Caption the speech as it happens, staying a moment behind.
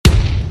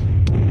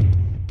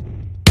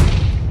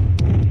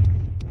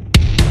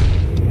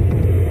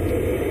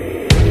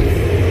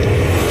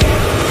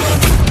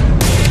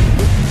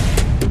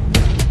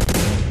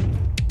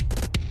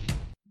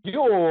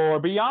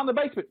Beyond the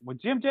Basement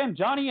with Jim,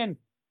 Johnny, and,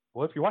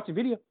 well, if you're watching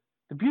video,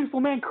 the beautiful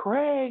man,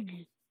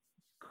 Craig.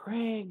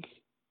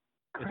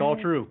 It's all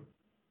true.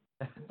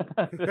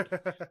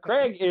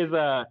 Craig is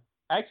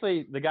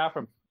actually the guy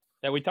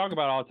that we talk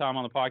about all the time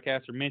on the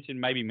podcast, or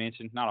maybe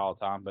mention, not all the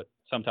time, but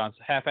sometimes,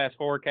 Half-Ass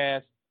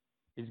Forecast.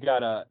 He's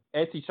got a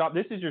Etsy shop.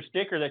 This is your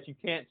sticker that you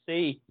can't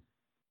see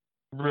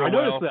real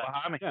well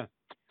behind me.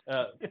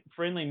 Yeah.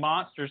 Friendly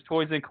Monsters,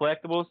 Toys and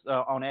Collectibles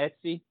on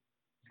Etsy.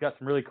 He's got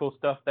some really cool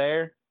stuff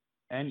there.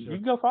 And you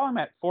can go follow him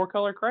at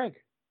 4Color Craig.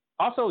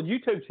 Also,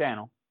 YouTube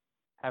channel,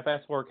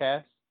 Half-Ass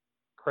Forecast,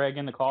 Craig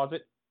in the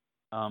Closet.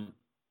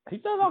 He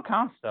does all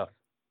kinds of stuff.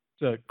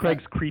 So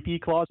Craig's Creepy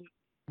Closet?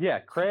 Yeah,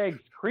 Craig's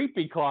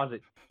Creepy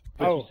Closet.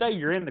 But you say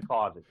you're in the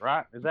closet,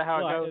 right? Is that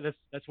how it goes?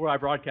 That's where I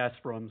broadcast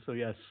from, so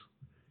yes.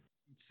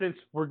 Since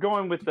we're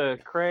going with the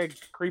Craig's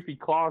Creepy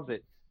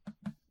Closet,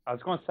 I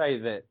was going to say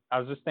that I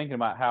was just thinking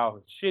about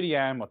how shitty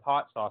I am with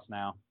hot sauce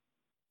now.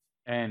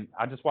 And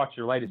I just watched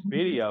your latest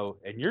video,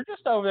 and you're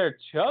just over there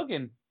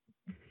chugging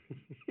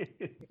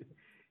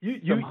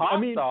some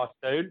hot sauce,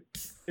 dude.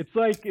 It's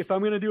like if I'm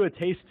going to do a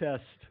taste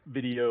test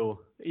video,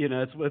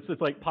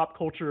 it's like pop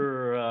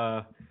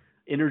culture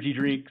energy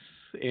drinks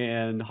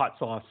and hot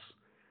sauce.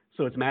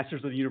 So it's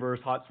Masters of the Universe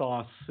hot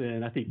sauce,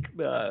 and I think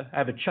I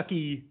have a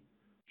Chucky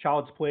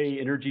Child's Play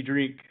energy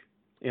drink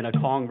and a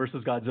Kong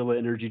versus Godzilla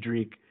energy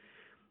drink.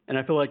 And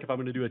I feel like if I'm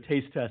going to do a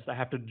taste test, I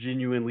have to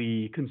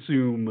genuinely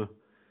consume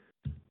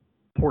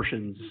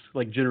portions,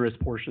 like generous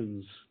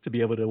portions, to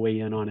be able to weigh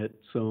in on it.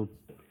 So,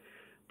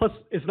 plus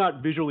it's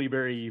not visually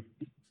very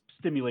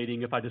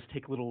stimulating if I just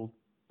take little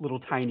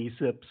tiny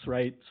sips,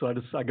 right? So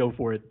I go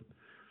for it.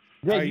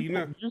 Yeah, you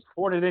just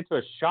poured it into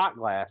a shot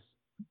glass,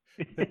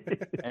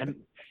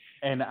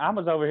 and I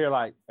was over here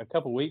like a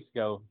couple weeks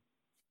ago.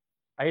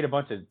 I ate a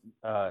bunch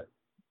of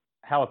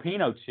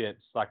jalapeno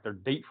chips, like they're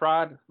deep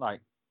fried,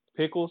 like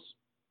pickles,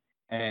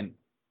 and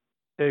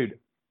dude,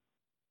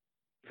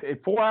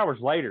 4 hours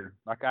later,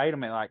 like I ate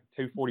them at like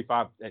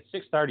 2:45. At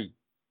 6:30,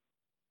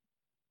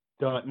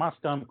 my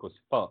stomach was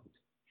fucked.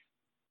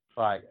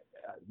 Like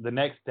the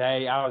next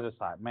day, I was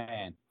just like,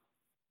 man,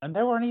 and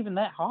they weren't even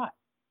that hot.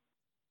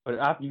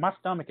 But my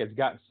stomach has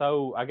gotten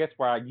so, I guess,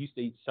 where I used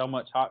to eat so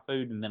much hot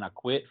food and then I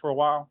quit for a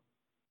while,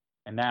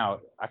 and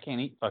now I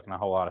can't eat fucking a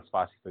whole lot of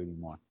spicy food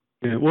anymore.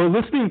 Yeah, well,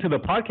 listening to the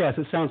podcast,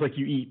 it sounds like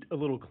you eat a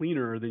little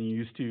cleaner than you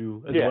used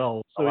to as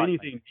well. So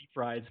anything deep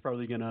fried is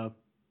probably gonna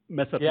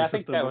mess up your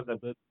system a little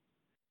bit.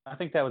 I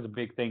think that was a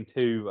big thing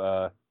too.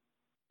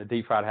 The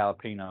deep fried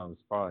jalapenos,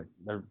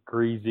 they're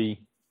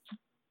greasy.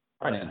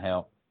 Probably didn't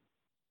help.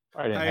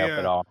 Probably didn't help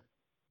at all.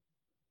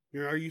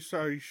 You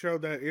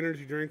showed that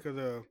energy drink of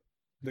the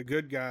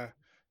good guy.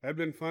 That'd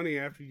been funny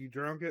after you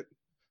drunk it.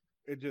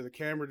 The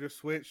camera just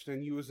switched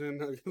and you was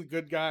in a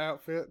good guy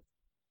outfit.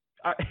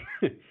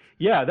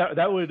 Yeah,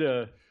 that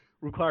would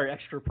require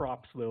extra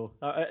props though.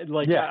 I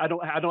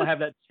don't have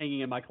that hanging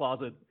in my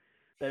closet.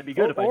 That'd be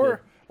good if I did.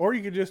 Or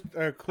you could just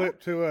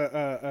clip to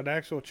an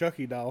actual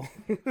Chucky doll.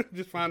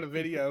 Just find a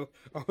video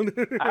on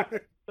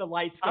it. The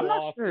lights go I'm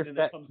not off. sure if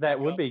that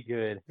would be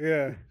good.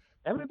 Yeah.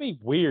 That would be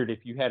weird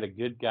if you had a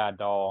good guy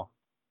doll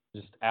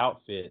just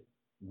outfit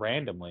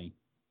randomly.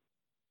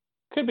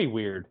 Could be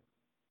weird.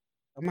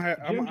 You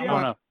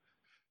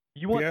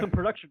want some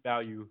production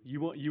value. You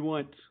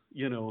want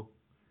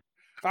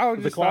I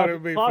just thought it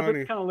would be funny.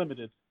 It's kind of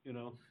limited,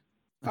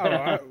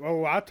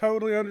 I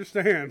totally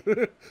understand.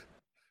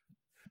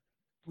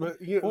 But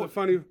the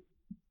funny.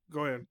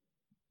 Go ahead.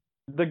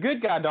 The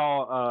good guy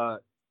doll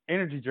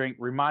energy drink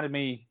reminded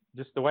me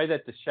just the way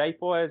that the shape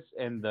was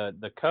and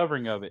the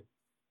covering of it.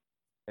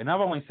 And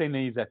I've only seen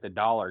these at the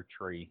Dollar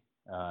Tree,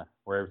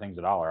 where everything's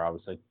 $1,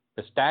 obviously.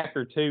 The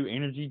Stacker 2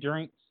 energy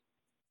drinks.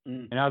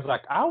 And I was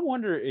like, I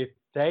wonder if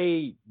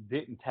they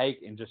didn't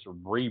take and just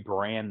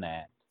rebrand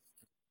that.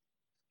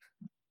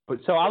 But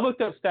so I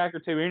looked up Stacker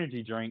 2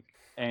 energy drink,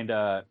 and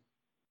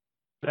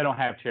they don't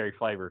have cherry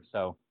flavor,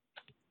 so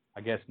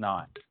I guess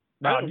not.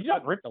 No, you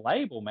don't rip the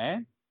label,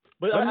 man.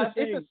 But I'm just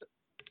saying,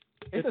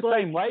 it's the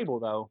same label,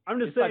 though. I'm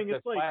just saying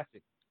it's like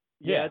classic.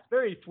 Yeah, it's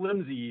very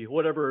flimsy.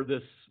 Whatever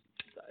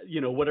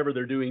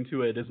they're doing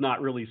to it is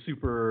not really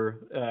super.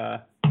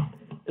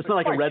 It's not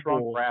like a Red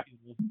Bull.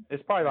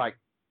 It's probably like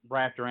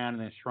wrapped around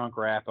and then shrunk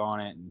wrap on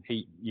it and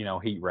heat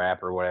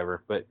wrap or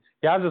whatever. But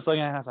yeah, I was just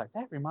looking at it and I was like,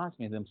 that reminds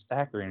me of them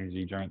Stacker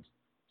energy drinks.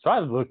 So I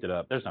looked it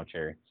up. There's no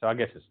cherry, so I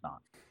guess it's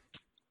not.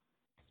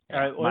 All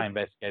right, my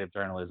investigative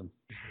journalism.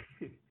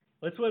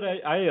 That's what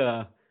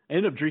I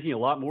ended up drinking a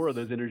lot more of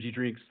those energy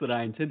drinks than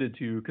I intended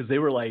to, because they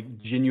were like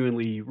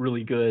genuinely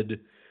really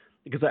good.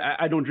 Because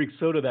I don't drink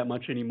soda that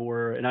much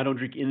anymore, and I don't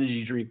drink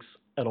energy drinks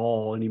at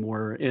all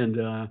anymore.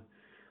 And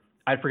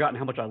I'd forgotten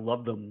how much I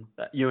loved them.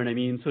 You know what I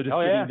mean? So just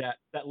getting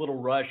that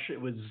little rush,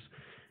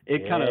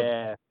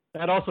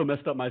 that also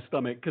messed up my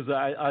stomach, because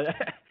I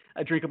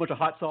drink a bunch of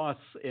hot sauce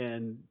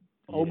and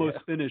almost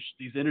finished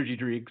these energy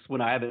drinks when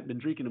I haven't been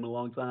drinking them in a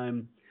long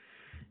time.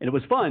 And it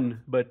was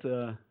fun, but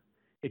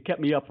it kept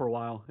me up for a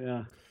while.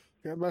 Yeah.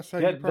 Yeah, let's say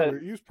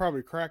you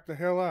probably cracked the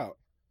hell out.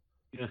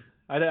 Yeah.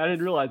 I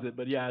didn't realize it,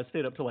 but yeah, I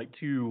stayed up till like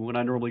 2 when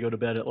I normally go to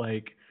bed at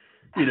like,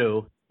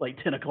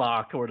 like 10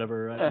 o'clock or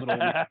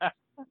whatever.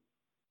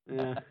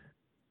 Yeah.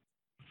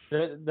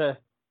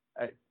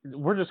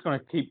 We're just going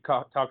to keep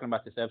talking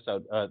about this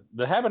episode.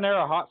 The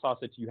habanero hot sauce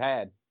that you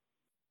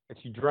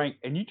drank,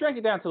 and you drank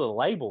it down to the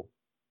label.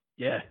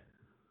 Yeah.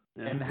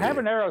 And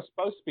habanero is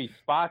supposed to be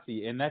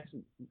spicy, and that's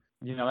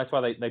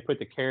why they put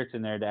the carrots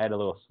in there to add a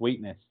little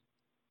sweetness.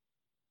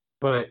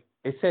 But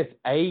it says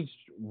aged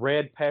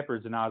red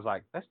peppers, and I was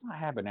like, that's not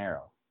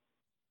habanero.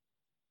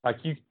 Like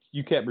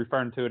you kept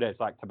referring to it as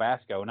like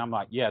Tabasco, and I'm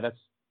like, yeah,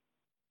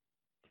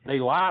 they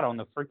lied on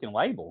the freaking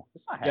label.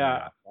 It's not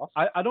habanero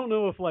sauce. I don't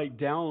know if like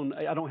down,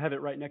 I don't have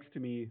it right next to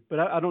me, but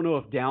I don't know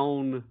if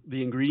down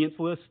the ingredients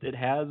list it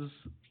has,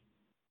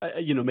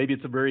 maybe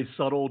it's a very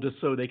subtle just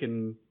so they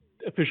can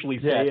officially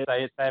say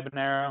it's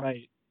habanero.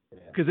 Right.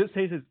 Because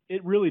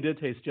it really did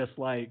taste just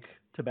like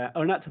Tabasco,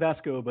 or not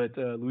Tabasco, but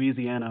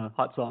Louisiana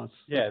hot sauce.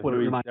 Yeah,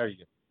 there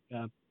you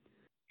go.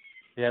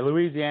 Yeah,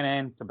 Louisiana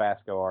and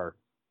Tabasco are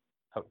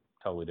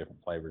totally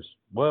different flavors.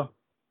 Well,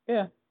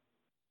 yeah,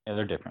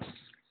 they're different.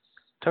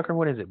 Tucker,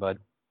 what is it, bud?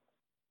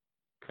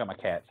 Got my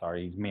cat.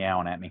 Sorry, he's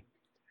meowing at me.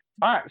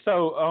 All right,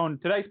 so on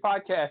today's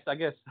podcast, I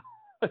guess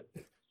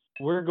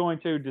we're going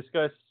to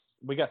discuss.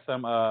 We got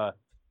some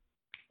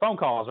phone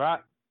calls,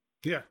 right?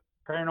 Yeah.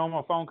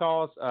 Paranormal phone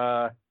calls.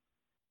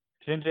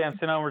 Jim Jam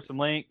sent over some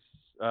links,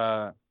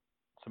 some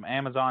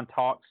Amazon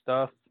talk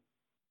stuff,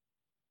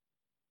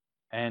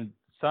 and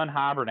sun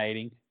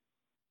hibernating,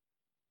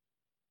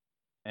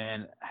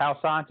 and how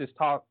scientists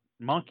taught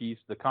monkeys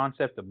the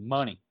concept of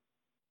money,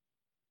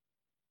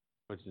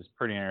 which is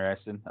pretty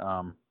interesting.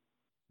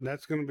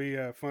 That's going to be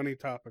a funny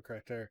topic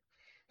right there.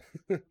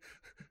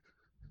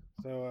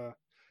 So,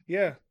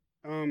 yeah,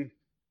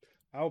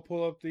 I'll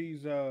pull up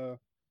these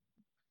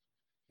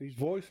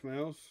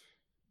voicemails.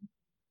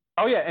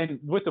 Oh yeah, and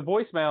with the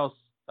voicemails,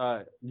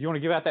 you want to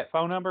give out that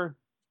phone number?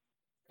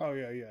 Oh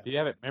yeah. Do you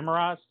have it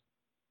memorized?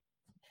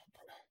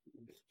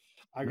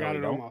 I got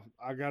it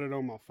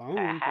on my phone.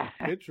 A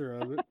picture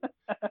of it.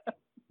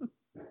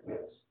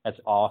 That's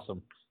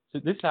awesome. So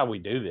this is how we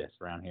do this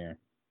around here.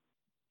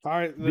 All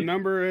right, the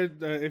number is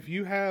if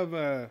you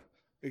have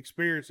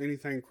experienced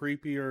anything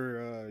creepy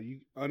or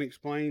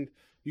unexplained,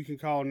 you can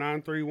call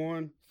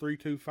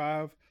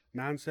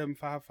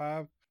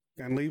 931-325-9755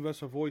 and leave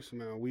us a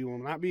voicemail. We will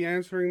not be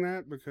answering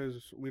that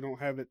because we don't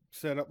have it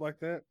set up like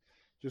that.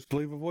 Just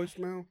leave a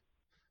voicemail,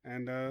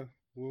 and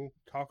we'll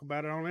talk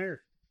about it on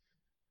air.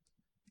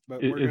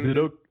 But is it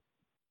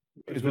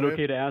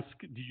okay to ask?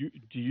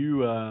 Do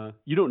you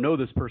don't know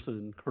this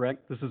person,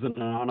 correct? This is an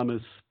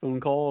anonymous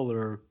phone call,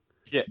 or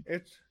yeah,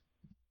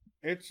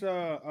 it's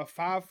a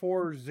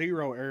 540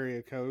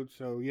 area code.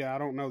 So yeah, I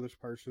don't know this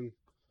person.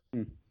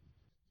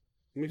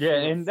 Yeah,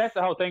 and that's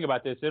the whole thing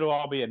about this. It'll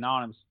all be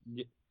anonymous.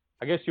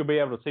 I guess you'll be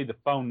able to see the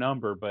phone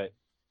number, but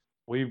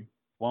we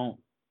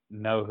won't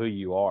know who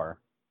you are.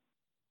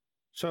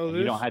 So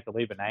you don't have to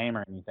leave a name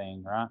or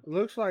anything, right?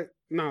 Looks like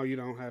no, you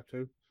don't have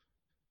to.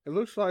 It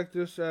looks like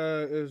this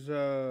is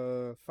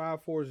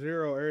 540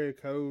 area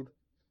code.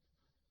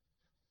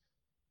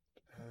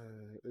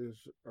 Is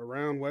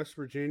around West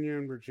Virginia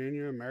and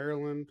Virginia,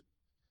 Maryland,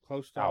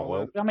 close to all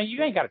that. I mean,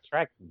 you ain't got to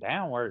track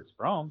down where it's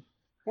from.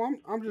 Well,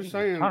 I'm just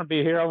saying. I'm trying to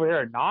be over here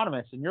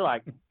anonymous, and you're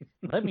like,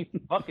 let me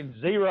fucking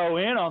zero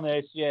in on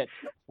this shit.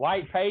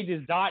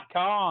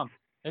 Whitepages.com.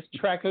 Let's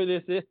track who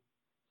this is.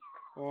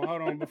 Well,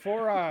 hold on.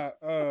 Before I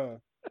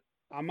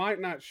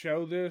might not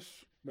show this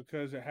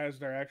because it has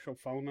their actual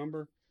phone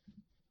number.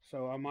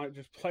 So I might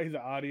just play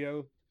the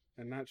audio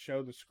and not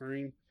show the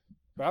screen.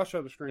 But I'll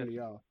show the screen to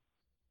y'all.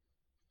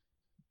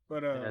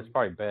 But that's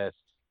probably best.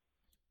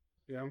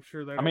 Yeah, I'm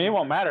sure it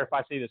won't matter if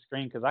I see the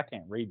screen because I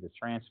can't read the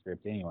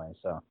transcript anyway.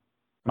 So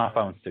my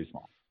phone's too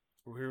small.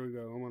 Well, here we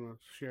go. I'm gonna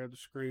share the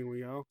screen with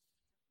y'all.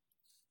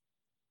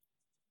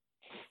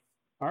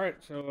 All right,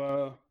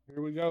 so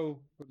here we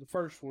go with the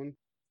first one.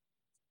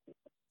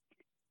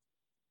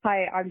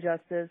 Hi, I'm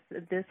Justice.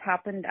 This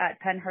happened at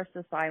Pennhurst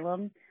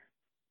Asylum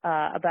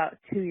about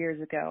 2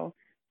 years ago.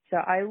 So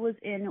I was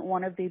in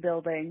one of the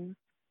buildings.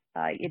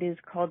 It is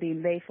called the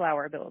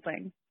Mayflower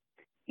Building.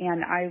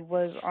 And I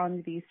was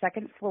on the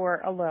second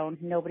floor alone.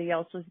 Nobody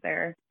else was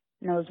there.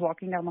 And I was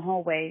walking down the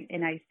hallway,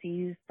 and I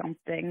see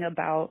something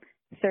about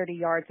 30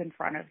 yards in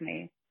front of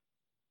me.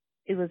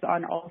 It was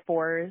on all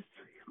fours,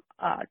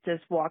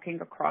 just walking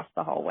across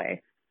the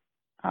hallway.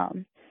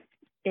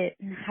 It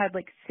had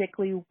like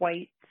sickly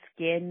white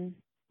skin,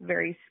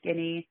 very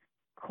skinny,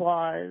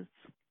 claws,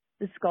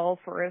 the skull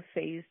for a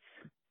face,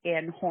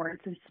 and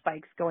horns and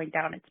spikes going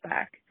down its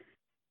back.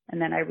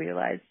 And then I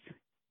realized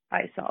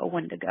I saw a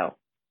Wendigo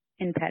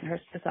in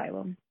Pennhurst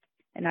Asylum.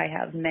 And I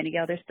have many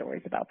other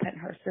stories about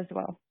Pennhurst as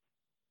well.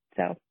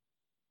 So,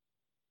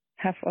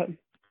 have fun.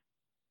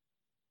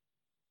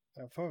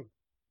 Have fun.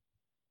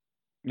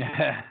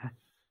 Yeah.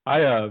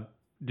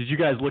 Did you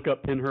guys look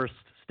up Pennhurst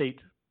State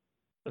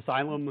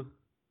Asylum?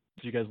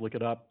 Did you guys look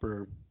it up,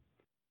 or?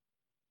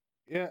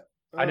 Yeah.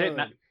 I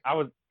didn't. I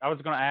was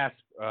going to ask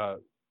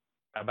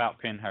about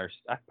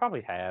Pennhurst. I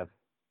probably have.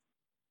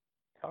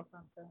 talk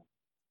about that?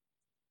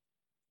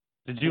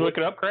 Did you look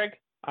it up, Craig?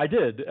 I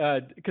did,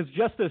 because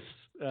Justice,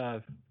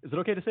 is it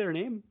okay to say her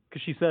name?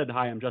 Because she said,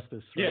 "Hi, I'm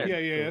Justice." Right?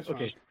 Yeah, that's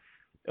okay.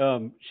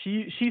 fine.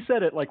 She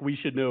said it like we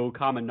should know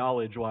common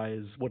knowledge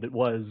wise what it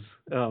was.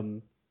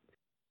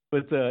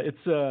 But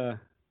it's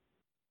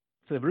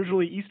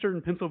originally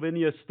Eastern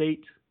Pennsylvania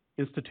State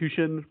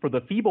Institution for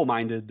the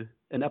Feeble-Minded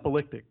and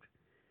Epileptic,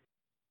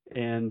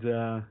 and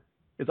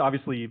it's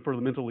obviously for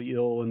the mentally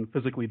ill and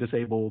physically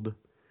disabled.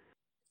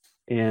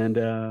 And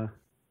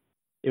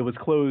it was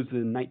closed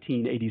in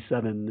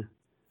 1987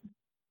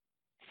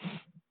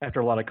 after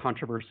a lot of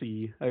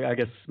controversy, I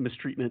guess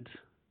mistreatment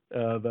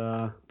of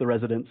the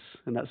residents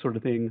and that sort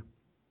of thing.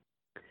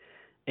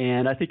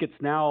 And I think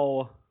it's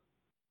now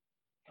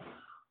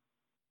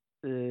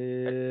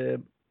a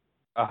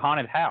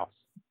haunted house.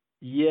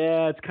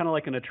 Yeah, it's kind of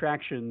like an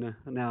attraction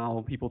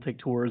now. People take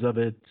tours of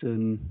it,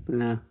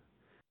 and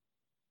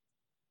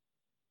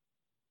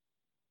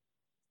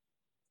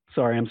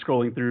Sorry, I'm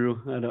scrolling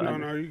through. No,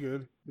 you're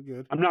good. You're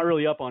good. I'm not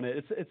really up on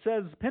it. It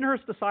says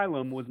Pennhurst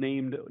Asylum was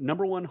named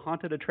 #1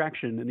 haunted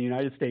attraction in the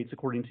United States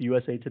according to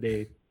USA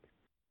Today.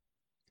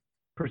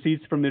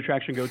 Proceeds from the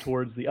attraction go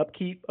towards the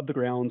upkeep of the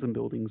grounds and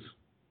buildings.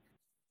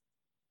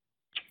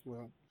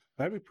 Well,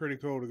 that'd be pretty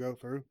cool to go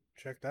through.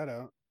 Check that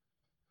out.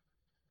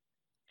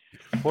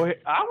 Well,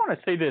 I want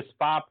to see this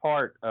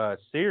 5-part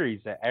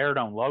series that aired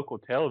on local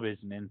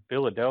television in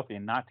Philadelphia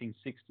in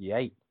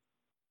 1968.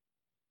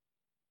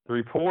 The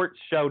report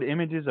showed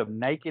images of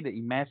naked,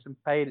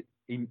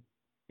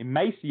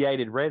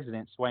 emaciated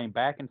residents swaying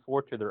back and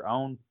forth to their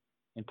own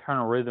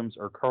internal rhythms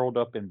or curled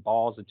up in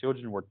balls. The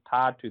children were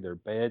tied to their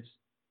beds.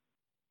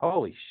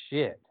 Holy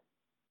shit.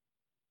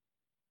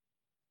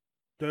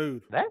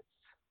 Dude.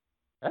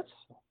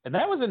 And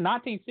that was in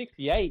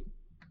 1968.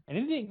 And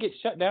it didn't get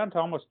shut down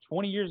until almost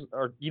 20 years,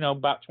 or,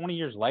 about 20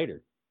 years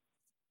later.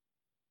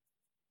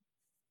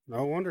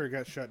 No wonder it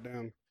got shut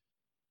down.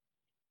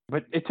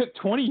 But it took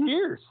 20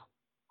 years.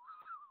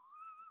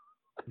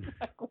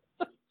 What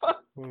the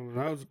fuck? Well,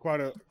 that was quite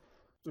a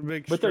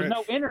big But stretch. there's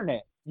no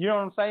internet. You know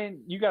what I'm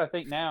saying? You got to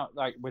think now,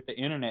 like with the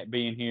internet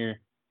being here,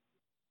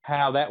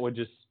 how that would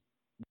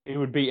it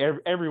would be,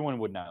 everyone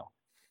would know.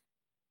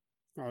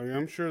 Oh, yeah,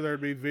 I'm sure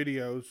there'd be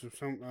videos of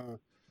some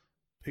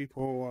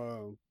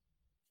people,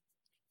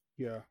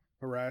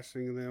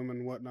 harassing them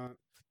and whatnot.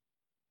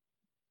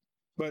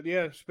 But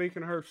yeah,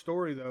 speaking of her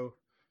story, though,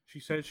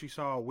 she said she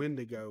saw a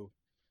Wendigo.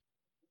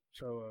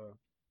 So,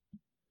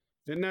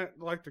 isn't that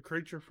like the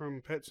creature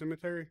from Pet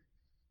Sematary?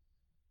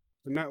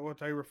 Isn't that what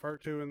they refer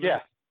to in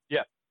that?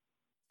 Yeah.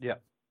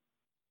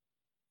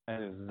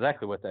 That is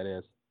exactly what that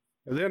is.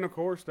 And then, of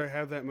course, they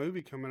have that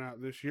movie coming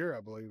out this year, I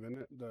believe, isn't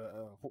it?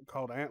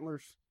 Called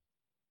Antlers.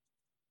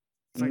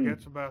 I think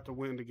that's about the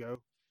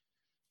Wendigo.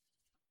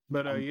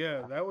 But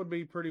yeah, that would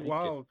be pretty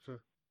wild to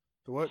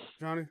what,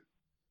 Johnny?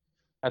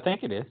 I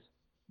think it is.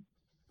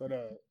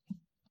 But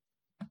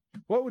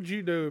what would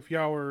you do if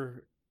y'all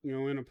were,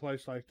 in a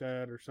place like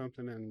that or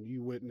something, and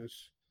you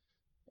witness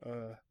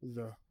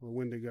the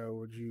Wendigo?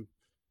 Would you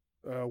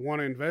want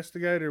to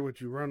investigate, or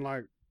would you run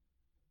like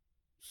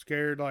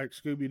scared like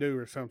Scooby Doo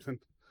or something?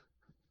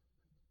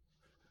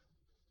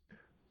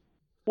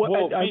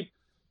 Well,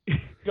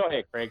 go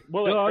ahead, Craig.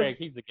 We'll let Craig.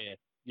 He's the guest.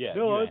 Yeah.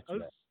 No,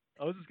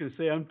 I was just gonna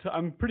say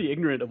I'm pretty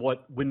ignorant of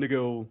what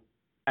Wendigo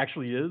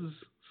actually is,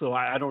 so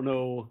I don't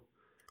know.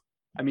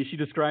 I mean, she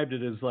described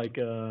it as like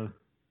a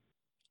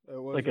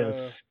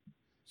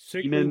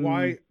sickly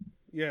white,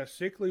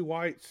 sickly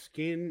white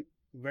skin,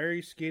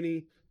 very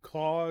skinny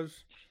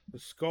claws, the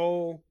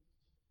skull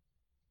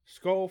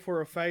for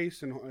a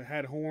face, and it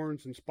had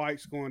horns and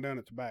spikes going down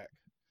its back.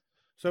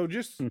 So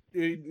just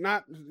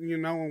not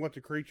knowing what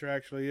the creature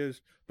actually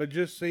is, but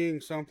just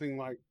seeing something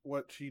like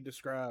what she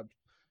described.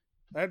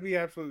 That'd be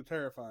absolutely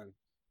terrifying.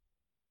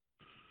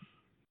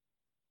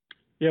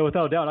 Yeah,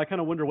 without doubt. I kind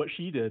of wonder what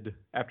she did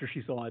after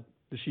she saw it.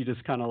 Did she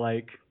just kind of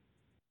like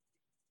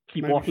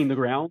keep walking the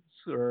grounds,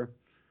 or?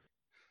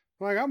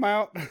 Like, I'm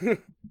out.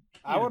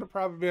 I would have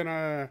probably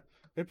been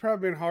it'd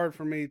probably been hard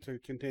for me to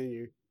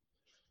continue.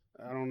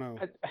 I don't know.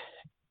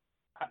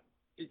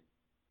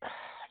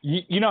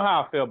 You know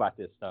how I feel about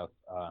this stuff.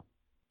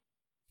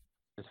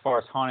 As far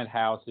as haunted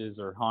houses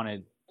or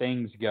haunted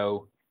things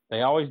go,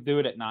 they always do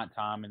it at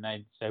nighttime, and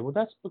they say, well,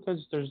 that's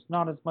because there's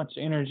not as much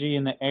energy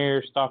in the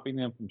air stopping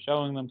them from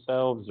showing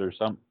themselves or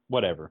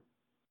whatever,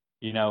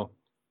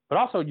 But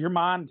also, your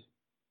mind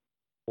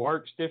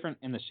works different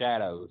in the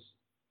shadows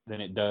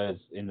than it does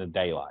in the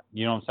daylight.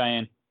 You know what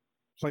I'm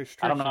saying?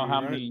 I don't know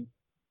how many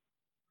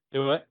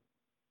do it.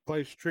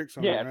 Plays tricks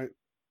on you, right?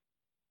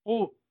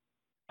 Well,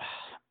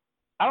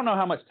 I don't know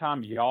how much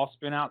time y'all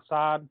spend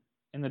outside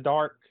in the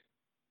dark.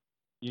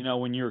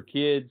 When you were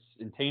kids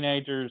and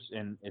teenagers,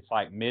 and it's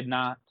like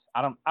midnight.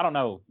 I don't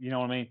know. You know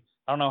what I mean?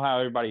 I don't know how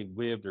everybody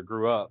lived or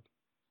grew up,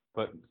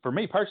 but for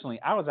me personally,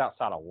 I was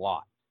outside a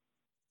lot.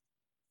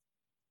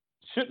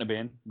 Shouldn't have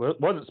been,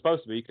 but wasn't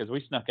supposed to be, because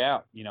we snuck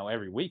out.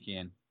 Every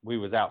weekend we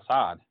was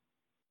outside,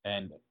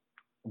 and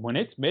when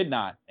it's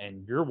midnight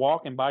and you're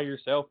walking by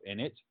yourself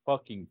and it's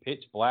fucking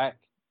pitch black,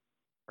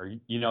 or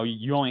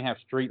you only have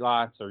street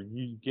lights, or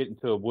you get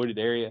into a wooded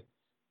area,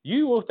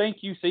 you will think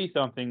you see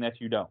something that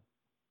you don't.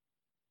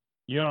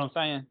 You know what I'm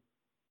saying?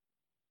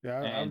 Yeah,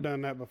 I've And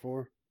done that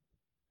before.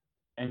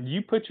 and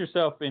you put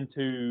yourself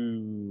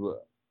into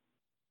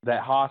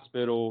that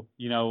hospital,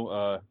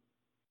 and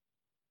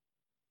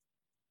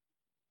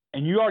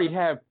you already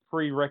have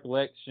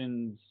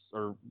pre-recollections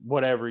or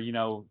whatever,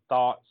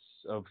 thoughts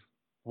of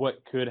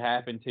what could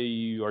happen to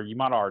you, or you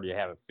might already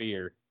have a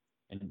fear.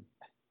 And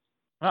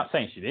I'm not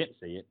saying she didn't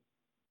see it,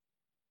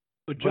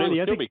 But but it Johnny,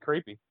 would I still think, be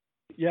creepy.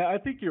 yeah, I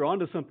think you're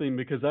onto something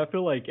because I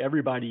feel like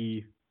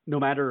everybody, no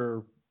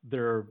matter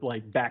their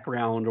like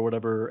background or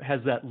whatever,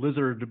 has that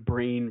lizard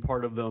brain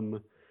part of them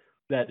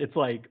that it's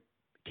like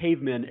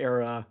caveman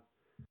era.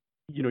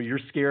 You're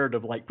scared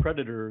of like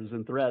predators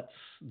and threats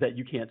that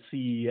you can't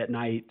see at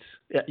night.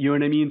 You know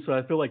what I mean? So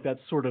I feel like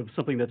that's sort of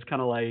something that's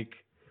kind of like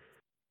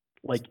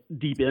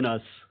deep in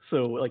us.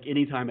 So like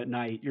anytime at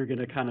night, you're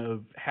gonna kind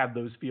of have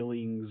those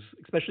feelings,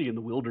 especially in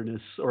the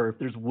wilderness or if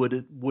there's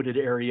wooded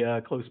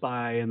area close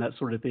by and that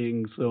sort of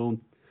thing. So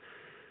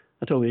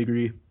I totally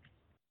agree.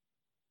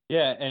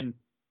 Yeah, and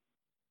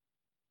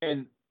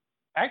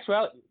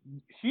actually,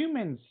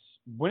 humans,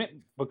 when it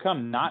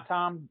become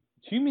nighttime,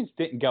 humans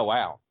didn't go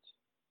out.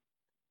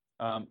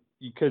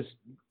 Because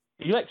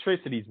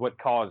electricity is what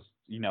caused,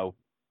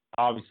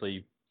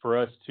 obviously, for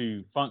us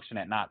to function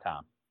at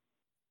nighttime.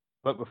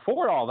 But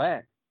before all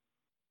that,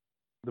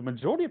 the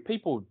majority of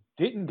people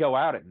didn't go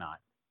out at night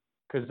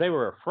because they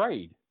were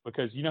afraid.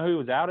 Because you know who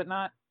was out at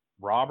night?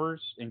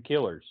 Robbers and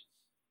killers.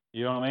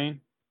 You know what I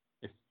mean?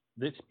 If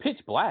it's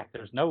pitch black,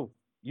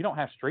 you don't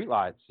have street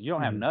lights, you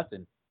don't have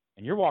nothing,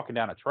 and you're walking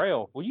down a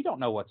trail. Well, you don't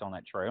know what's on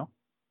that trail.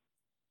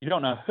 You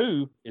don't know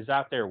who is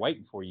out there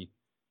waiting for you.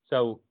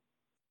 So,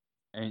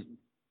 and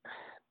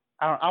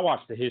I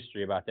watched the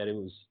history about that. It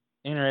was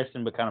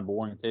interesting, but kind of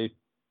boring too.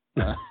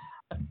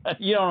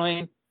 You know what I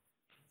mean?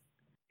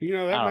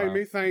 That made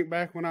me think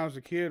back when I was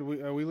a kid.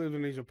 We lived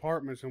in these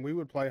apartments, and we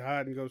would play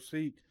hide and go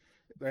seek.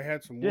 They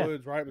had some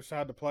woods right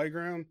beside the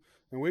playground,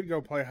 and we'd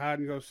go play hide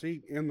and go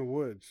seek in the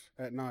woods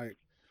at night.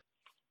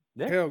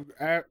 Yeah. Hell,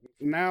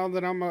 now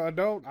that I'm an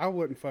adult, I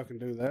wouldn't fucking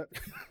do that.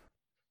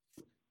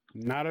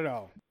 Not at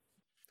all.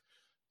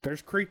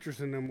 There's creatures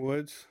in them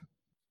woods.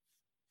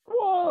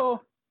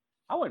 Whoa.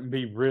 I wouldn't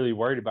be really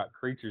worried about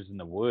creatures in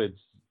the woods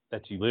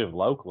that you live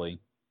locally.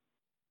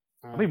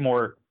 I'd be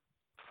more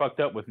fucked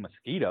up with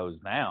mosquitoes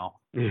now.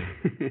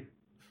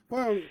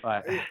 Well,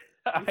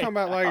 I'm talking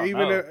about like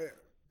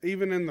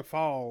even in the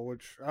fall,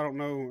 which I don't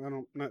know.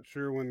 I'm not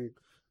sure when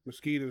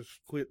mosquitoes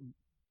quit.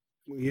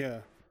 Yeah,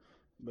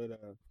 but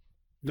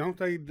don't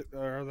they?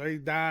 Are they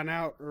dying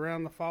out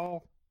around the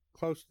fall,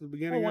 close to the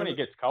beginning? Well, when it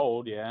gets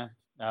cold, yeah.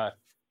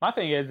 My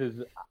thing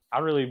is I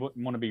really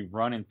wouldn't want to be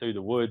running through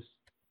the woods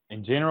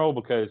in general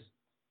because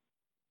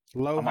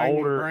low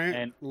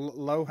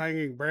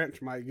hanging branch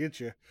might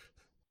get you.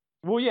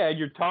 Well, yeah,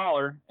 you're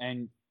taller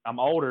and I'm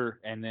older,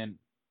 and then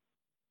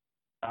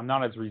I'm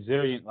not as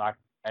resilient. Like,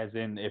 as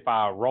in, if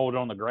I rolled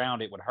on the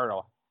ground, it would hurt a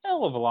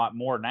hell of a lot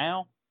more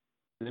now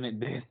than it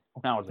did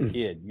when I was a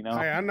kid.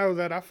 Hey, I know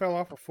that I fell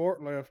off a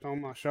forklift on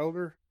my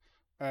shoulder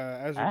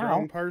as a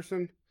grown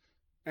person,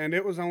 and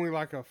it was only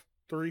like a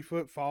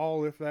 3-foot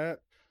fall, if that.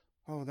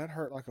 Oh, that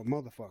hurt like a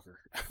motherfucker.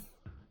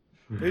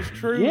 It's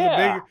true.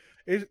 Yeah.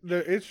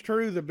 It's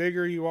true. The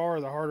bigger you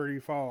are, the harder you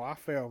fall. I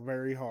fell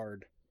very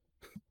hard.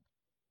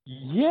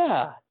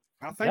 Yeah.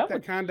 I think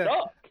that kind of.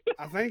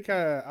 I think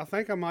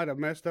I might have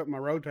messed up my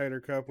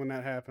rotator cuff when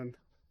that happened.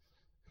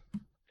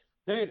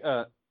 Dude,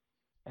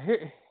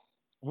 here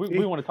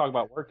we want to talk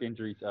about work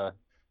injuries.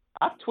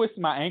 I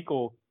twisted my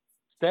ankle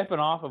stepping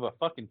off of a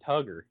fucking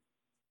tugger,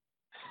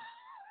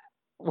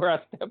 where I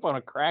stepped on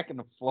a crack in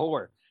the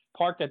floor,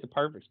 parked at the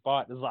perfect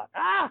spot. It was like,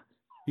 ah!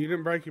 You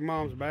didn't break your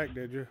mom's back,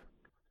 did you?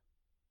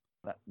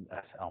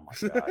 Oh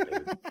my God,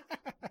 dude.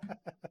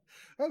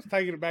 I was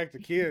taking it back to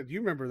kids. You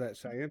remember that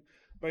saying.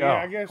 But yeah,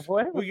 I guess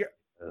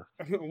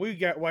we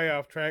got way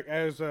off track.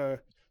 As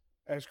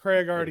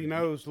Craig already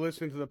knows,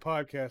 listening to the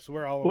podcast,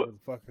 we're all over the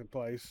fucking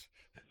place.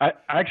 I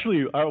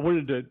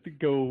wanted to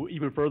go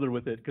even further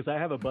with it because I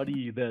have a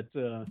buddy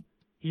that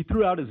he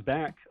threw out his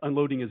back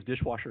unloading his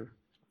dishwasher.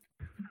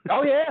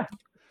 Oh yeah.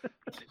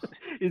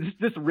 It's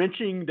just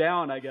wrenching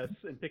down, I guess,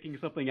 and picking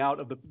something out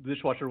of the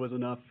dishwasher was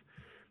enough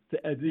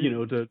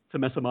to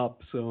mess him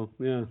up. So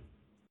yeah.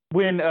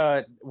 When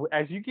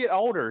as you get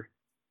older,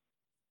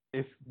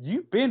 if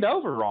you bend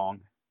over wrong,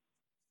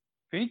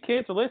 if any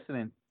kids are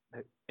listening,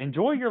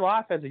 enjoy your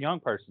life as a young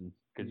person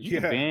because you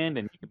can bend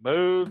and you can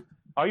move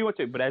all you want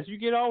to. But as you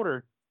get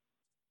older,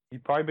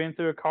 you've probably been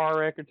through a car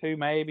wreck or two,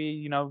 maybe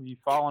you've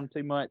fallen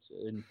too much,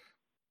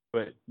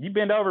 but you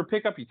bend over,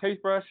 pick up your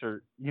toothbrush,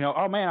 or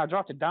oh man, I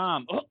dropped a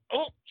dime.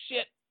 Oh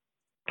shit,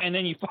 and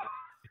then you fall.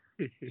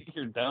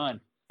 You're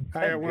done.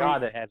 Thank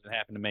God that hasn't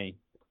happened to me.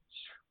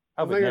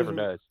 I hope it never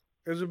does.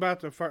 It was about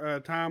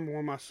the time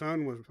when my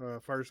son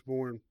was first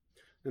born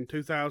in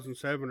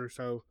 2007 or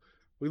so.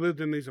 We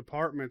lived in these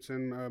apartments,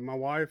 and my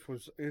wife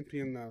was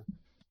emptying the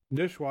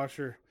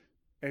dishwasher,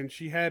 and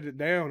she had it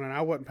down, and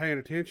I wasn't paying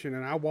attention,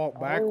 and I walked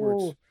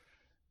backwards. Oh.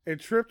 It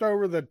tripped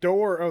over the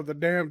door of the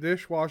damn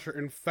dishwasher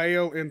and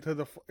fell into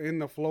the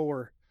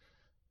floor.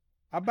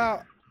 I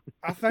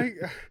think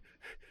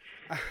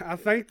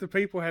the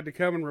people had to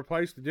come and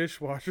replace the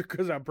dishwasher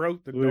because I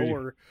broke the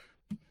door.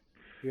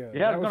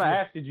 Yeah, I was gonna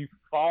ask, did you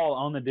fall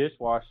on the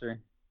dishwasher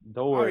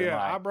door? Oh yeah,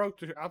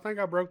 I think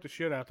I broke the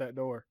shit out that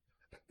door.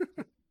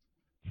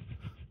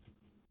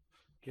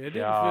 Yeah, it didn't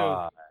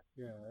feel.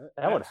 Yeah,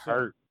 that would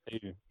hurt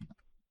too.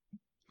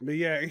 But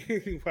yeah,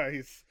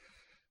 anyways,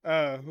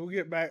 we'll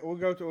get back.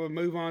 We'll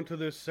move on to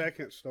this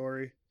second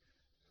story.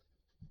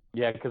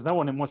 Yeah, because no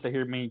one wants to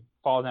hear me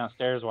fall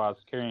downstairs while I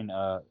was carrying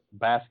a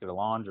basket of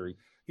laundry.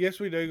 Yes,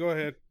 we do. Go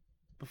ahead.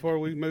 Before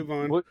we move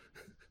on.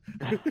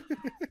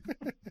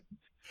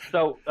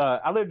 So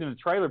I lived in a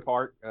trailer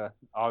park,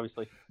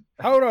 obviously.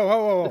 Hold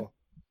on.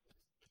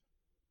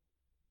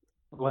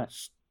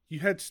 What? You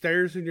had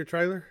stairs in your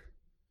trailer?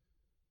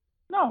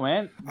 No,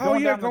 man.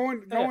 Going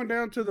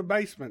down to the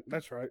basement.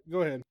 That's right.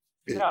 Go ahead.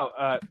 No,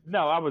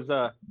 I was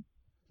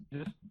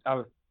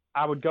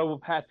I would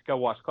have to go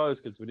wash clothes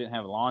because we didn't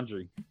have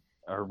laundry,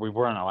 or we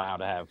weren't allowed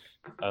to have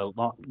a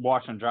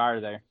wash and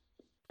dryer there.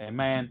 And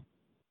man,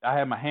 I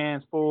had my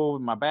hands full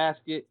with my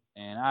basket,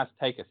 and I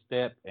take a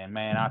step, and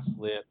man, I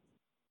slipped.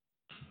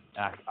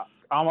 I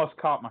almost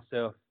caught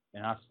myself,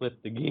 and I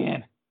slipped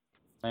again,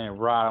 man,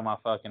 right on my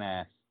fucking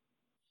ass.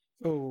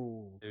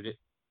 Oh, dude,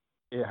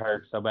 it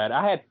hurt so bad.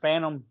 I had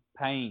phantom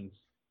pains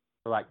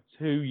for like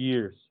 2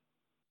 years,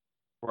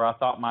 where I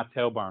thought my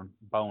tailbone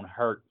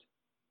hurt.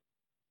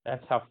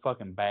 That's how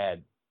fucking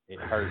bad it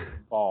hurt to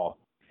fall.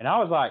 And I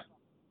was like,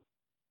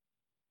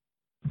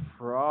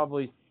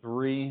 probably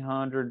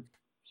 300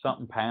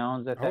 something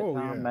pounds at that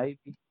time,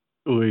 maybe.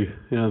 Oy,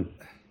 yeah.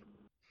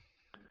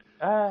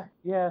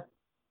 Yeah.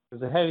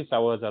 Because the heaviest I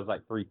was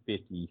like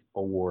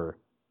 354.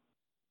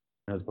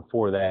 It was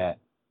before that,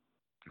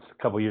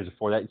 a couple years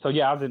before that. So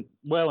yeah, I was in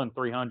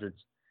 300s,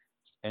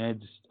 and it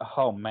just,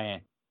 oh man,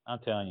 I'm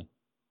telling you,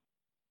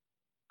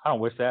 I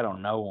don't wish that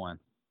on no one.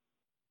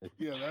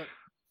 Yeah, that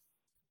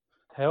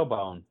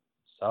tailbone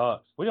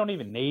sucks. We don't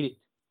even need it.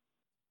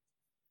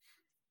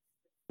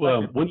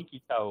 Well, like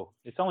pinky toe,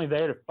 it's only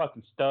there to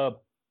fucking stub.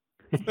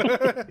 You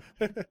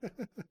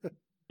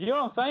know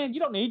what I'm saying?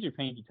 You don't need your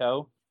pinky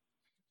toe.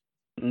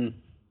 Mm.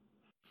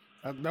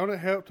 Don't it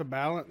help to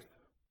balance?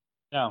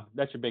 No,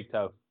 that's your big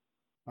toe.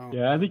 Oh.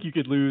 Yeah, I think you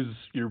could lose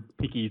your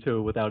pinky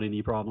toe without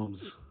any problems.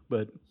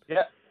 But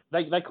yeah,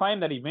 they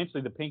claim that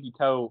eventually the pinky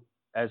toe,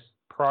 as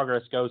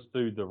progress goes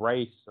through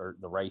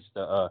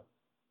the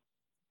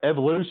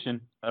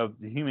evolution of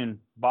the human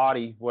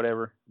body,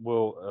 whatever,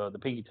 the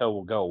pinky toe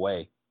will go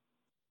away.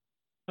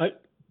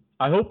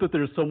 I hope that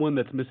there's someone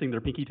that's missing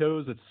their pinky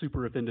toes that's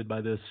super offended by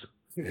this,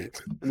 and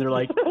they're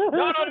like, "You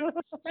don't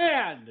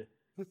understand.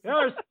 You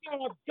understand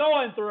what I'm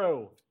going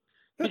through."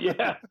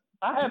 Yeah,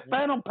 I have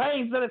phantom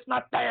pains that it's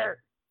not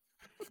there.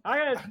 I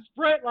gotta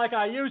sprint like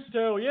I used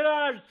to. You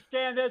don't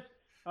understand this.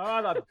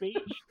 I'm on the beach.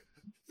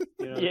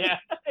 Yeah,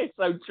 it's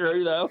so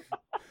true though.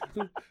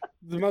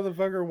 The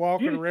motherfucker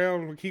walking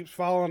around and keeps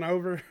falling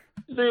over.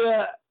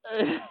 Yeah,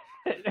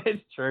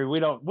 it's true. We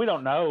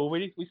don't know.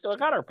 We still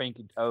got our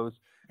pinky toes.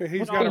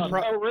 He's got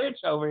so rich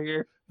over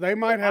here. They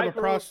might have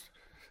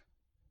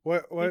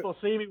What? People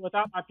see me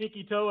without my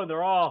pinky toe, and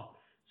they're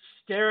all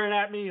staring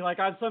at me like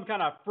I'm some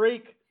kind of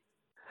freak.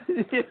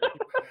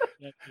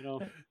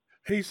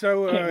 He's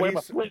so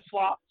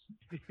flip-flops.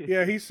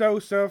 Yeah, he's so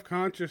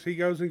self-conscious. He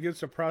goes and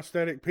gets a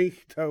prosthetic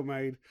pinky toe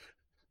made.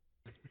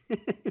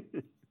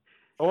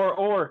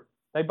 or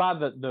they buy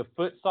the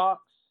foot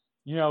socks,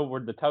 where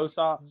the toe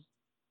socks,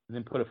 and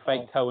then put a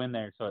fake toe in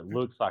there so it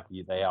looks like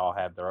they all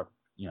have their,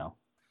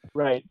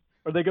 Right.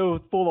 Or they go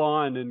full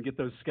on and get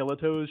those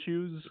Skeletor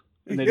shoes,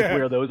 and they just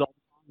wear those all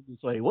the time.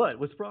 It's like,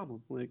 what's the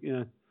problem? Like,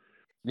 yeah.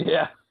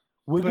 Yeah.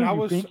 But I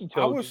was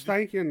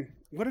thinking,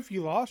 what if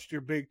you lost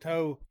your big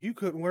toe? You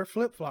couldn't wear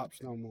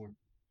flip-flops no more.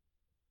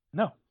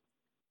 No.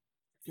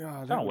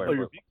 God, that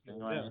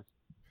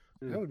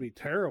would be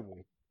terrible.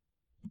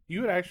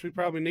 You would actually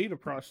probably need a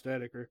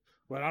prosthetic,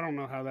 but I don't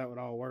know how that would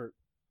all work.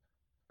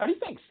 How do you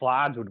think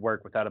slides would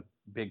work without a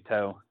big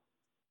toe?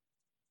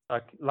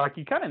 Like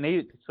you kind of need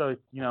it, so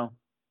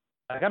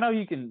like I know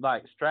you can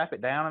like strap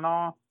it down and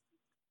all,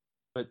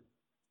 but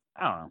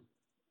I don't know.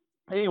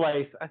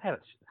 Anyways,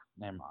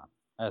 never mind.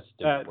 That's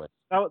stupid.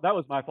 That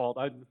was my fault.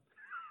 I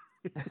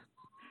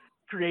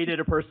created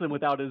a person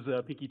without his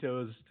pinky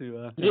toes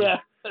to. Yeah,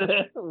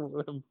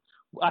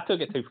 I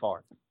took it too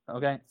far.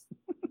 Okay.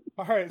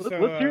 All right,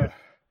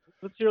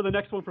 let's hear the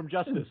next one from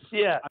Justice.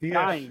 Yeah.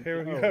 Yes,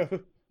 here we go.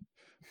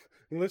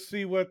 Let's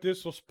see what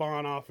this will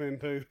spawn off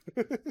into.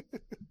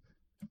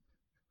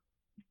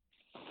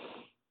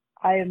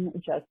 I am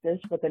Justice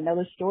with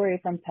another story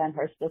from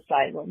Penhurst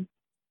Asylum.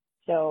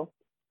 So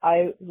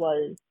I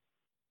was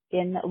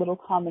in a little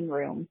common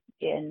room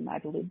in, I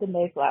believe, the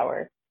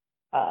Mayflower,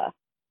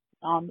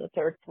 on the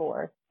 3rd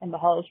floor, and the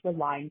halls were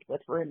lined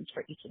with rooms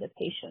for each of the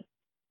patients.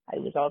 I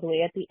was all the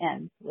way at the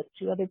end with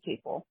 2 other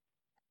people.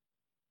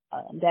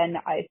 And then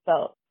I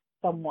felt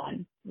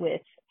someone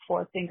with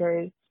 4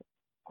 fingers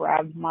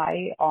grabbed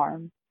my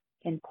arm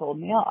and pulled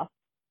me off.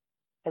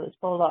 I was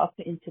pulled off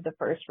into the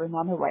first room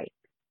on the right,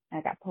 and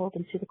I got pulled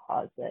into the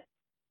closet.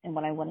 And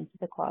when I went into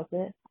the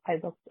closet, I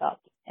looked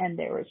up, and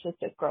there was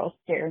just a girl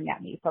staring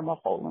at me from a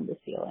hole in the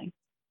ceiling.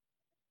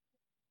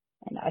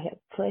 And I have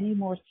plenty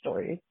more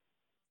stories.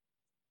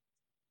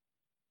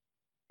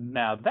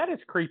 Now, that is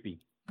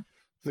creepy.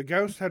 The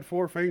ghost had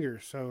 4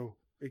 fingers, so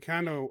it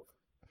kind of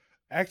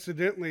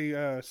accidentally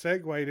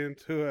segued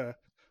into a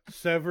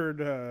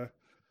severed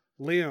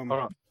limb.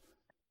 Hold on.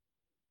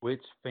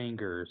 Which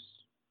fingers?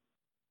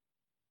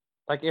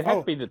 Like, it has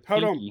to be the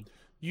hold pinky. on.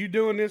 You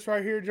doing this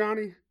right here,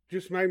 Johnny,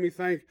 just made me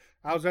think.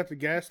 I was at the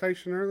gas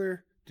station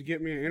earlier to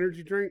get me an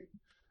energy drink,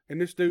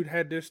 and this dude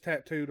had this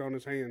tattooed on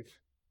his hands.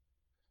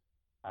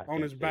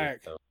 On his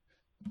back.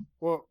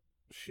 Well,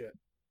 shit.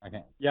 I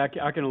can't. Yeah,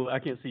 I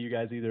can't see you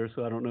guys either,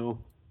 so I don't know.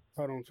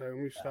 Hold on a second.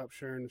 Let me stop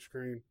sharing the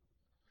screen.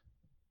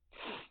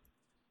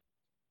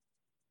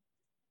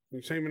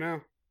 You see me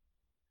now,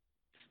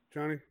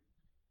 Johnny?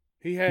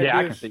 He had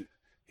I this. can see.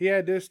 He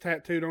had this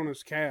tattooed on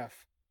his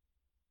calf.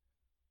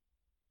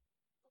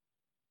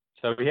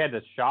 So he had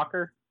the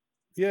shocker.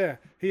 Yeah,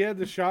 he had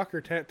the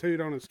shocker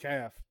tattooed on his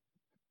calf.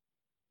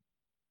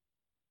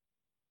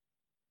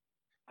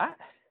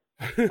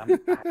 Craig,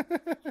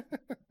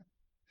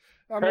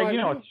 you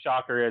know what the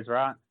shocker is,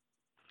 right?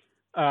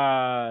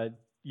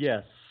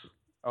 Yes.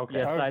 Okay.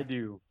 Yes, I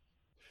do.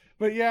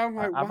 But yeah, I'm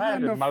like, I why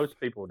imagine the most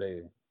people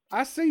do.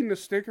 I seen the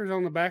stickers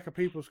on the back of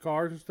people's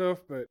cars and stuff,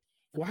 but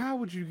why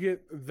would you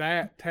get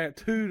that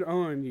tattooed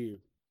on you?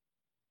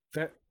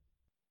 That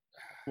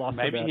Lost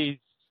maybe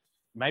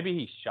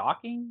he's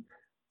shocking.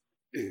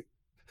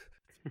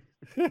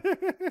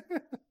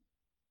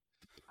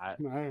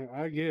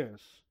 I guess.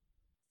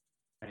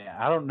 Yeah,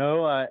 I don't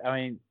know. I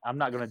mean, I'm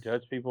not going to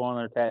judge people on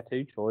their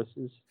tattoo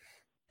choices.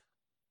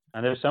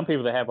 And there's some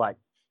people that have like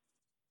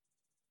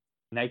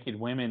naked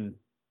women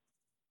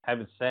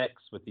having sex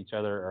with each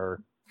other,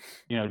 or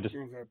just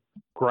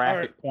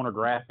graphic,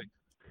 pornographic.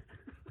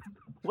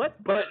 What?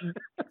 But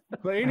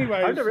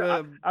anyways,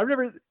 I've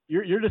never.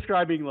 You're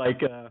describing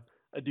like a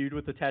dude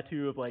with a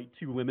tattoo of like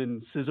 2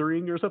 women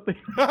scissoring or something.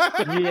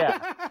 Yeah.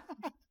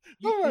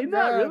 Oh my You God.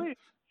 not really?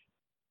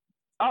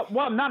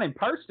 Well, not in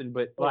person,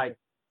 but like,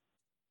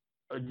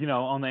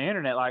 on the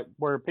internet, like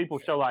where people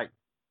show like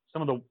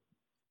some of the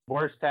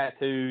worst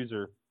tattoos,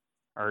 or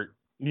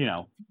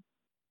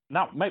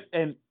not,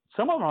 and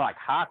some of them are like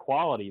high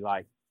quality,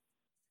 like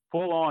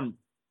full on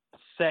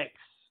sex,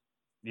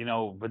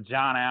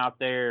 vagina out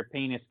there,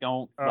 penis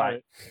going,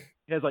 like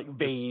it has like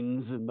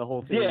veins and the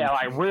whole thing. Yeah,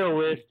 like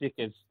realistic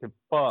as to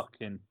fuck,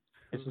 and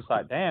it's just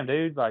like, damn,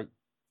 dude, like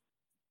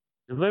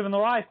you're living the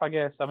life, I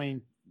guess. I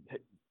mean,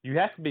 you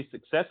have to be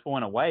successful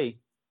in a way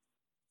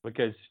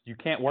because you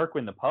can't work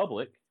in the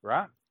public,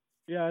 right?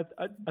 Yeah,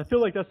 I feel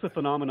like that's the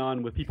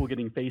phenomenon with people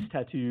getting face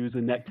tattoos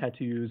and neck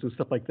tattoos and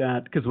stuff like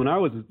that. Because when I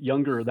was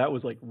younger, that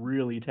was like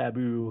really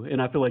taboo,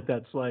 and I feel like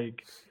that's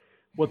like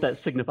what that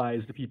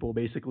signifies to people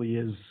basically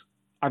is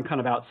I'm kind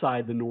of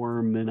outside the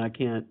norm, and I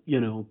can't,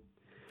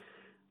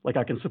 like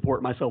I can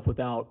support myself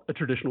without a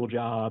traditional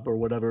job or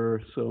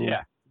whatever. So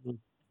yeah,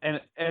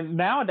 and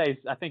nowadays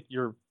I think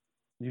you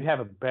have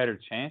a better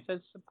chance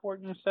at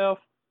supporting yourself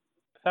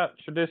without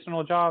a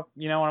traditional job.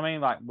 You know what I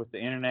mean? Like with the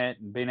internet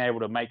and being able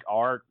to make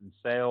art and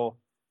sell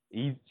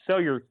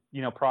your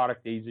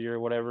product easier or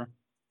whatever.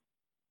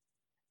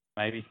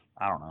 Maybe,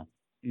 I don't know.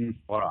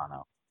 What do I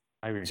know?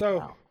 Maybe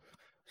so.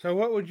 So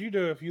what would you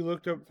do if you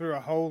looked up through a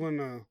hole in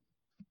a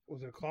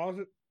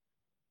closet?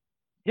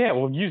 Yeah,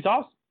 well,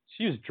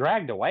 she was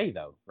dragged away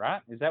though,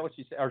 right? Is that what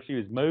she said? Or she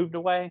was moved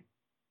away?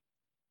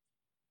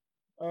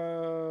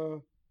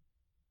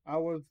 I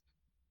was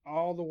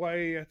all the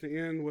way at the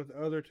end with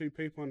the other 2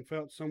 people and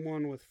felt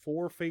someone with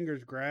 4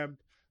 fingers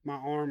grabbed my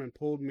arm and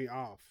pulled me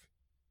off.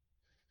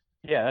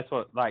 Yeah, that's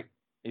what, like,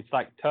 it's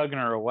like tugging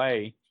her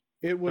away.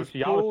 It was So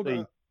she pulled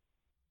obviously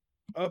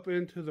up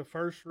into the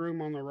first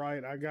room on the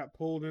right. I got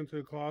pulled into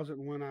the closet,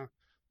 and when I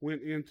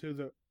went into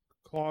the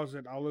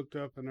closet, I looked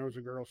up and there was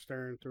a girl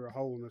staring through a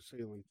hole in the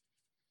ceiling.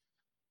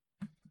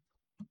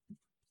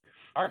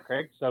 All right,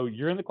 Craig. So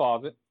you're in the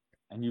closet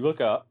and you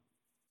look up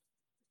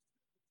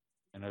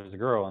and there's a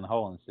girl in the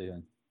hole in the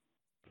ceiling.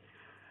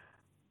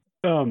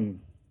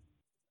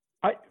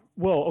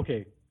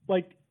 Okay.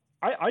 Like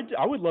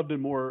I would love to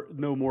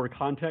know more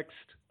context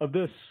of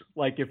this.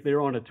 Like if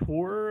they're on a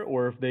tour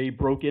or if they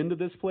broke into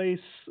this place,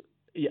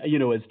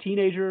 as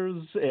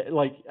teenagers,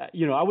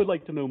 I would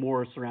like to know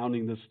more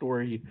surrounding this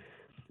story.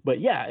 But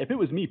yeah, if it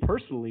was me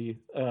personally,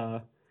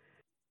 I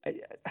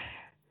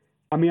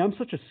mean, I'm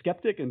such a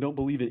skeptic and don't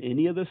believe in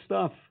any of this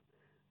stuff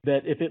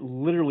that if it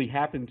literally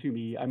happened to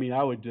me, I mean,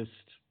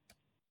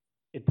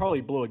 it'd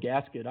probably blow a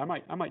gasket. I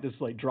might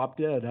just like drop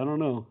dead. I don't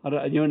know. You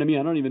know what I mean?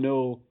 I don't even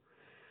know.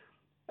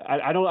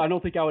 I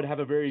don't think I would have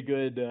a very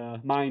good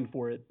mind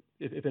for it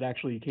if it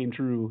actually came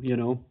true,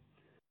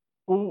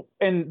 Well,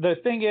 and the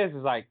thing is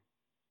like,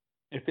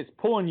 if it's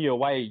pulling you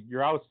away,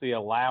 you're obviously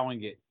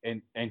allowing it,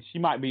 and she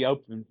might be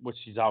open, which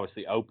she's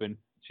obviously open,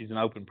 she's an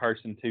open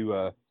person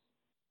to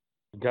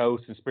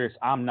ghosts and spirits.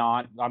 I'm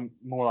not. I'm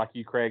more like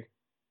you, Craig.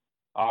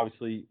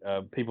 Obviously,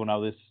 people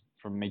know this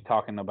from me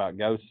talking about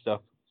ghost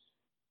stuff.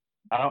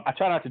 I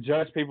try not to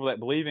judge people that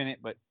believe in it,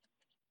 but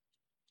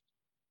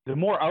the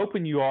more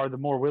open you are, the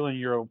more willing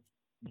you're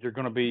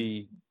going to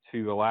be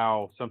to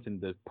allow something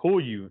to pull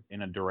you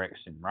in a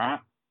direction, right?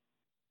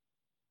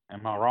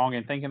 Am I wrong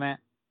in thinking that?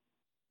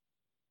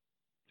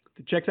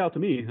 It checks out to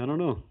me. I don't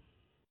know.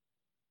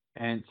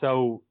 And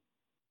so,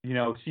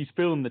 she's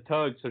feeling the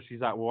tug, so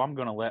she's like, well, I'm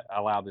going to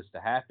allow this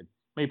to happen.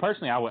 Me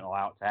personally, I wouldn't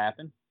allow it to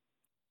happen.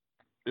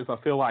 If I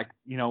feel like,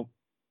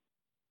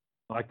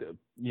 like the,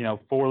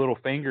 four little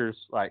fingers,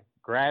 like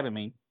grabbing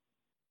me,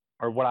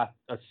 or what I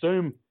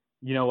assume,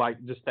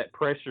 like just that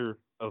pressure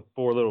of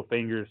four little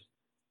fingers.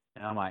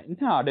 And I'm like,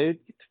 no, dude,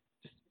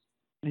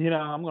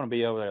 I'm going to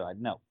be over there like,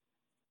 no.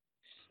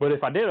 But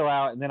if I did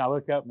allow it and then I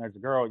look up and there's a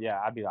girl,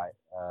 yeah, I'd be like,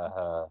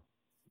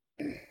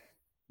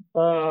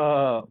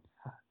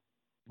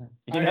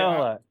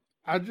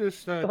 I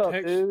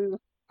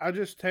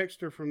just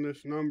text her from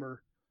this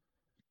number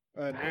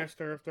and asked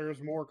her if there's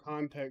more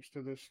context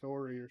to this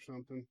story or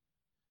something.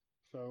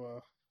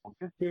 So,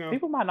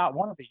 people might not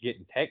want to be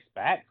getting text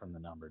back from the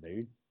number,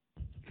 dude.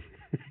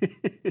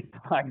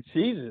 Like,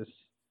 Jesus.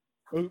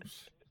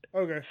 Oops.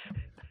 Okay.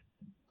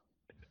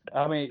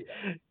 I mean,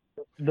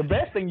 the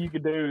best thing you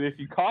could do if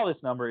you call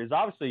this number is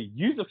obviously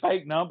use a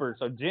fake number.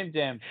 So Jim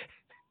Jam.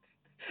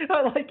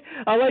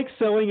 I like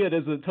selling it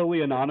as a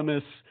totally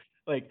anonymous,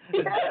 like,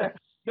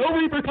 no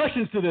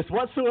repercussions to this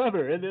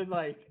whatsoever. And then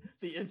like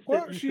the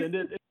instant you send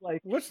it, it's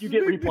like you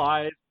get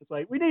replies. It's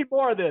like, we need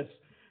more of this.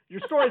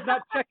 Your story's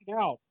not checking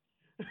out.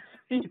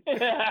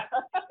 Yeah,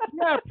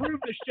 prove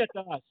this shit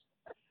to us.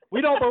 We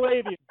don't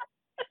believe you.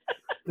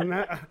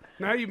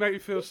 Now you make me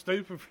feel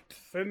stupid for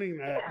sending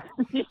that.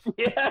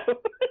 Yeah.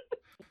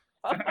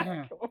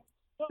 I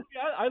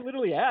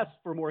literally asked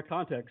for more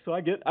context, so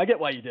I get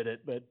why you did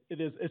it, but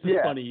it's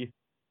just funny.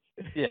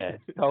 Yeah,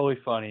 it's totally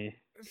funny.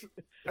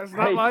 It's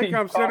not like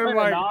I'm sending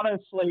like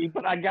anonymously,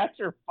 but I got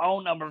your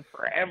phone number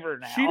forever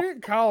now. She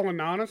didn't call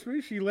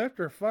anonymously. She left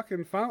her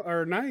fucking phone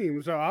or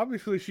name, so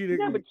obviously she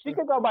didn't. Yeah, but she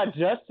could go by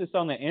Justice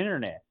on the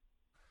internet.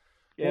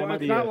 Yeah,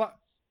 well,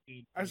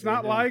 it's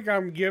not like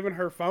I'm giving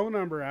her phone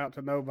number out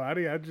to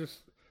nobody. I just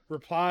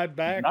replied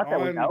back. Not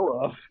that we know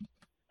of.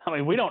 I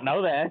mean, we don't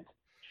know that.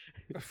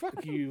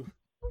 Fuck you,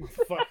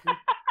 motherfucker.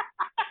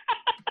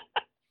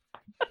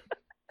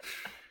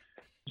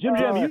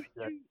 Jim,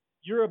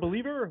 you're a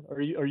believer?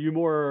 Are you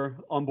more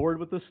on board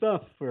with this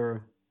stuff,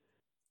 or?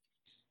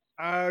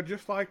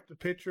 Just like the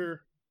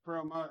picture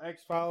from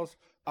X-Files,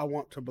 I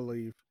want to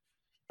believe.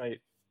 Right.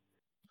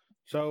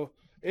 So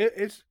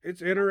it's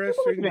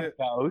interesting that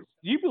ghosts.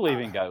 You believe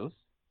in ghosts?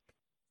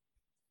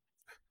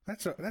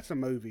 That's a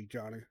movie,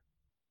 Johnny.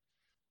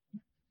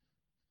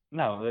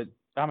 No,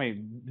 I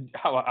mean,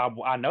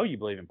 I know you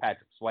believe in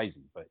Patrick Swayze,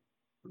 but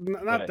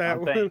not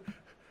that one.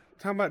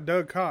 Talking about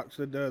Doug Cox,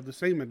 the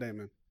Seaman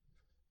Demon.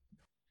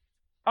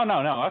 Oh no,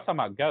 I was talking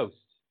about ghosts.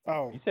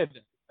 Oh, you said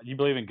you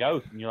believe in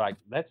ghosts, and you're like,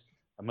 that's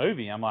a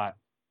movie. I'm like,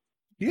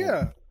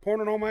 yeah,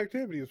 Paranormal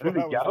Activity is what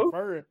I was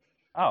referring.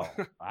 Oh,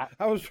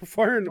 I was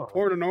referring to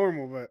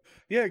Paranormal, but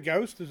yeah,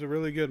 Ghost is a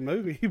really good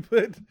movie.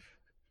 But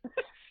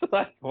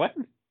like what?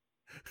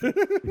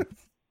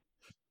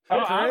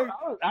 I'm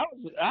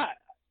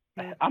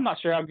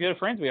not sure how good of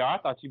friends we are. I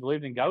thought you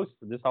believed in ghosts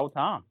for this whole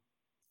time.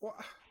 Well,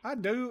 I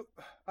do.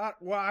 I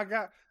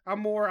got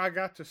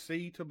to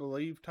see to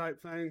believe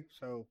type thing.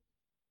 So,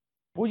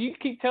 well, you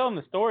keep telling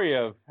the story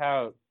of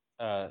how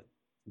the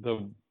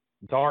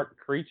dark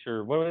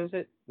creature, what is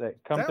it that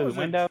comes through the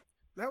window?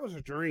 That was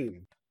a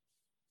dream.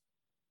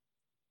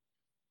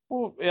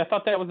 Well, I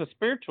thought that was a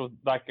spiritual,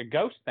 like a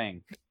ghost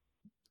thing.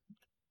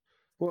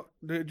 Well,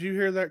 did you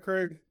hear that,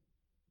 Craig?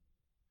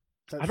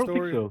 I don't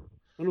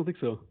think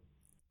so.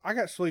 I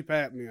got sleep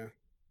apnea.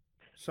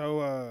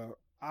 So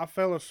I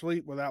fell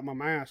asleep without my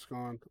mask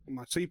on,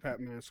 my CPAP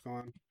mask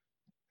on.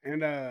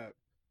 And I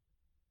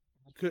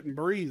couldn't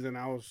breathe, and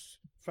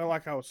felt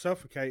like I was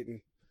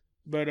suffocating.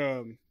 But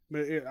I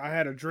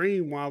had a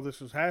dream while this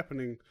was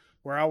happening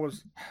where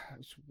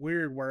it's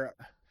weird, where it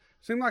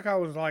seemed like I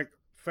was like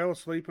fell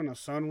asleep in a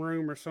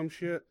sunroom or some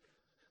shit,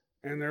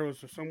 and there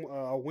was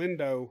a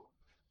window,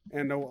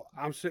 and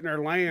I'm sitting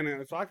there laying,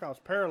 and it's like I was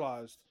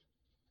paralyzed,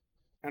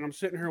 and I'm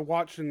sitting here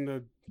watching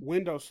the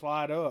window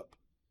slide up,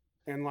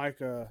 and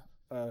like a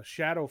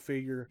shadow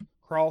figure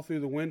crawl through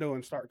the window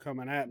and start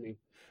coming at me.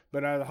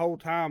 But the whole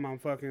time I'm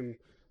fucking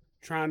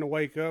trying to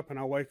wake up, and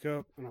I wake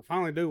up, and I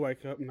finally do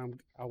wake up,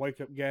 and I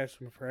wake up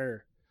gasping for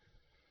air.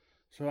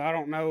 So I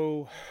don't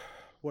know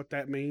what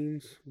that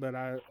means, but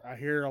I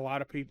hear a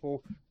lot of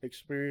people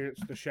experience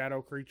the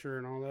shadow creature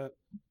and all that.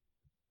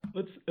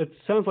 It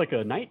sounds like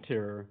a night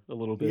terror a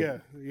little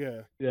bit.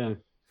 Yeah.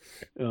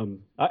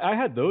 I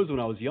had those when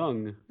I was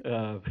young.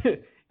 I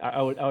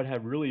would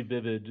have really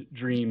vivid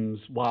dreams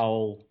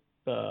while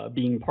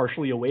being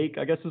partially awake,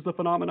 I guess is the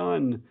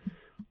phenomenon.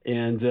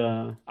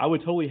 And I would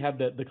totally have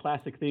the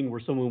classic thing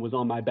where someone was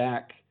on my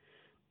back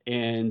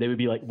and they would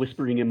be like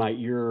whispering in my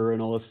ear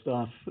and all this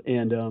stuff.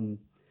 And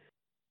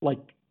like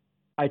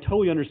I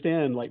totally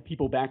understand like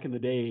people back in the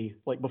day,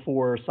 like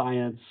before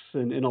science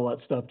and all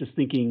that stuff, just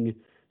thinking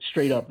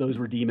straight up those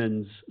were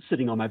demons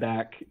sitting on my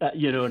back.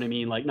 You know what I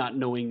mean? Like not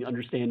knowing,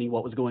 understanding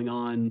what was going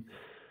on,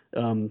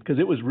 because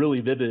it was really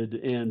vivid.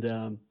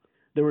 And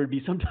there would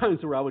be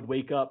sometimes where I would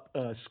wake up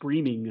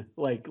screaming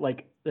like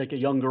a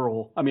young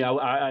girl. I mean,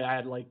 I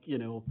had like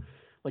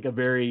like a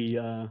very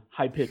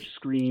high pitched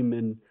scream,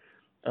 and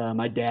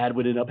my dad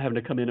would end up having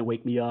to come in and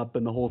wake me up,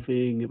 and the whole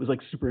thing. It was like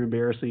super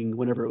embarrassing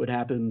whenever it would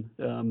happen.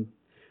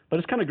 But I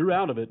just kind of grew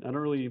out of it.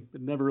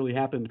 It never really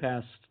happened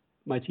past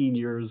my teen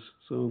years.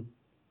 So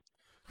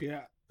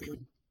Yeah.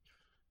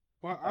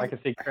 Well, I can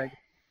see Craig.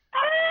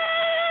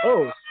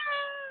 oh.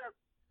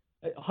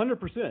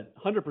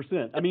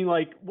 100%. I mean,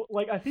 like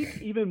I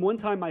think even one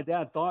time my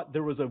dad thought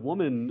there was a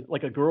woman,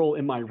 like a girl,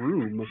 in my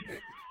room,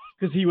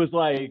 because he was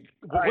like,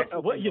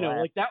 what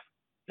like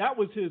that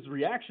was his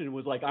reaction.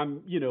 Was like,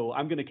 I'm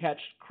gonna catch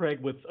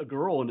Craig with a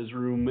girl in his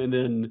room, and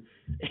then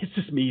it's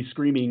just me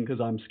screaming because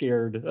I'm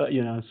scared.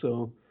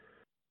 So.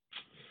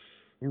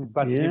 He was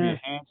about to give you a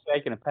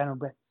handshake and a pat on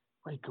the back.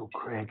 Way to go,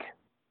 Craig.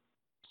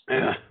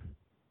 Yeah,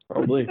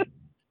 probably.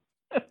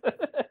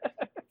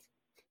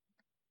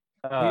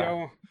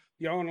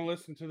 Y'all want to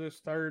listen to this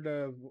third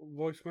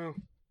voicemail?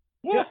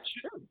 Yeah,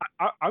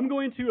 sure. I'm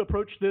going to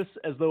approach this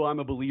as though I'm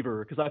a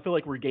believer, because I feel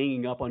like we're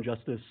ganging up on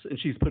Justice and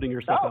she's putting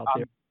herself out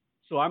there.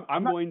 So I'm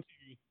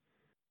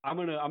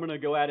gonna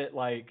go at it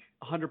like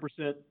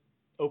 100%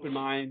 open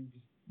mind.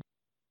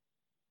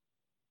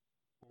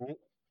 All right.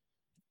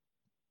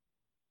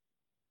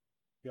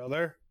 Y'all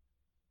there?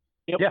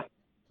 Yep. Yeah.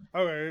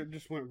 Okay, it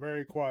just went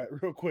very quiet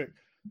real quick.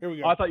 Here we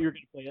go. Oh, I thought you were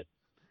gonna play it.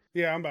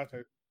 Yeah, I'm about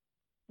to.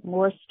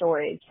 More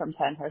stories from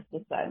Penhurst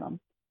Asylum.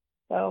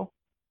 So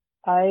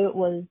I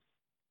was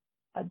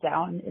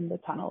down in the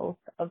tunnels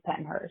of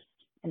Penhurst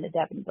in the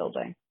Devon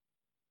building,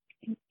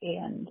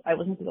 and I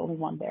wasn't the only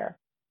one there.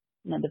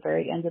 And at the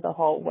very end of the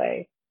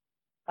hallway,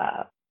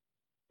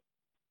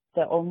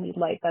 the only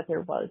light that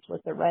there was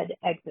the red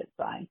exit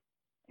sign,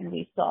 and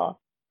we saw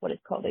what is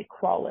called a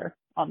crawler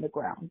on the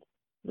ground.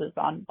 It was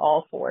on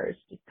all fours,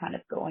 just kind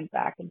of going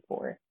back and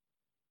forth.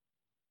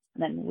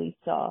 And then we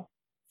saw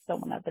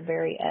someone at the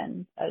very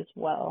end as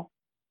well,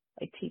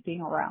 like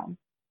peeping around,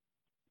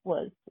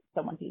 was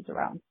someone who's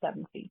around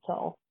 7 feet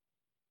tall.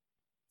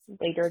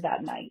 Later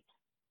that night,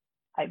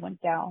 I went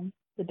down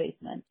the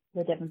basement,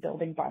 the Devon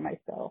building, by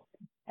myself.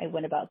 I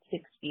went about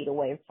 6 feet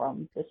away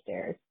from the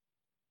stairs,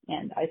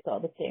 and I saw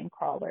the same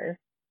crawler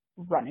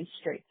running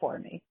straight for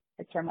me.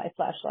 I turned my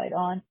flashlight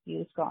on. He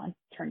was gone.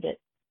 Turned it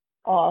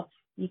off.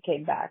 He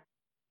came back.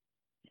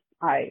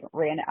 I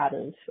ran out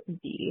of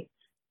the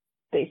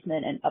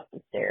basement and up the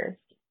stairs,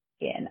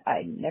 and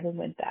I never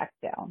went back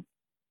down.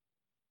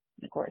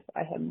 And of course,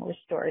 I have more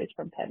stories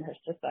from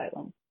Penhurst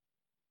Asylum.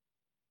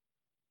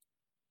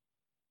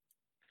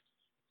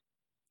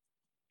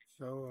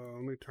 So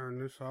let me turn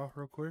this off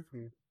real quick.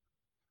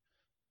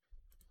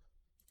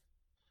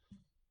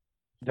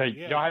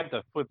 Y'all have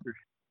to flip your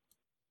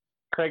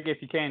Craig,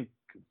 if you can,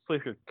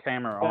 flip your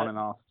camera on and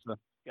off. So.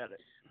 Got it.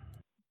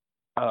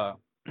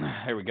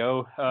 Here we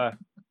go.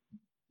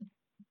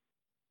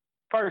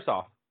 First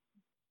off,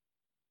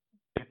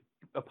 if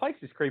a place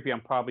is creepy,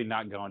 I'm probably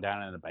not going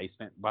down in the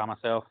basement by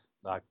myself.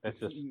 Like that's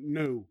just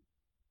no.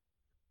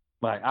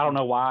 Like I don't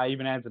know why.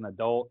 Even as an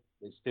adult,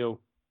 it's still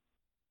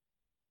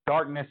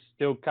darkness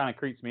still kind of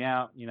creeps me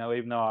out.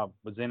 Even though I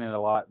was in it a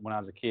lot when I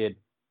was a kid.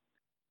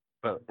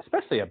 But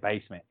especially a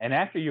basement, and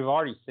after you've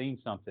already seen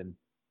something,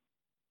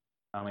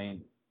 I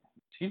mean,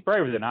 she's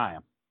braver than I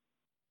am.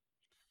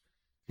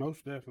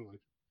 Most definitely.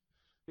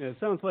 Yeah, it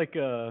sounds like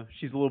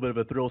she's a little bit of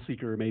a thrill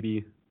seeker,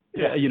 maybe.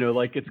 Yeah.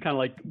 Like it's kind of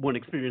like one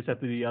experience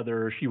after the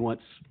other. She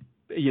wants,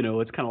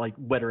 it's kind of like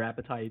whet her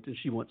appetite, and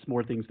she wants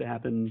more things to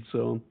happen.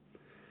 So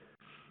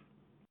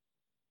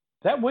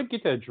that would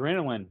get the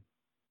adrenaline.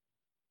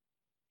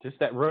 Just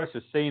that rush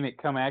of seeing it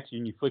come at you,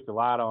 and you flick the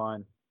light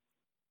on,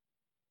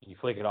 and you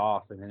flick it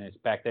off, and then it's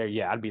back there.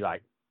 Yeah, I'd be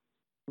like,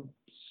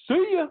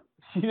 "See ya,"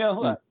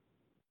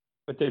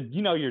 But then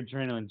your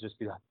adrenaline just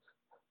be like.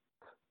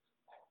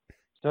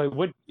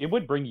 So it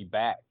would bring you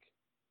back.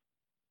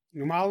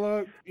 My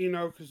luck,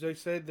 because they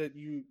said that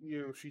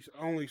she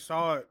only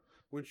saw it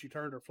when she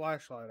turned her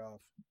flashlight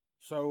off.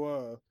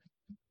 So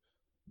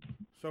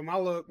my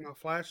luck, my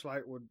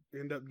flashlight would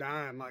end up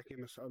dying like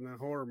in a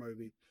horror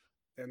movie,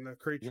 and the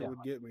creature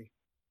would get me.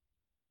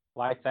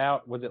 Lights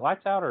out? Was it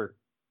lights out or?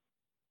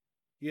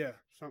 Yeah,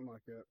 something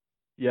like that.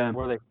 Yeah.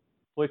 Where they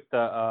flick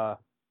the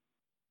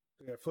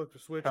flip the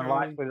switch turn on.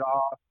 light switch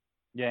off.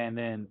 Yeah, and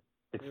then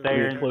it's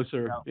staring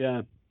closer.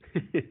 Yeah.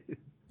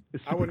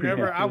 I would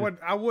never.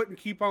 I wouldn't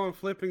keep on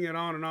flipping it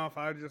on and off.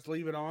 I'd just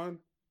leave it on.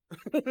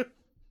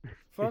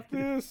 Fuck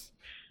this.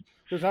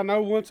 Because I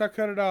know once I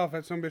cut it off,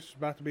 that some bitch is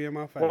about to be in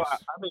my face. Well,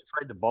 I'd be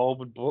afraid the bulb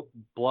would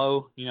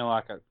blow.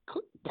 Like a.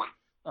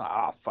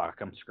 Oh fuck!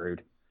 I'm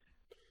screwed.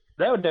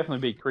 That would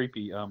definitely be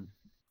creepy. I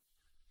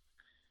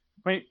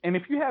mean, and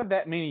if you have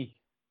that many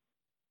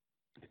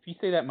if you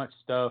see that much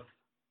stuff,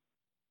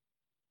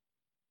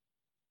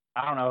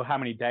 I don't know how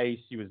many days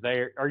she was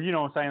there, or you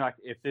know what I'm saying, like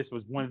if this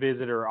was one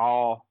visit or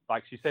all,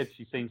 like she said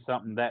she's seen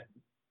something that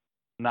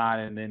night,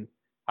 and then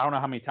I don't know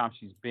how many times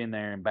she's been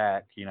there and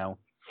back, you know.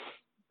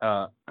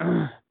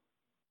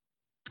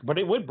 But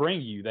it would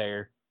bring you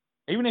there,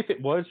 even if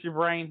it was your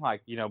brain,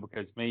 like, you know,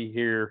 because me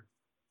here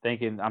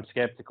thinking I'm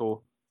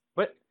skeptical,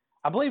 but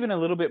I believe in a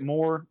little bit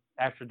more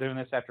after doing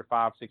this after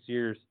 5-6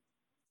 years.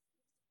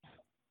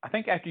 I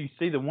think after you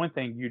see the one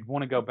thing, you'd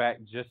want to go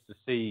back just to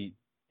see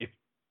if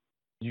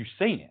you've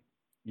seen it,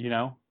 you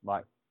know,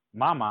 like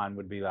my mind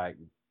would be like,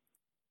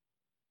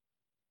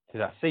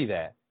 did I see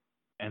that?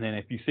 And then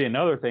if you see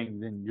another thing,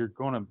 then you're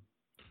going to,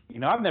 you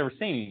know, I've never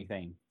seen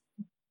anything.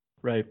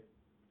 Right.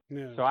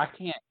 Yeah. So I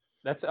can't,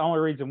 that's the only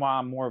reason why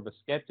I'm more of a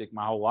skeptic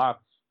my whole life.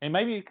 And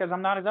maybe because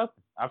I'm not as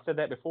open. I've said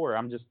that before.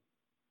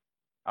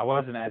 I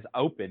wasn't as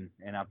open,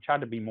 and I've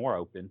tried to be more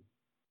open.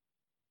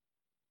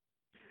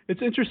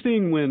 It's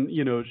interesting when,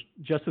 you know,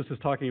 Justice is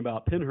talking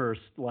about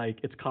Pinhurst, like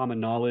it's common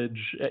knowledge.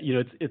 You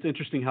know, it's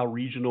interesting how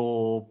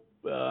regional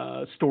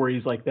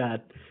stories like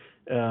that,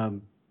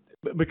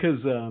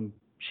 because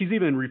she's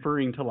even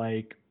referring to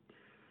like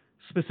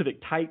specific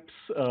types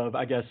of,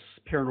 I guess,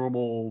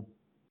 paranormal,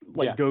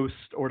 like ghost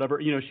or whatever.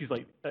 You know, she's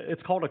like,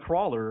 it's called a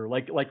crawler.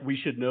 Like we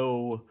should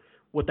know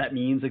what that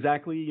means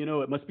exactly. You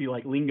know, it must be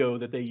like lingo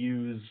that they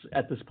use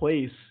at this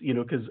place. You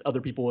know, because other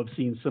people have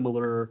seen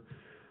similar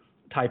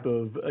type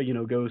of you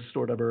know, ghost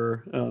or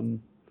whatever.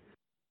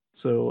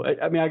 So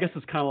I mean, I guess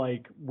it's kind of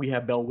like we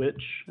have Bell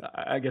Witch.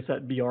 I guess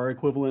that be our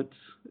equivalent,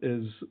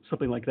 is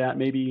something like that.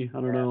 Maybe, I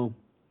don't know.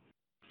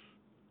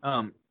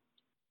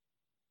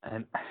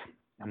 And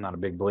I'm not a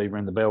big believer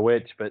in the Bell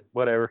Witch, but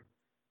whatever.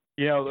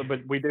 You know, but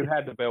we do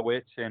have the Bell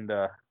Witch, and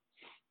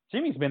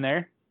Jimmy's been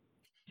there.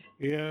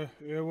 Yeah,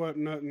 it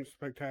wasn't nothing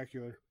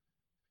spectacular.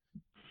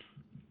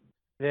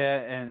 Yeah,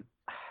 and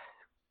I'm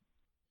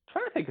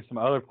trying to think of some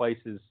other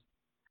places.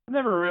 I've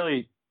never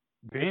really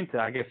been to,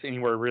 I guess,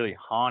 anywhere really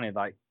haunted.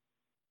 Like,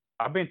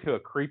 I've been to a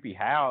creepy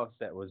house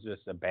that was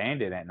just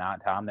abandoned at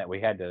nighttime that we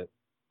had to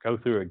go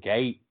through a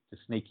gate to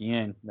sneak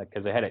in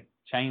because they had a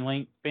chain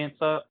link fence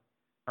up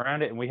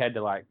around it, and we had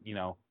to, like, you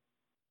know,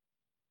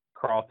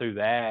 crawl through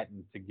that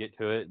and to get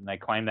to it. And they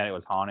claimed that it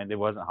was haunted. It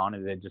wasn't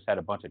haunted. It just had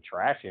a bunch of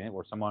trash in it,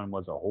 where someone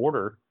was a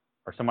hoarder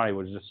or somebody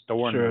was just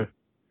storing them,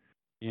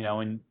 you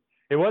know. And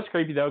it was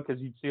creepy though,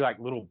 because you'd see like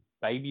little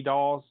baby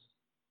dolls,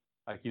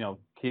 like, you know,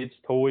 kids'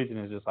 toys, and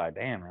it's just like,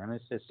 damn, man,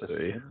 this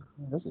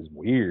is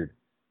weird,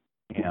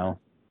 you know.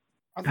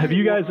 Have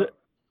you guys?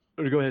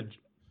 Go ahead.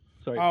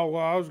 Sorry. Oh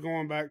well, I was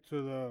going back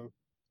to the,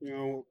 you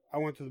know, I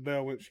went to the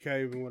Bell Witch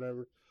Cave and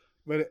whatever,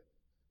 but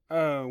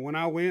when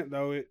I went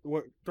though,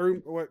 what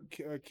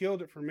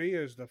killed it for me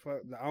is the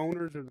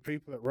owners or the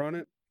people that run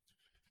it.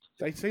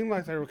 They seemed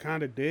like they were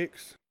kind of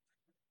dicks.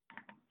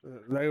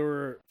 They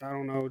were, I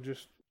don't know,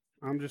 just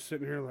I'm just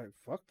sitting here like,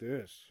 fuck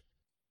this.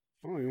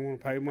 I don't even want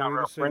to pay money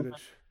to see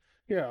this.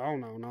 Yeah, oh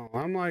no.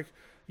 I'm like,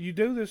 you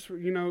do this,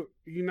 you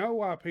know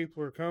why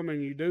people are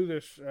coming. You do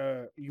this,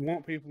 you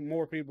want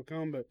more people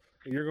come, but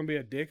you're gonna be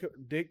a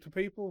dick to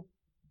people.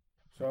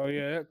 So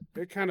yeah,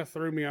 it kind of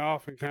threw me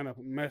off and kind of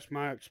messed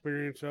my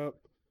experience up.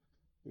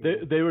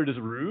 They were just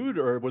rude,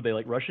 or were they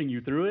like rushing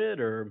you through it,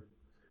 or?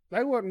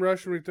 They wasn't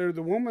rushing me through.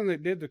 The woman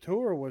that did the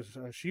tour was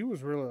she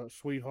was really a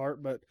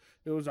sweetheart, but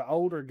it was an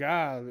older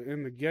guy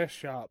in the guest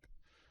shop.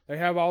 They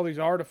have all these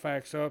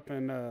artifacts up,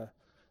 and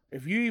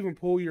if you even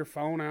pull your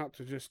phone out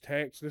to just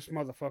text, this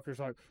motherfucker's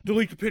like,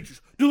 delete the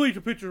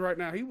pictures right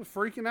now. He was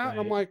freaking out, and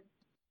I'm like,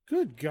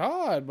 good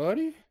God,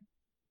 buddy.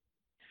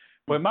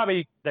 Well, it might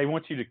be they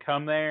want you to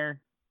come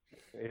there.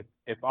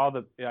 If all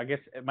the, I guess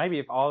maybe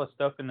if all the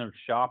stuff in their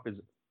shop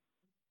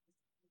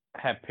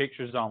have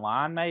pictures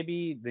online,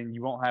 maybe then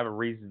you won't have a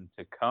reason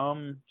to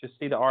come just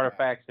see the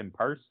artifacts in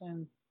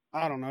person.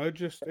 I don't know.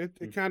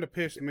 It kind of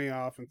pissed me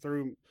off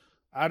and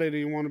I didn't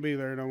even want to be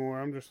there no more.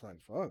 I'm just like,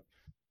 fuck.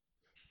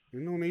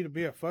 You don't need to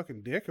be a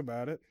fucking dick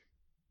about it.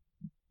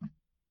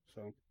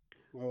 So,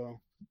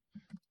 well,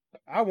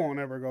 I won't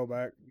ever go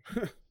back.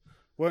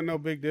 Wasn't no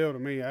big deal to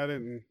me. I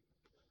didn't,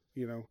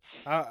 you know,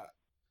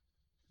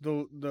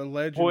 the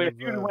legend. Boy, if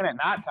you went at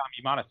nighttime,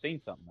 you might have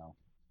seen something though.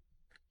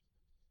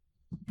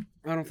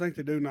 I don't think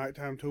they do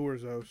nighttime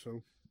tours though,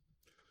 so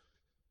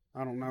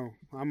I don't know.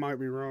 I might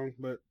be wrong,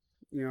 but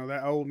you know,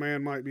 that old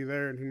man might be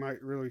there and he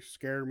might really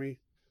scare me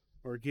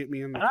or get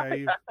me in the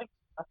cave.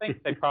 I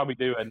think they probably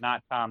do a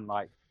nighttime,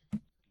 like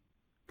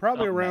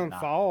probably around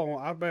fall.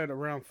 I bet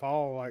around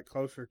fall, like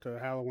closer to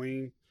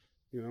Halloween,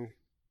 you know.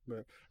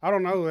 But I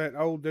don't know, that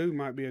old dude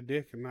might be a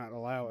dick and not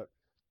allow it.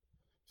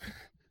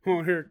 I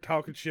won't hear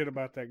talking shit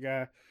about that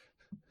guy.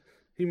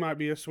 He might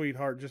be a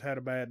sweetheart, just had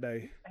a bad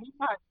day. He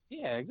might,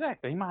 yeah,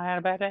 exactly. He might have had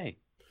a bad day.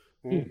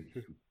 Well,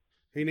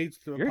 he needs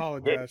to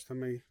apologize to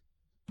me.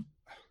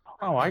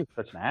 Oh, I'm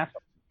such an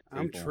asshole.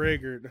 I'm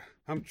triggered.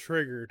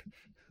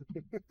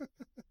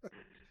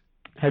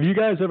 Have you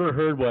guys ever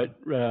heard what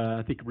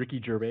I think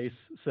Ricky Gervais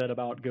said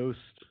about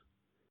ghosts?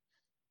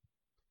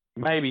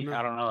 Maybe. No.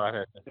 I don't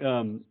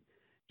know.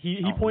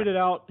 he pointed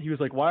out, he was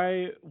like,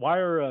 why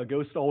are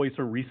ghosts always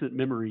from recent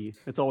memory?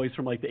 It's always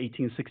from like the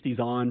 1860s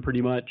on,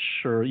 pretty much,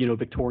 or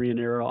Victorian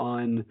era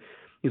on.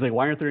 He's like,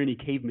 why aren't there any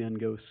caveman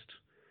ghosts?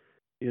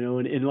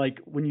 And like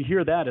when you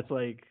hear that, it's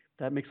like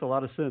that makes a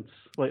lot of sense.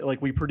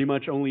 Like we pretty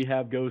much only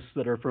have ghosts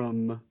that are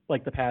from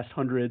like the past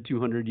 100,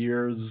 200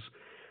 years,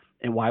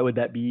 and why would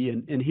that be?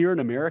 And here in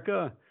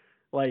America,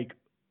 like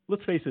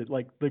let's face it,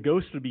 like the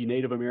ghosts would be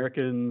Native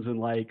Americans and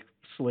like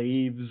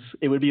slaves.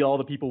 It would be all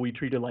the people we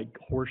treated like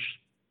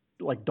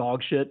like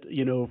dog shit,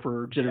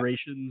 for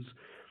generations.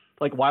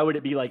 Like, why would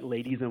it be like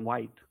ladies in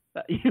white?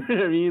 You know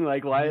what I mean?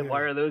 Like, why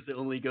are those the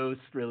only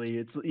ghosts? Really,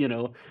 it's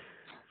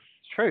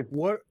It's true.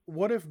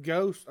 What if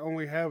ghosts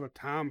only have a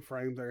time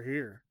frame they're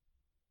here,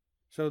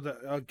 so that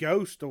a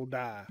ghost will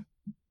die,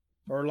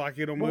 or like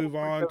it'll move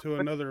on to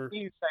another.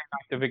 You say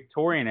like the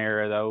Victorian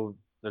era though,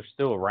 they're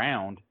still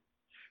around,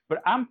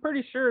 but I'm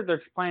pretty sure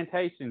there's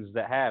plantations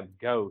that have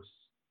ghosts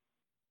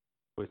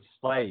with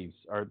slaves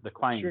or the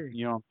claim. Sure.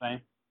 You know what I'm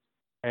saying?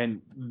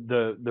 And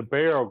the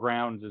burial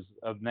grounds is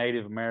of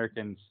Native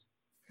Americans.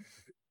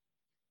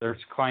 There's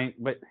claim,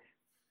 but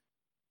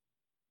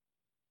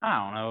I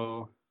don't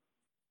know.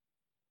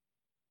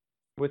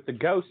 With the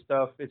ghost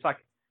stuff, it's like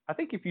I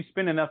think if you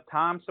spend enough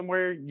time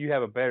somewhere, you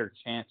have a better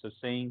chance of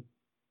seeing.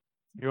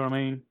 You know what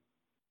I mean?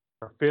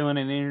 Or feeling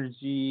an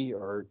energy,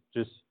 or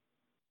just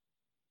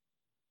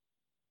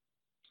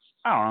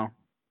I don't know.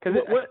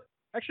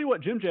 Because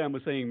what Jim Jam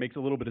was saying makes a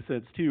little bit of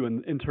sense too,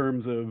 in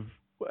terms of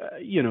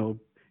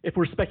if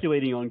we're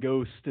speculating on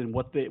ghosts and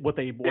what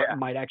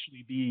might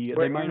actually be,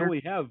 they might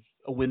only have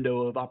a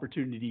window of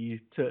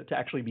opportunity to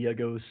actually be a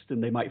ghost,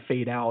 and they might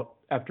fade out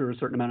after a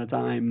certain amount of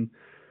time.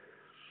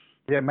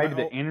 Yeah, maybe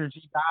the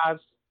energy dies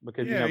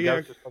because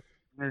ghosts are supposed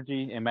to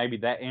energy, and maybe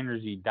that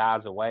energy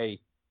dies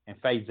away and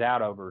fades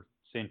out over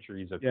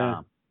centuries of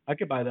time. I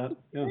could buy that.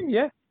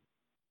 Yeah.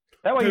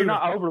 That way you're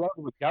not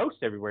overloaded with ghosts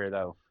everywhere,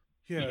 though.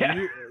 Yeah.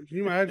 Can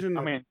you imagine?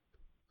 I mean,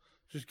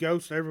 just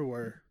ghosts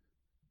everywhere.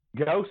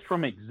 Ghosts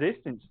from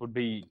existence would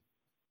be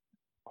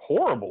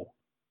horrible.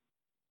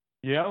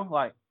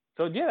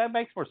 So that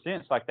makes more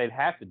sense. Like they'd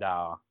have to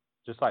die,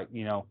 just like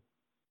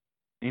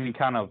any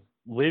kind of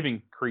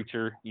living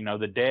creature.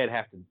 The dead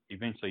have to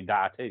eventually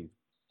die too.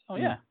 Oh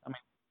yeah, I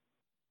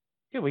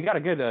mean, we got a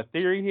good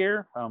theory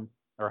here,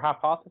 or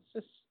hypothesis.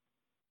 Is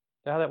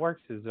that how that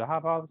works? Is a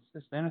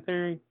hypothesis then a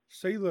theory?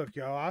 See, look,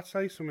 y'all, I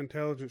say some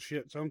intelligent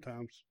shit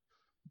sometimes.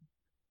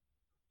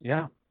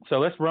 Yeah. So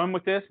let's run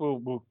with this.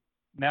 We'll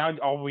now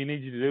all we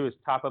need you to do is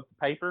type up the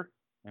paper,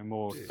 and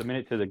we'll submit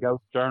it to the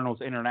Ghost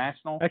Journals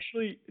International.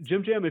 Actually,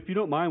 Jim Jam, if you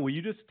don't mind, will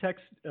you just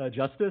text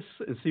Justice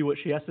and see what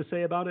she has to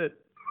say about it?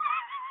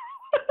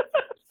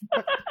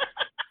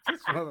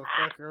 This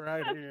motherfucker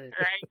right here.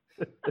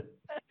 Right.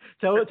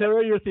 Tell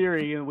her your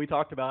theory, and we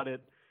talked about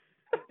it,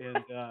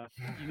 and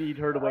you need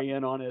her to weigh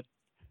in on it.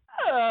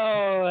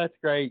 Oh, that's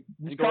great.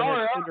 Go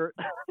ahead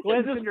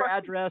and send your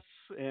address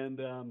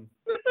and.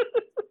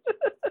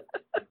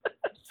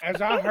 As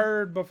I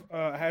heard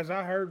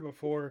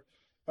before,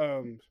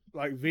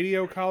 like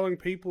video calling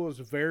people is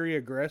very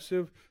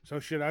aggressive.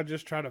 So should I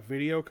just try to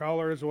video call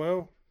her as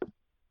well?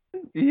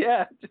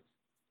 Yeah.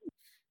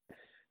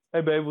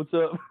 Hey babe, what's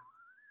up?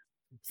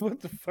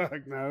 What the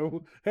fuck?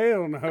 No,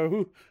 hell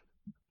no.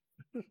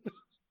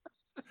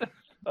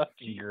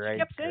 Fucking great. She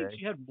kept saying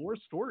she had more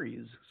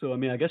stories. So I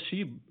mean, I guess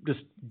she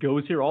just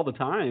goes here all the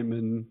time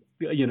and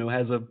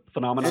has a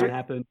phenomenon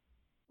happen.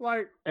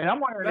 And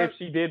I'm wondering if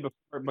she did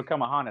before it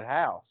become a haunted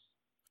house.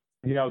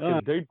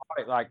 Because dude,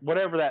 like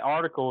whatever that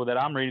article that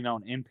I'm reading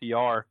on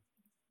NPR.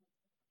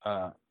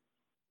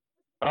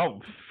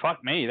 Oh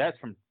fuck me, that's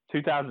from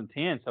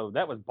 2010. So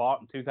that was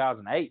bought in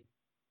 2008.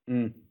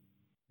 Mm.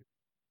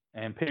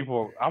 And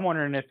I'm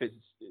wondering if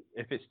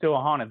it's still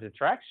a haunted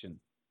attraction.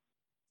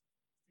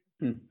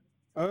 Hey,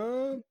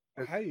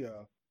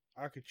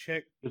 I could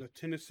check the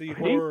Tennessee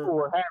People horror.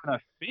 were having a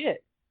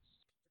fit.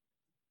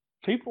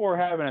 People were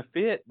having a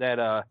fit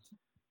that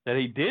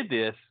he did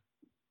this.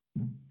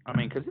 I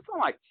mean, because it's on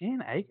like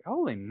 10 acres.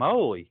 Holy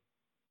moly!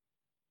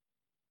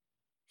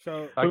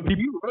 So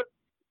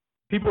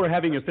people were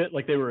having a fit,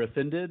 like they were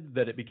offended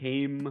that it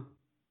became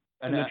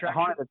an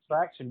haunted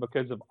attraction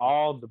because of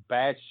all the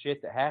bad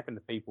shit that happened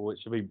to people. It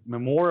should be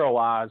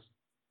memorialized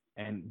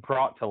and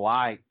brought to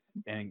light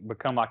and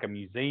become like a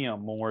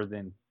museum more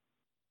than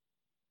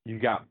you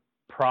got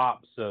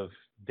props of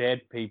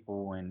dead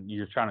people and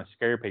you're trying to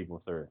scare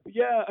people through it.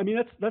 Yeah, I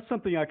mean that's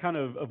something I kind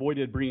of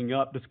avoided bringing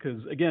up just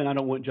because again I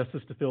don't want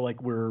Justice to feel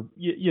like we're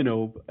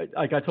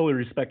I totally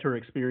respect her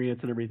experience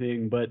and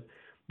everything, but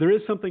there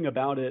is something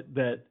about it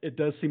that it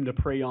does seem to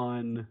prey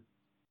on.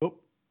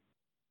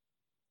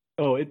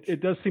 It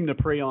does seem to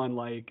prey on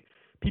like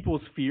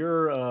people's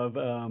fear of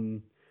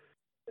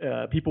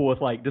people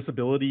with like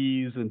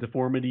disabilities and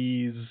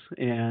deformities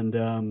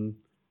and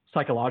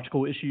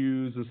psychological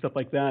issues and stuff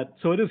like that.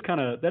 So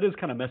that is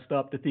kind of messed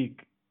up to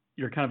think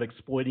you're kind of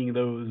exploiting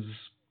those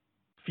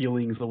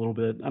feelings a little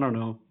bit. I don't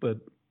know, but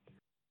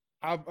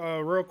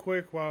real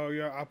quick while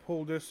I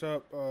pulled this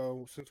up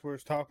since we were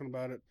talking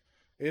about it.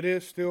 It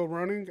is still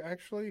running,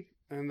 actually,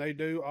 and they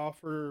do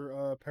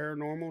offer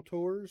paranormal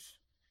tours.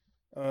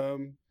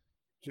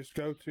 Just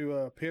go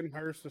to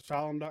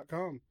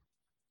PennhurstAsylum.com.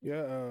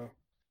 Yeah.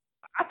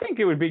 I think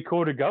it would be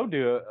cool to go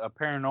do a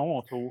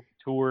paranormal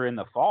tour in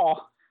the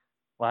fall.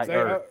 Like, They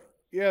summer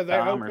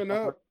or open something.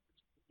 up.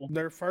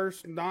 Their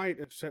first night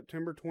is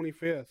September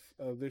 25th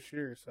of this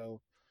year. So,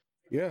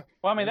 yeah.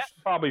 Well, I mean, that's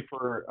probably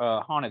for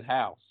haunted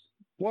house.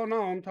 Well,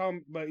 no, I'm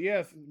talking, but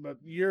yes, but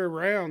year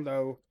round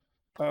though,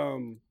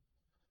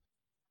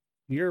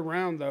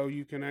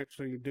 you can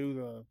actually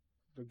do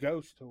the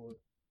ghost tour, or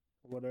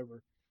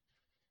whatever.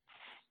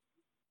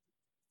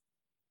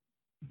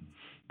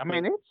 I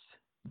mean,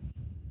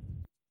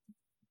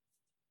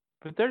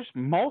 but there's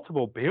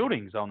multiple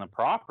buildings on the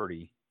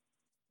property.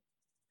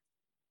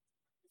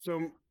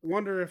 So,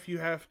 wonder if you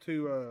have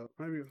to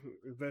maybe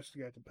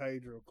investigate the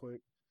page real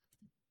quick.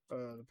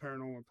 The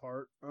paranormal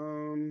part.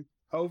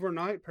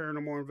 Overnight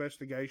paranormal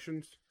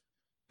investigations.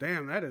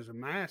 Damn, that is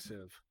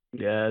massive.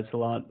 Yeah, it's a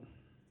lot.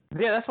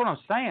 Yeah, that's what I'm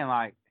saying.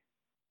 Like,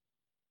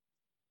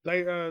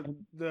 They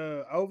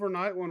the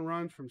overnight one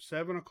runs from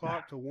 7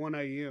 o'clock to 1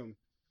 a.m.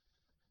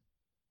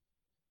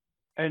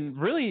 and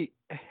really,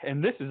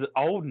 and this is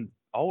an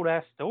old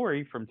ass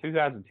story from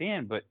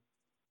 2010, but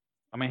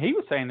I mean, he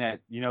was saying that,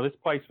 this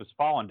place was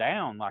falling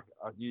down, like,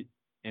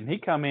 and he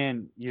come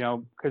in,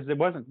 because it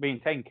wasn't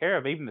being taken care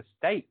of, even the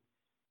state.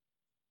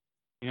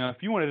 If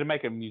you wanted to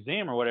make a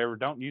museum or whatever,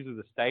 don't use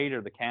the state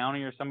or the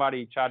county or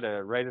somebody tried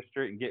to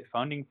register it and get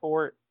funding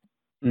for it.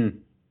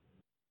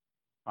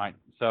 Right.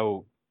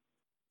 So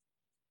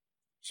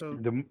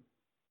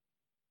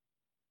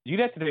you'd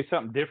have to do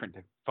something different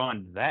to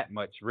fund that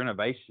much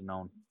renovation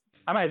on.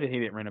 I imagine he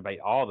didn't renovate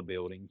all the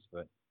buildings,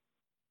 but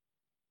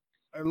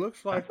it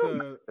looks like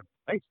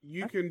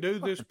you can do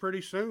this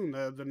pretty soon.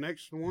 The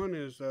next one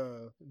is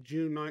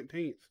June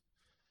 19th.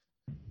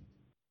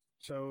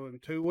 So in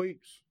 2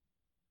 weeks,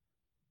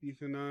 you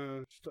can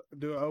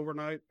do an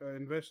overnight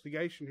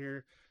investigation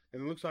here,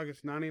 and it looks like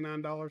it's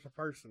 $99 a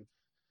person.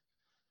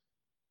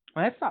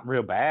 Well, that's not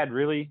real bad,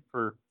 really.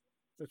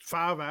 It's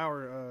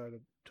 5-hour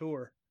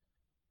tour.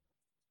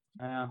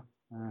 $20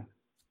 an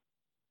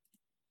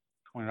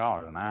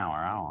hour.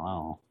 I don't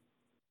know.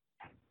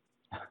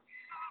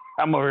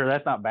 I'm over here.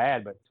 That's not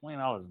bad, but $20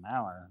 an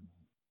hour.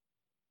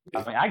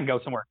 I mean, I can go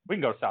somewhere. We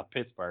can go to South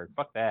Pittsburgh.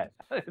 Fuck that.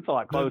 It's a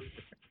lot closer.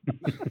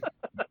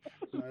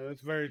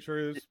 That's very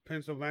true. It's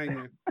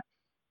Pennsylvania.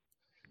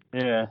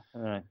 Yeah.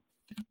 Right.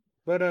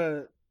 But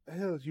hell,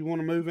 you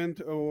want to move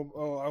into?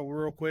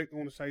 Real quick, I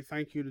want to say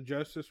thank you to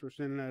Justice for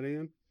sending that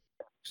in.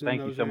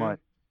 Thank you so much.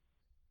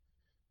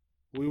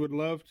 We would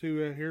love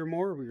to hear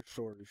more of your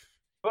stories.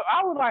 But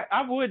I would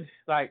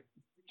like,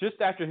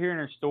 just after hearing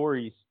her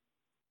stories,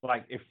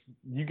 like if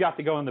you got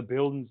to go in the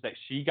buildings that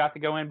she got to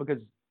go in,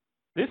 because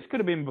this could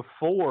have been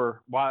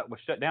before while it was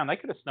shut down. They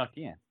could have snuck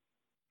in,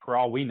 for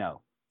all we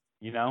know,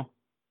 because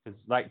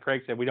like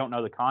Craig said, we don't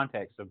know the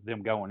context of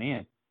them going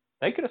in.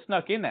 They could have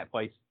snuck in that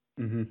place.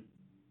 Mm-hmm.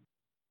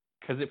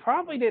 Because it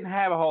probably didn't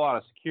have a whole lot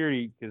of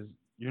security, because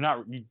you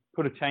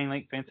put a chain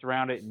link fence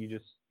around it and you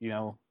just,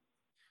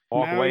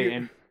 walk away.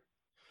 And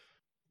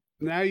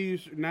now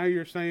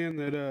you're saying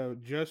that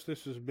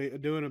Justice is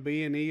doing a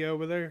B&E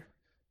over there?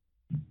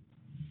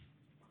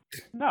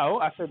 No,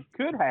 I said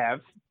could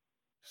have.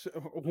 So,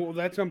 well,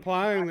 that's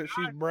implying that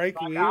she's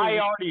breaking in. I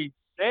already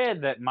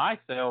said that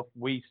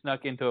we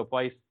snuck into a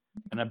place,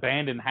 an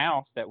abandoned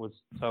house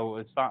so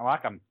it's not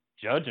like I'm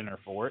judging her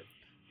for it.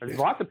 There's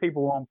lots of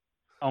people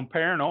on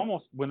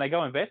paranormal, when they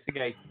go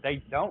investigate,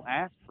 they don't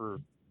ask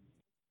for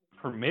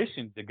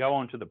permission to go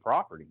onto the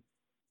property.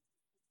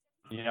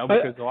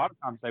 Because a lot of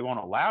times they won't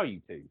allow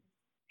you to.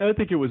 I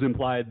think it was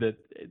implied that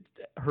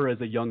her as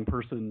a young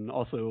person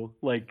also,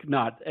 like,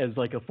 not as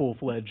like a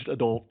full-fledged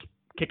adult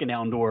kicking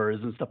down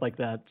doors and stuff like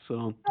that.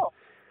 So,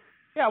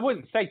 yeah, I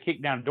wouldn't say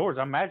kick down doors.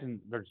 I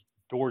imagine there's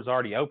doors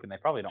already open. They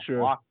probably don't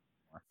lock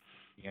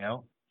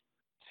anymore.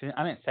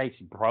 I didn't say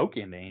she broke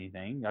into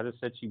anything. I just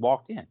said she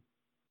walked in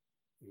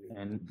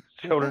and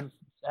children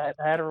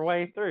had her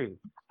way through.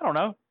 I don't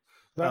know.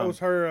 That was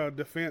her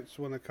defense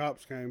when the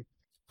cops came.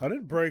 I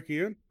didn't break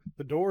in.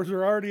 The doors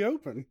are already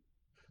open.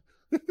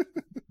 Yeah,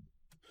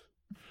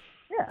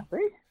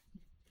 see?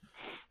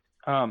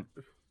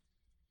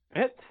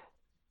 It's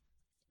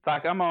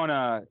like I'm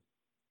on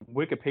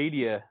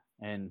Wikipedia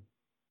and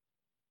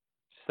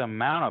the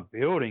amount of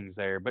buildings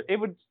there, but it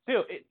would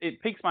still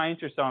it piques my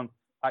interest on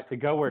like to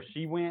go where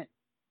she went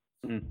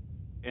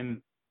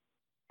and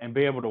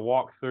be able to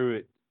walk through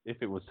it if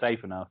it was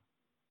safe enough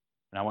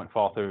and I wouldn't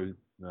fall through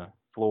the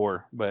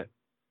floor, but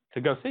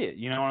to go see it,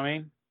 you know what I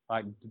mean?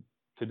 Like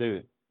to do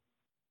it.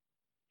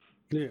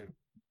 Yeah.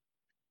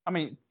 I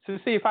mean, to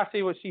see if I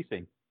see what she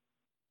sees.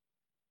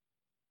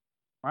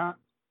 Right?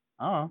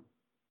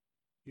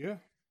 Yeah.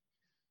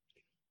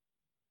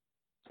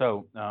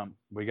 So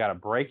we got to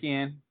break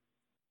in.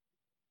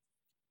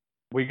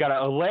 We got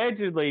to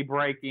allegedly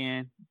break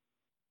in.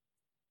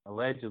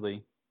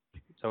 Allegedly.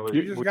 So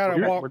you just got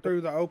to walk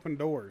through the open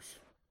doors.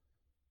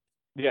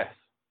 Yes.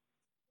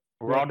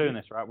 We're all doing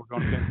this, right? We're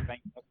going to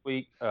Pennsylvania next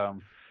week.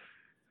 Road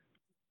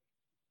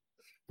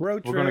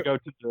We're going to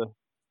trip. go to the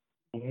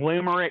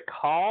Limerick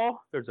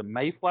Hall. There's a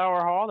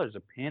Mayflower Hall. There's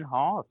a Penn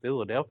Hall, a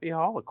Philadelphia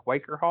Hall, a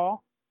Quaker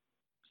Hall.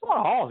 There's a lot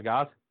of halls,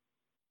 guys.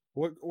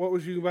 What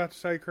was you about to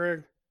say,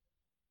 Craig?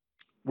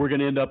 We're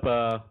gonna end up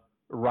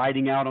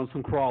riding out on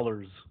some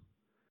crawlers.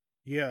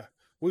 Yeah,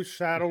 we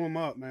saddle them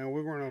up, man.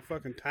 We're gonna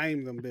fucking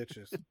tame them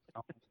bitches.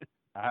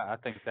 I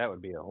think that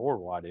would be a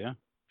horrible idea.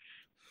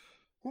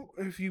 Well,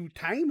 if you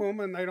tame them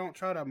and they don't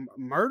try to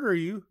murder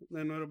you,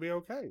 then it'll be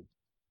okay.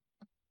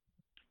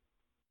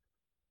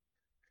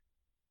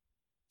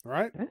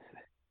 Right?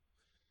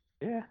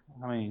 Yeah,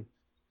 I mean,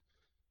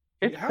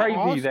 it's How crazy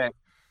awesome. that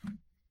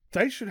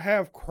They should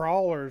have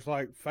crawlers,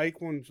 like fake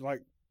ones,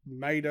 like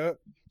made up,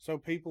 so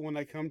people, when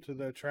they come to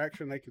the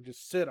attraction, they can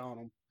just sit on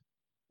them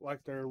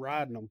like they're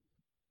riding them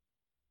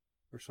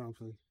or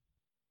something.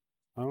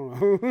 I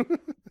don't know.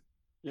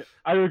 Yeah,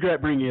 I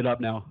regret bringing it up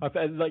now.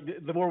 Like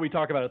the more we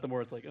talk about it, the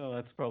more it's like, oh,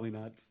 that's probably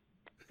not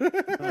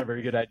a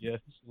very good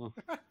idea. So.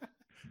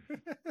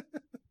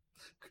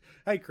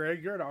 Hey,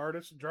 Craig, you're an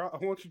artist. I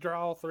want you to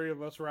draw all three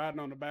of us riding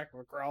on the back of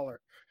a crawler.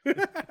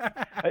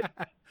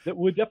 That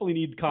would definitely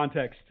need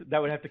context.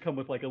 That would have to come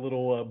with like a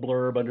little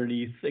blurb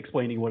underneath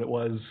explaining what it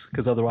was,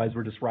 because otherwise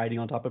we're just riding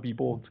on top of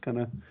people. It's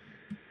kind of.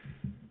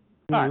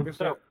 All right,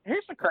 so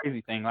here's the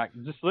crazy thing. Like,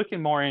 just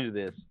looking more into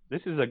this,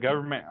 this is a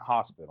government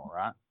hospital,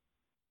 right?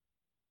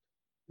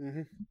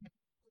 Mm-hmm.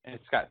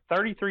 It's got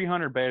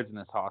 3,300 beds in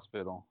this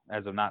hospital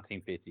as of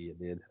 1950. It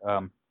did,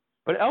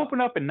 but it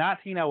opened up in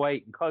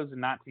 1908 and closed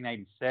in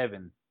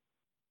 1987.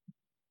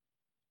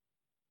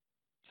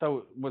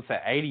 So what's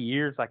that? 80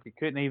 years? Like, it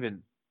couldn't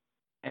even.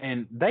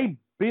 And they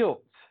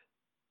built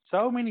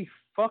so many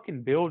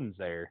fucking buildings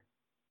there.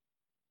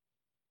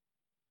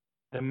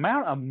 The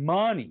amount of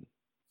money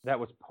that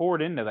was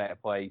poured into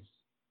that place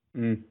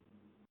to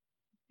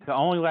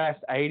only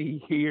last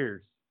 80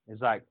 years is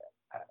like,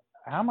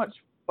 how much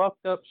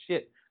fucked up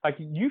shit? Like,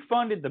 you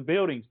funded the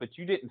buildings, but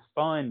you didn't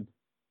fund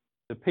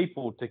the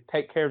people to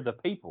take care of the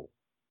people.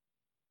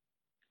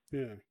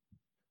 Yeah.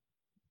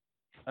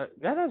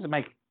 That doesn't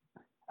make,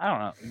 I don't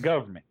know,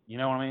 government. You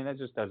know what I mean? That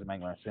just doesn't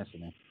make much sense to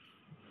me.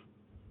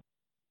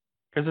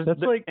 Because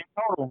it's like in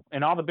total,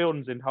 in all the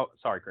buildings in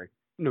sorry, Craig,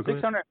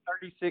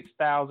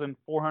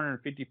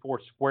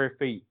 636,454 square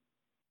feet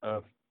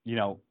of,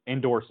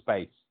 indoor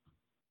space.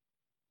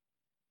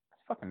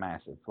 It's fucking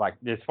massive. Like,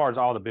 as far as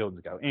all the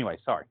buildings go. Anyway,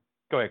 sorry.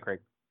 Go ahead, Craig.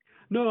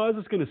 No, I was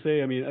just going to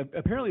say, I mean,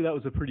 apparently that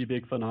was a pretty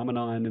big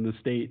phenomenon in the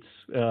States,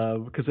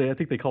 because I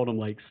think they called them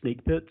like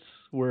snake pits,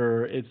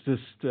 where it's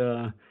just,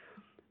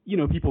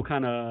 people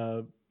kind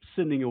of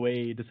sending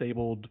away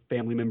disabled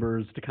family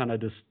members to kind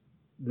of just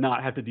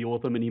not have to deal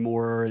with them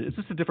anymore. It's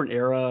just a different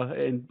era,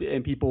 and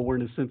people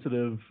weren't as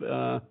sensitive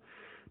to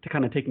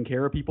kind of taking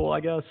care of people, I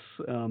guess.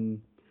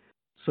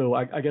 So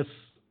I guess,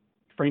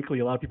 frankly,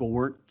 a lot of people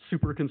weren't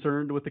super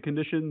concerned with the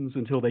conditions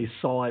until they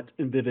saw it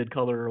in vivid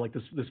color, like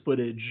this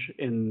footage,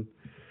 and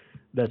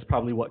that's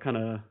probably what kind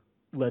of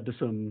led to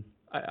some,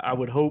 I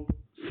would hope,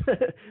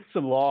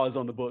 some laws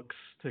on the books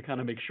to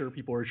kind of make sure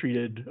people are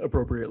treated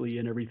appropriately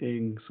and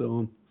everything.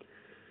 So,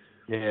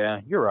 yeah,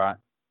 you're right.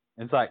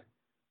 It's like,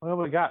 well,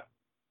 we got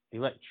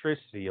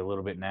electricity a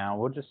little bit now.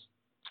 We'll just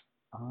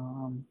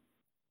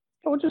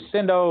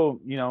send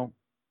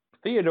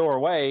Theodore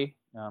away.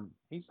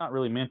 He's not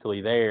really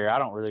mentally there. I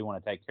don't really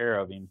want to take care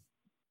of him.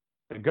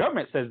 The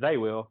government says they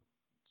will.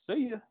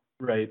 See ya.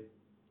 Right.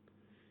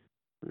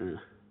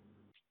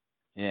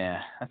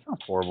 Yeah, that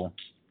sounds horrible.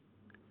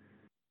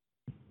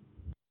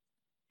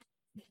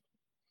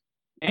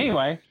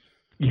 Anyway.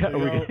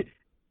 Yeah.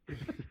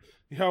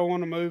 Y'all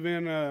want to move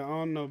in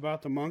on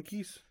about the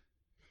monkeys?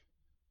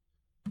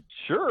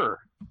 Sure.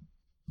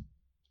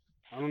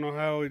 I don't know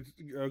how a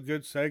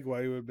good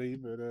segue would be,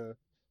 but I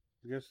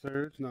guess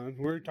there's none.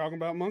 We're talking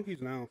about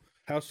monkeys now.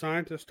 How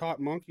scientists taught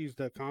monkeys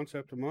the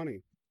concept of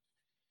money.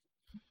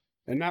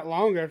 And not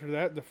long after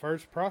that, the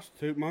first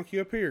prostitute monkey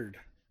appeared.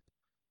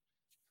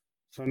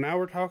 So now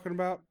we're talking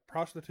about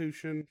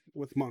prostitution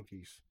with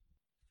monkeys.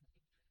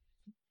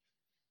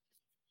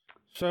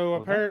 So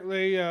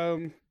apparently,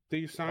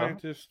 these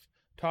scientists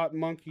taught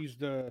monkeys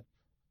the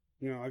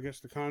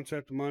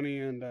concept of money,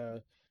 and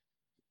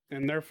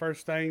their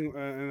first thing,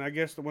 and I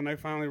guess when they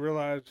finally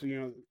realized,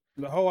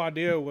 the whole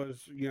idea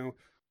was,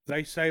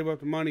 they save up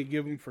the money,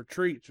 give them for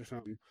treats or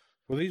something.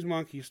 Well, these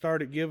monkeys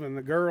started giving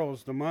the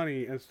girls the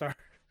money and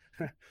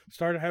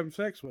started having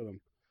sex with them.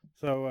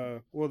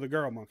 So, the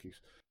girl monkeys.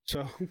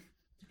 So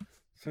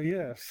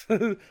yes,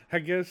 I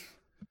guess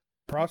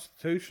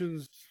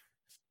prostitution's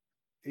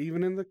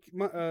even in the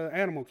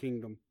animal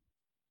kingdom.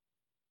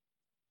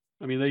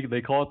 I mean,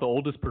 they call it the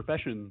oldest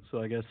profession,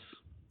 so I guess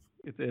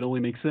it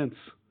only makes sense.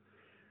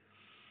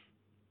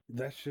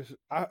 That's just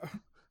I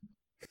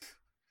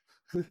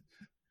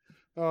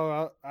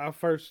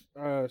first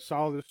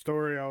saw this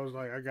story. I was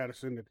like, I gotta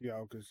send it to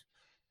y'all because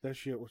that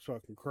shit was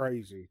fucking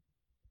crazy.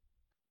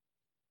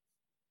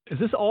 Is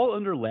this all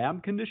under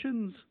lab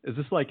conditions? Is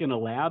this like in a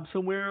lab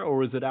somewhere,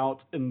 or is it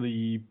out in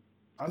the?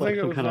 I think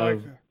it was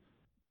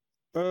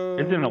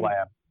It's in the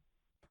lab.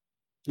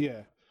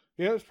 Yeah.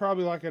 Yeah, it's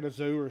probably like at a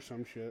zoo or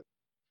some shit.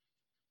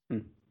 Hmm.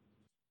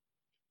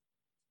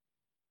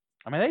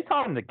 I mean, they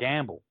taught him to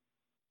gamble.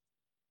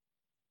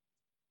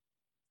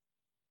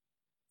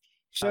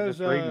 I'm Says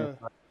just reading this.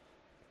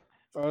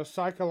 a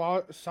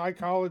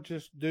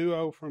psychologist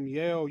duo from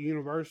Yale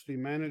University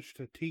managed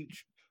to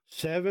teach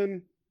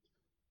 7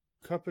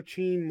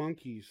 capuchin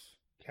monkeys.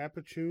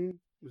 Capuchin?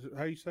 Is it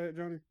how you say it,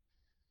 Johnny?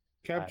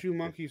 Capuchin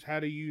monkeys how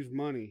to use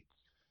money.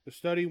 The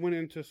study went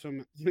into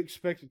some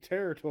unexpected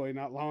territory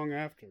not long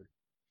after.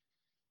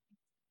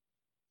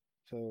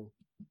 So,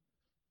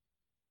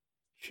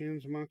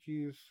 chins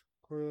monkeys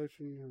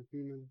correlation of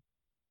human.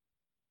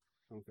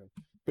 Okay,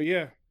 but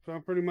yeah, so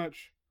pretty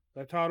much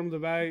they taught them the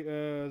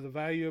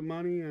value of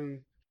money,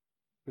 and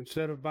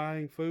instead of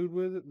buying food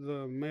with it,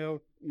 the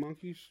male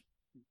monkeys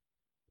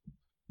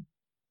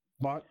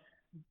bought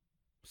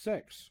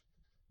sex.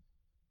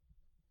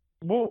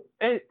 Well,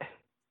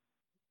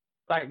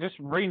 like just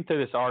reading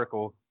through this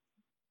article,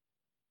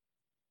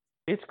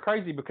 it's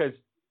crazy because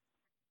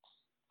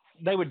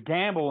they would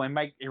gamble and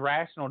make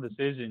irrational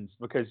decisions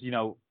because,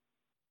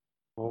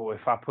 well,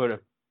 if I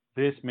put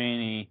this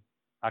many,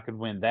 I could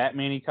win that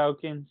many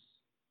tokens.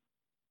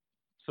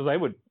 So they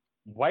would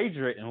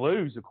wager it and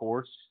lose, of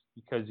course,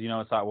 because,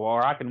 it's like, well,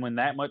 or I can win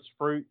that much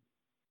fruit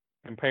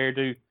compared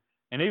to,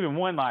 and even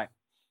one like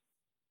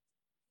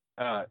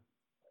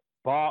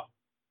bought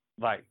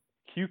like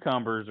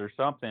cucumbers or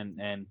something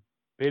and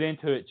bit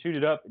into it, chewed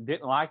it up,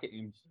 didn't like it,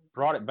 and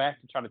brought it back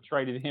to try to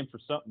trade it in for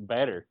something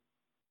better.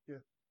 Yeah.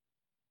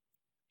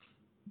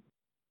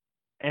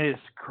 And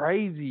it's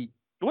crazy.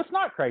 Well, it's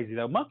not crazy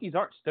though. Monkeys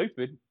aren't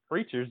stupid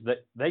creatures;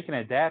 that they can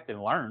adapt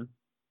and learn.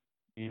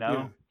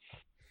 Yeah.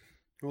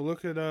 Well,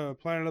 look at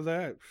Planet of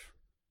the Apes.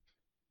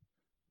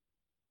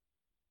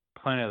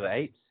 Planet of the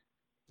Apes.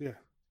 Yeah.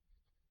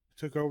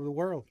 Took over the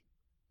world.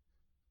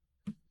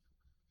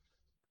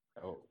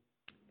 Oh,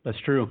 That's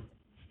true.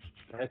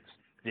 I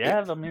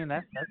mean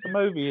that's a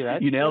movie.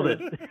 You nailed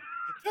it.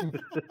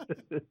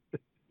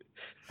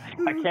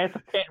 I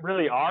can't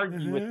really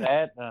argue with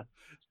that.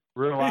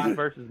 Real life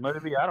versus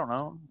movie. I don't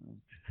know.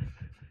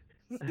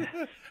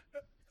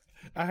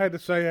 I had to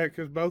say that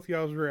because both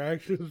y'all's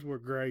reactions were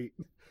great.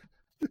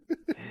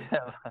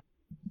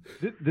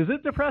 Does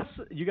it depress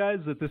you guys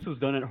that this was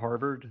done at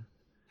Harvard?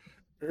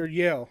 Or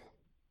Yale.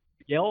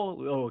 Yale?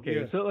 Oh,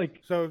 okay. Yeah.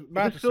 So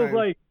about this the feels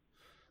same.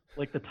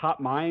 like the top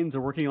minds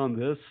are working on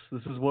this.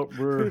 This is what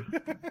we're.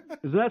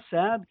 Isn't that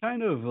sad?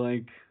 Kind of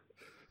like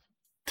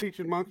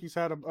teaching monkeys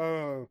how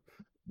to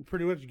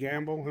pretty much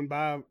gamble and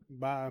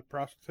buy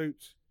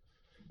prostitutes.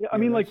 Yeah, I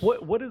mean, like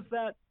what does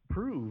that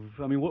prove?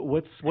 I mean,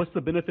 what's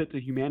the benefit to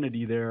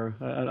humanity there?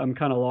 I'm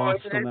kind of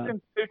lost on that.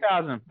 It's in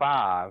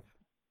 2005.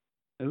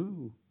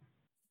 Ooh.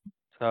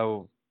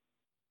 So,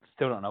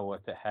 still don't know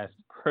what that has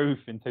to prove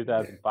in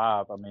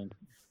 2005. I mean,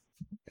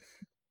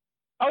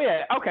 oh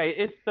yeah, okay,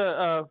 it's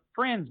the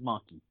Friends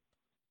monkey.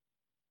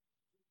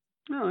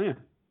 Oh yeah.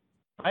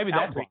 Maybe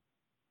that's why.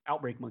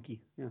 Outbreak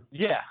monkey. Yeah.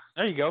 Yeah,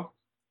 there you go.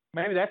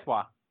 Maybe that's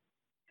why.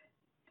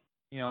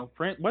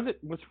 Friends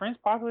was Friends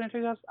popular in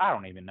 2000? I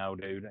don't even know,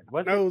 dude.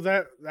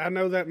 I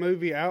know that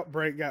movie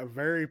Outbreak got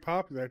very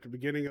popular at the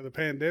beginning of the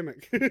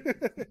pandemic.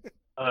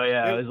 Oh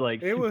yeah, it was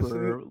like it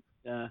super.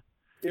 Yeah.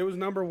 It was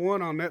number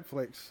 1 on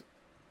Netflix.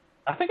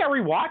 I think I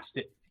rewatched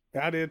it.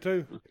 I did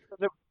too.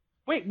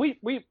 Wait, we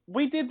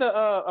did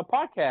a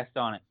podcast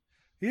on it.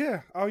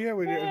 Yeah. Oh yeah,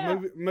 we did. Yeah.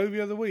 Movie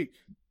of the week.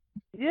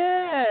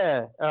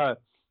 Yeah.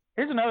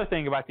 Here's another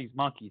thing about these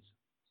monkeys.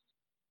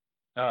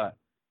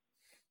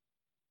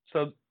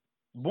 So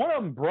one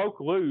of them broke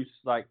loose,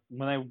 like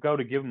when they go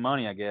to give them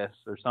money, I guess,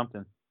 or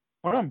something.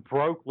 One of them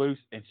broke loose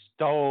and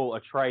stole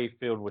a tray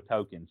filled with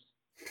tokens.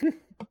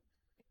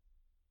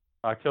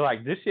 I feel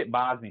like this shit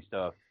buys me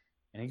stuff,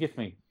 and it gets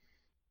me,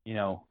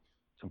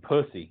 some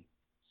pussy.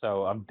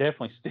 So I'm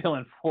definitely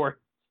stealing for it.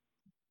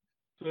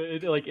 So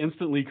it like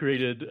instantly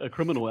created a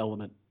criminal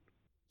element.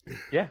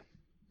 Yeah.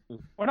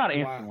 Well, not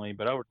instantly,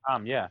 but over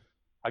time, yeah.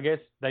 I guess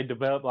they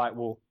developed like,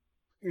 well,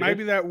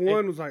 maybe that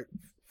one was like,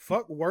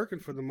 fuck working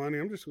for the money.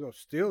 I'm just going to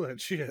steal that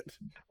shit.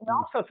 I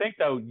also think,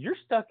 though, you're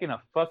stuck in a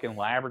fucking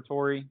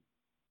laboratory,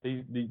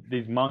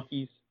 these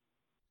monkeys.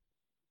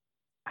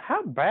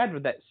 How bad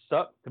would that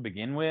suck to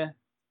begin with?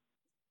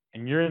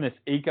 And you're in this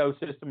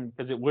ecosystem,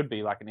 because it would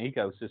be like an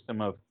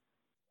ecosystem of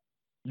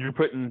you're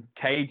putting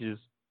cages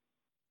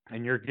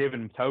and you're giving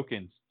them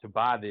tokens to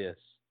buy this.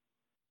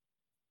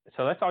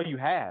 So that's all you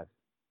have,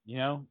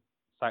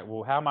 It's like,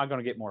 well, how am I going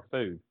to get more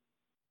food?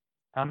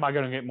 How am I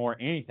going to get more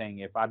anything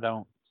if I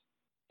don't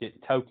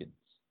get tokens?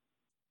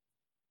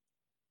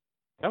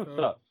 That would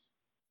suck.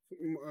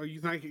 You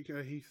think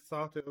he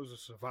thought that was a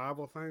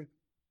survival thing?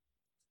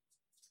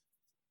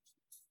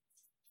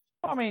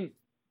 I mean,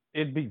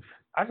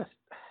 I just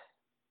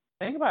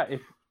think about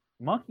if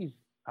monkeys,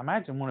 I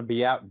imagine, want to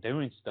be out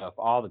doing stuff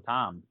all the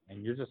time,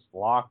 and you're just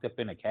locked up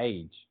in a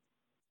cage.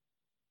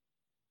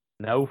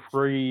 No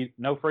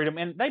freedom.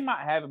 And they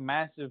might have a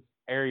massive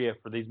area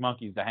for these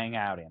monkeys to hang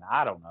out in.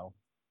 I don't know.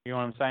 You know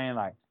what I'm saying?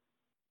 Like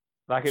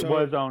it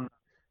was on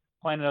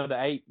Planet of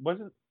the Apes.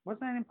 Wasn't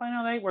that in Planet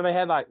of the Apes where they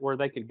had like where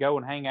they could go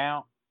and hang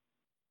out?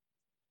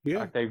 Yeah,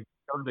 Like they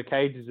go to the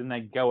cages and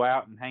they go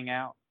out and hang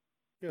out.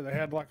 yeah. They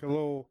had like a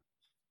little,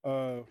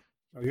 I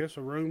guess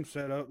a room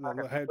set up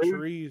that had food?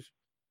 trees.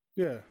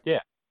 Yeah. Yeah.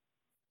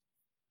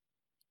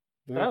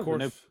 Then That of was a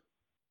course,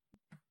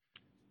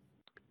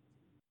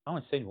 I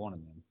only seen one of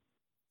them.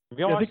 Have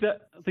Yeah, y'all I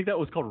watched? think that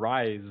was called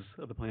Rise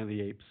of the Planet of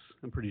the Apes.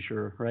 I'm pretty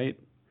sure, right?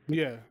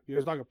 yeah,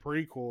 it's like a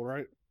prequel,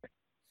 right?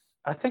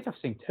 I think I've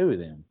seen two of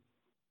them.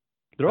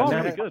 They're all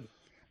Didn't really it- good.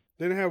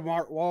 Didn't it have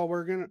Mark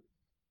Wahlberg in it?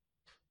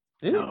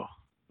 Dude,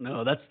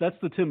 No, that's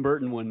the Tim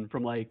Burton one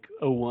from like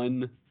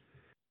 '01.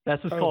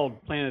 That's just Oh.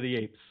 called Planet of the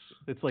Apes.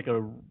 It's like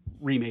a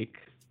remake,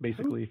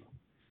 basically.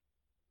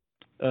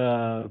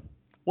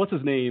 What's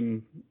his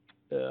name?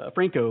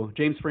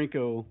 James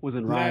Franco was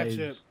in Rise.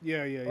 That's it.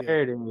 Yeah.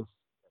 there it is.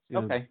 Yeah.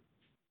 Okay.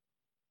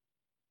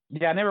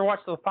 Yeah, I never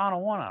watched the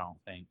final one. I don't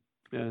think.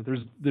 Yeah,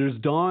 there's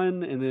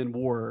Dawn and then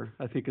War.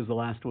 I think is the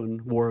last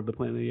one. War of the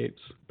Planet of the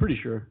Apes. Pretty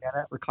sure. Yeah,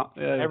 that,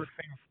 Or never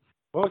seen.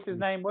 What was his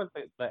name? What's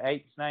the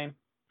ape's name?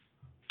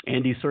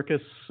 Andy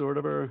Serkis or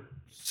whatever.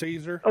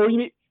 Caesar. Oh, you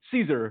mean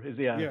Caesar?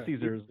 Yeah.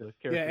 Caesar is the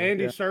character. Yeah,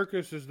 Andy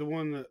Serkis is the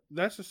one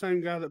that's the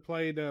same guy that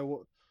played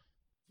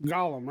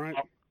Gollum, right?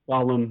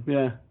 Gollum,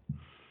 yeah.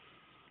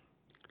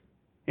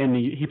 And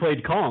he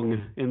played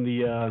Kong in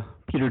the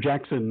Peter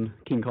Jackson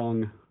King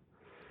Kong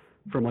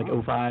from like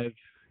Oh. '05.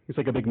 He's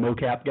like a big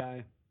mocap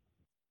guy.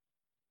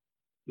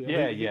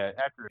 Yeah.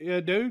 After Yeah,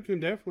 dude can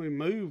definitely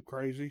move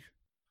crazy.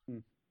 Hmm.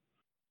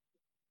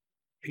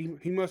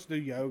 He must do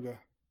yoga.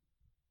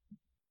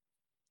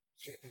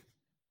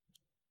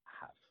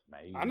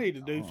 maybe. I need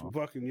to do some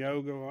fucking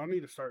yoga. I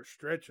need to start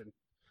stretching.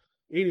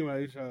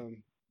 Anyways,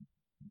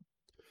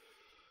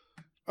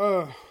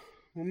 we'll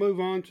move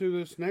on to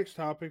this next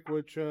topic,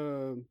 which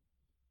we'll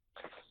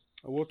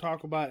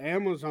talk about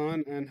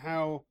Amazon and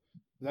how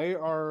they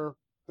are.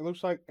 It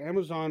looks like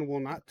Amazon will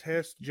not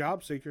test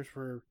job seekers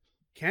for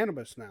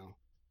cannabis now.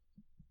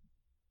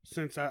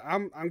 Since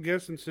I'm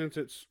guessing since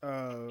it's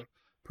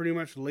pretty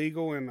much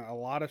legal in a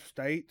lot of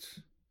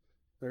states,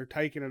 they're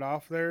taking it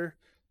off there.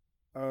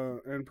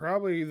 And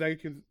probably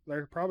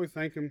they're probably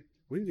thinking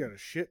we can get a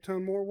shit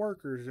ton more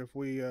workers if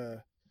we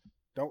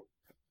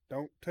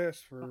don't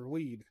test for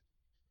weed.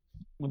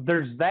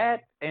 There's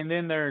that, and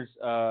then there's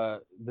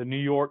the New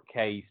York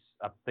case.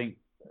 I think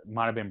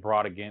might have been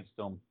brought against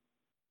them,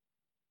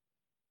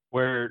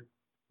 where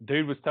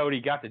dude was told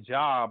he got the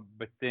job,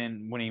 but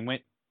then when he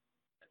went,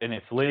 and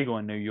it's legal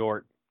in New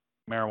York,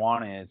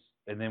 marijuana is,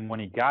 and then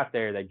when he got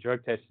there, they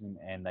drug tested him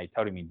and they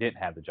told him he didn't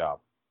have the job.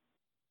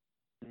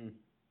 Mm.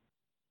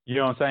 You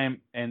know what I'm saying?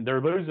 And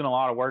they're losing a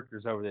lot of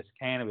workers over this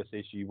cannabis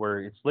issue where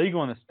it's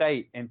legal in the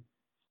state. And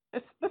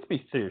let's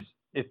be serious.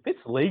 If it's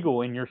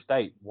legal in your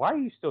state, why are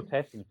you still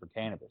testing for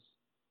cannabis?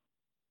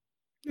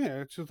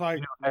 Yeah, it's just like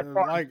As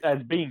far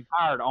as being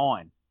hired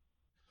on.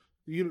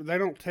 they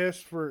don't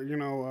test for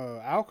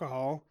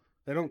alcohol.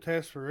 They don't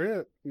test for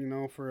it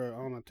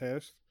on a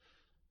test.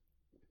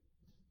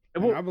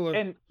 Well, I believe-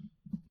 and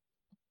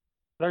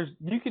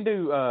you can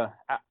do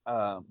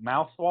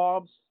mouth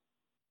swabs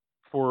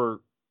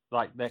for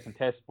like that can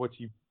test what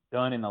you've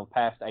done in the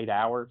past 8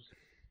 hours.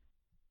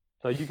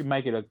 So you can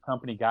make it a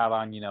company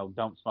guideline,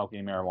 don't smoke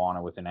any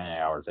marijuana within 8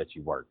 hours that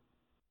you work.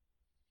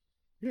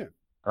 Yeah.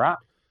 Right?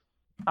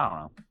 I don't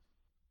know.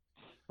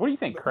 What do you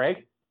think,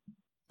 Craig?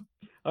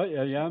 Oh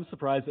yeah, I'm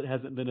surprised it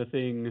hasn't been a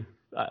thing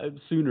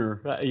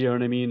sooner. You know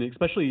what I mean?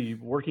 Especially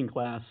working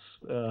class.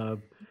 Where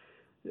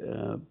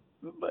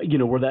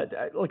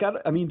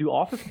that I mean, do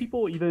office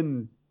people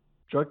even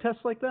drug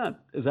tests like that?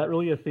 Is that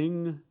really a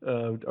thing?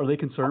 Are they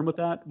concerned with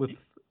that? With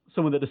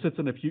someone that just sits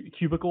in a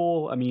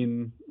cubicle? I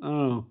mean, I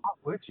don't know. Why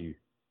would you?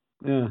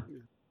 Yeah.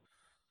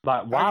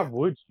 Like, why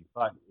would you?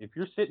 Like, if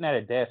you're sitting at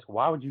a desk,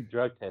 why would you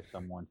drug test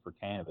someone for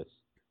cannabis?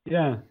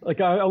 Yeah,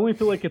 like I only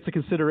feel like it's a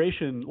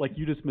consideration, like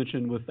you just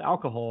mentioned with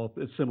alcohol.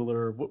 It's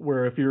similar,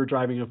 where if you're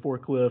driving a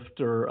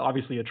forklift or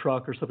obviously a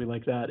truck or something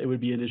like that, it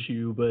would be an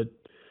issue. But,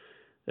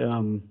 I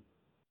don't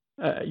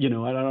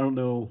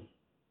know.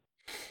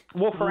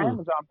 Well, for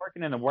Amazon,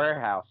 working in a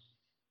warehouse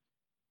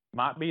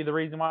might be the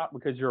reason why,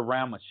 because you're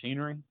around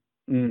machinery,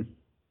 Mm.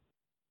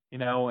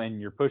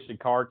 And you're pushing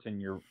carts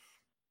and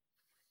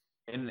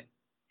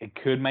it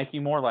could make you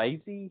more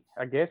lazy,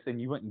 I guess,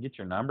 and you wouldn't get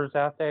your numbers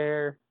out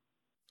there.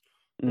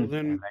 Well,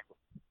 then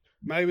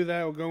maybe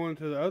that will go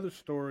into the other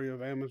story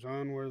of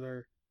Amazon, where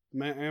their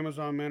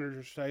Amazon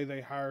managers say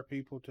they hire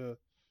people to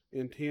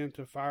intend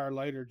to fire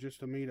later just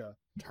to meet a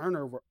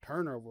turnover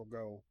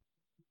goal.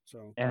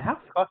 So, and how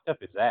fucked up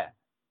is that?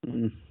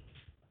 Mm.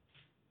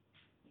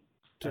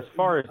 As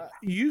far as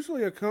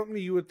usually a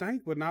company you would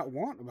think would not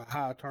want a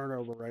high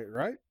turnover rate,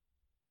 right?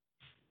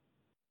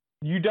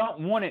 you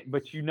don't want it,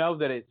 but you know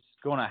that it's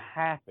going to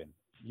happen.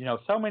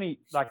 So many,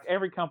 like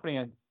every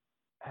company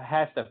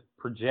has to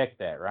project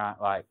that, right?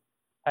 Like,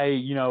 hey,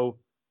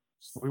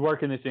 we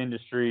work in this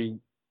industry.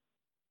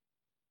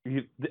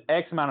 The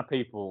X amount of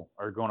people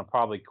are going to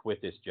probably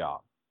quit this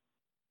job.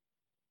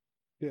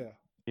 Yeah.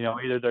 You know,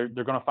 either they're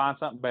going to find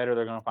something better,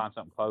 they're going to find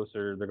something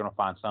closer, they're going to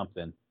find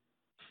something.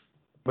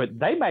 But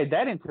they made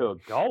that into a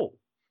goal.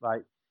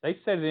 Like they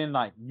set it in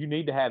like you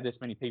need to have this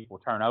many people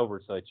turn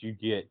over so that you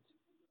get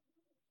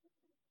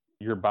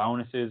your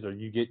bonuses, or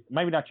you get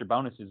maybe not your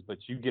bonuses, but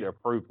you get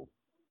approval.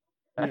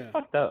 That's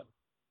fucked up.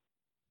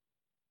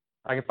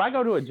 Like if I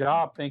go to a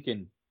job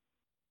thinking,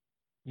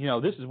 you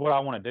know, this is what I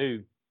want to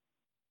do,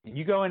 and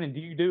you go in and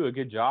you do a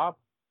good job,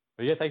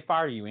 but yet they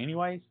fire you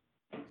anyways.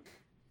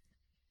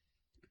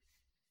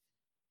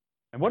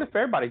 And what if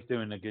everybody's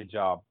doing a good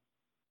job?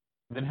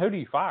 Then who do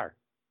you fire?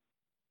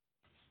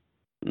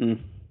 I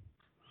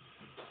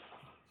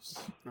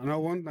know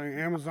one thing: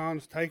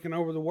 Amazon's taking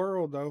over the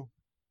world, though.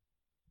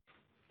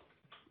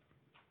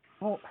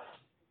 Well,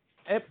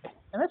 and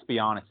let's be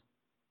honest.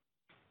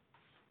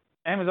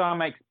 Amazon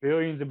makes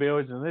billions and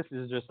billions, and this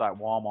is just like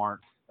Walmart,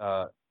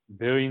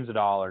 billions of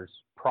dollars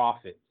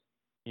profit.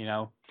 You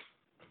know,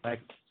 like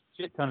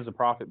shit tons of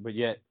profit, but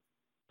yet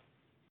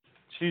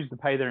choose to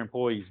pay their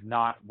employees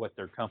not what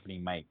their company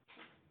makes.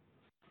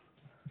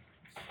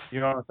 You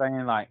know what I'm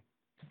saying? Like,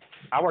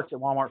 I worked at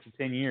Walmart for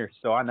 10 years,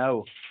 so I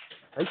know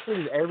they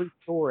treated every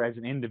store as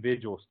an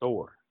individual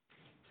store.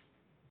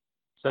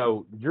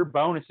 So your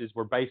bonuses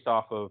were based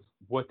off of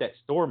what that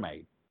store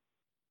made.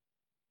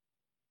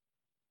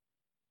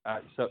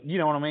 So you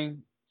know what I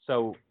mean?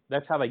 So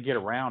that's how they get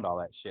around all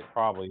that shit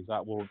probably. Is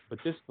like, well,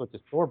 but this is what the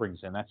store brings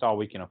in. That's all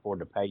we can afford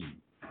to pay you.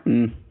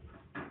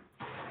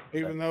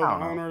 Even though the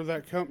owner of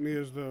that company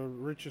is the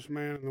richest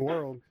man in the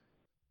world.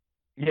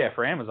 Yeah,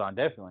 for Amazon,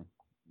 definitely.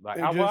 Like,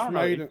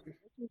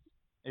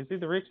 is he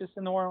the richest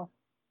in the world?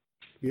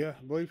 Yeah,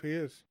 I believe he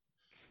is.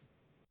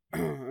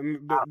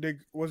 And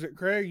was it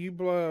Craig? You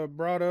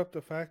brought up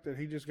the fact that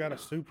he just got a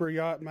super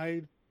yacht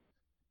made.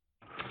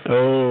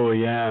 Oh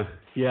yeah.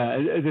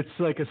 It's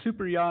like a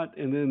super yacht,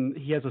 and then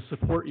he has a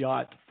support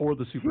yacht for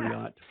the super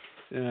yacht.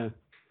 Yeah.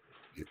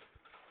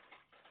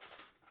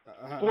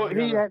 Well,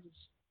 he has a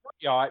support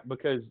yacht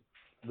because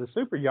the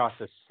super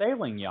yacht's a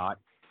sailing yacht,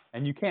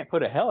 and you can't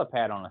put a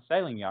helipad on a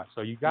sailing yacht,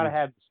 so you got to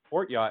have the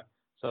support yacht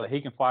so that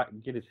he can fly,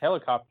 get his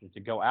helicopter to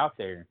go out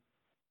there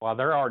while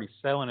they're already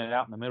sailing it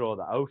out in the middle of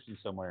the ocean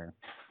somewhere.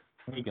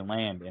 He can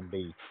land and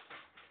be.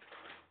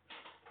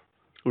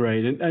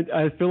 Right, and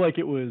I feel like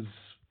it was,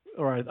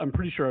 or I'm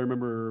pretty sure I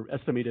remember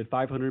estimated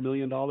 $500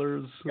 million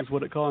is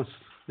what it cost.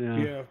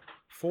 Yeah.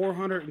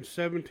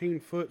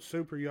 417-foot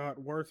super yacht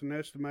worth an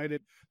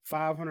estimated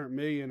 $500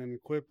 million and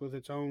equipped with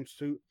its own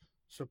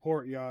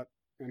support yacht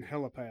and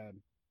helipad.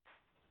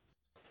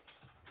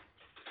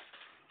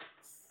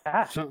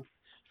 I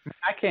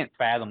can't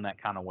fathom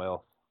that kind of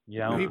wealth. You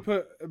know?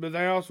 But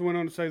they also went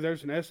on to say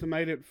there's an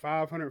estimated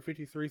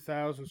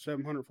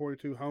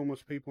 553,742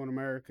 homeless people in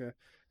America,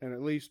 and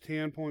at least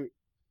 10.1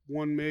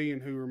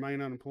 million who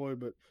remain unemployed.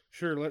 But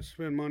sure, let's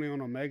spend money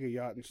on a mega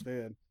yacht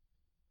instead.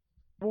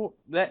 Well,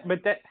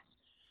 But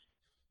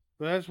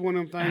that's one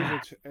of them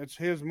things. It's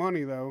his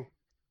money though.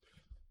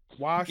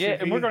 Why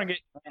should and we're gonna get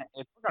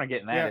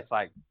in that. It's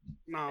like,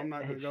 no, I'm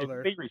not gonna go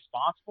there. Be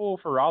responsible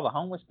for all the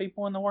homeless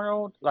people in the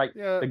world, like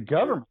the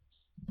government.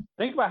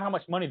 Think about how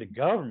much money the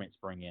governments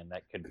bring in.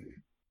 That could.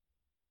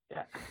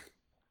 Yeah.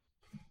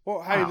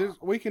 Well, hey,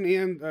 we can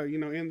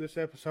end this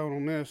episode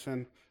on this,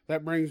 and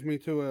that brings me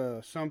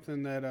to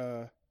something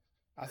that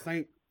I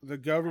think the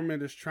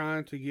government is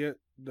trying to get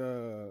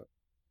to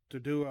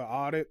do an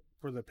audit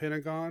for the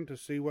Pentagon to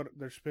see what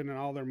they're spending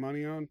all their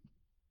money on.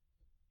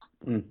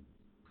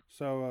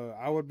 So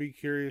I would be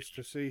curious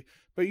to see,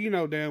 but you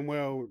know damn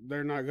well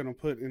they're not going to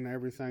put in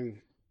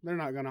everything. They're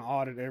not going to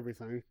audit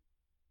everything.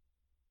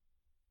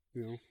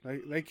 You know,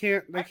 they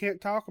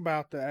can't talk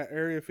about the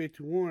Area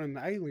 51 and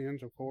the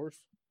aliens, of course.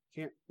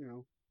 Can't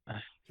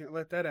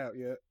let that out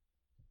yet.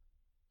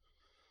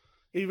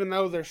 Even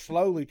though they're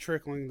slowly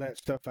trickling that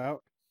stuff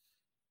out.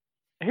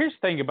 Here's the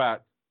thing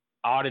about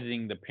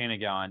auditing the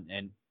Pentagon,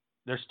 and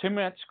there's too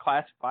much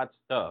classified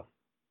stuff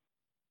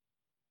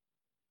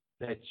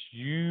that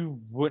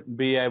you wouldn't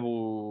be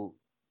able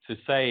to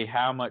say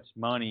how much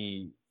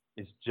money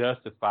is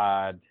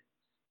justified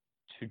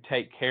to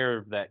take care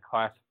of that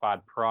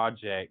classified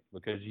project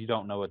because you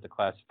don't know what the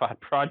classified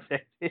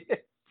project is.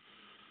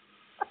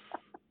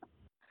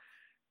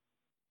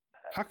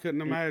 I couldn't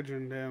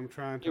imagine them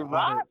trying to audit.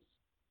 Right?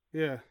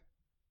 Yeah.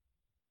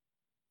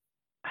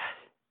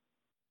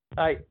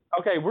 Like,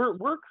 okay,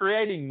 we're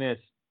creating this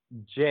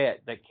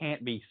jet that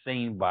can't be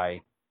seen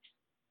by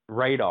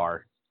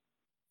radar,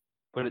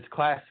 but it's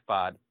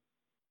classified,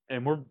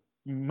 and we're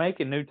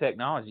making new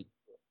technology.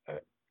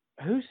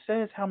 Who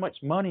says how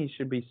much money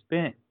should be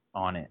spent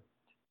on it?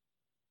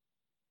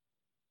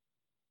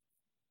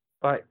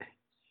 But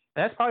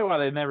that's probably why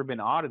they've never been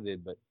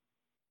audited. But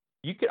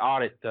you could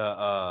audit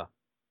the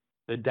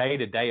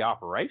day-to-day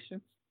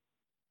operations,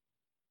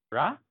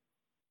 right?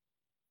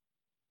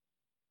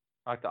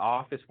 Like the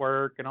office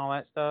work and all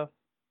that stuff.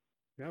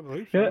 Yeah, I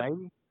believe so. Yeah.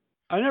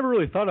 I never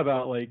really thought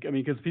about,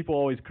 because people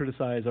always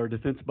criticize our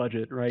defense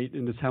budget, right?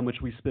 And just how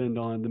much we spend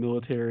on the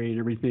military and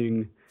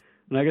everything.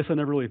 And I guess I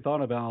never really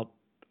thought about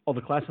all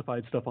the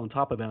classified stuff on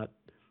top of that.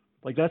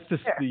 Like that's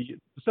just Yeah. the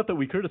stuff that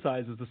we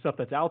criticize is the stuff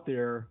that's out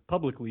there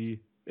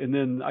publicly, and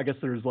then I guess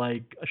there's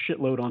like a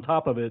shitload on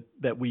top of it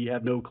that we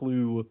have no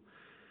clue,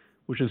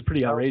 which is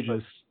pretty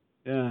outrageous.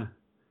 Yeah.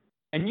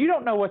 And you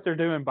don't know what they're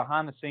doing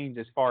behind the scenes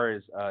as far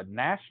as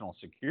national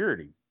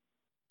security.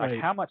 Like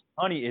Right. how much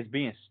money is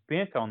being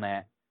spent on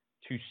that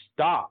to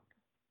stop,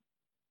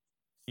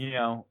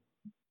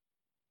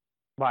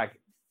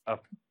 like a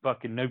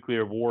fucking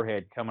nuclear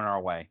warhead coming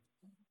our way.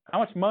 How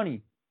much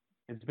money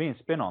is being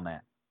spent on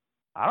that?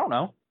 I don't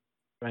know.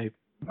 Right.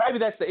 Maybe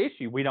that's the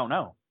issue. We don't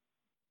know.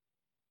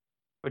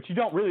 But you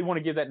don't really want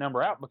to give that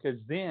number out because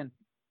then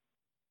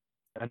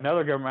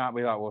another government might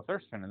be like, well, if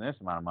they're spending this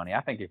amount of money,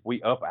 I think if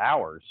we up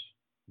ours,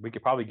 we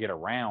could probably get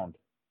around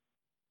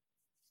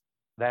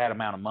that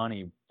amount of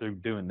money through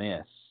doing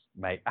this.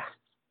 Mate,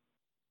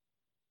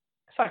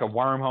 it's like a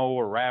wormhole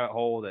or rabbit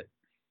hole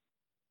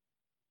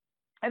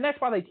and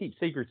that's why they keep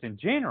secrets in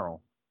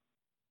general,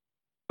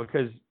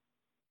 because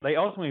they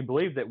ultimately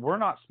believe that we're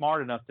not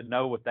smart enough to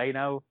know what they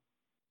know.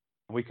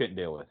 We couldn't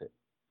deal with it.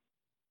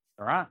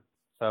 All right?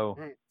 So,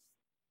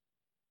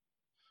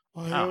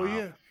 Oh, hell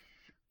yeah.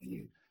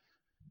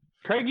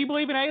 Craig, you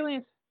believe in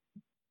aliens?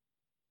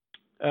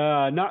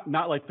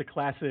 Not like the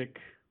classic,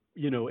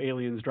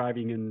 aliens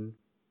driving in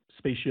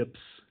spaceships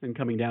and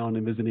coming down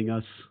and visiting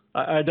us.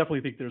 I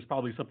definitely think there's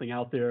probably something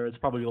out there. It's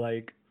probably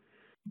like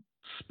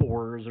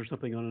spores or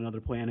something on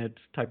another planet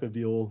type of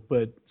deal.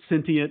 But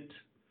sentient,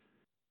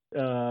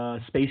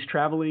 space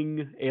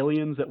traveling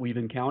aliens that we've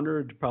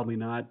encountered, probably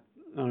not.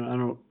 I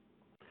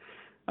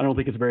don't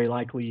think it's very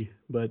likely.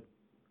 But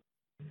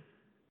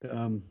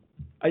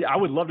I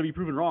would love to be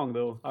proven wrong,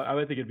 though. I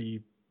would think it'd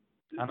be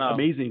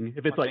amazing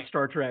if it's like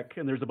Star Trek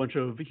and there's a bunch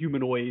of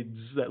humanoids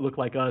that look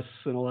like us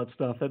and all that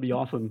stuff. That'd be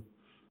awesome.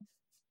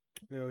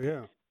 Hell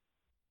yeah.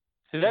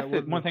 See, that's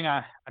the one thing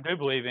I do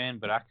believe in,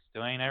 but I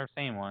still ain't ever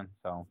seen one.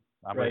 So,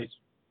 right.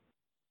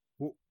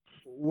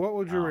 What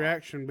would your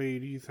reaction be,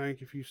 do you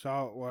think, if you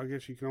saw it? Well, I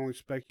guess you can only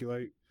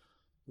speculate,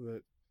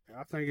 but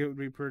I think it would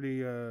be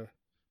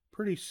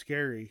pretty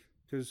scary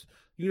because,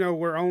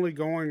 we're only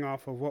going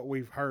off of what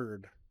we've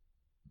heard.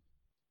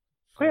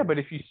 So, yeah, but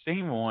if you've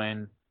seen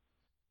one,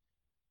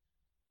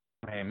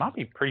 man, it might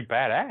be pretty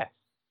badass.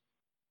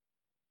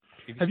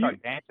 If you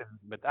start dancing,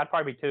 but I'd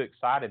probably be too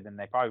excited, then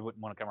they probably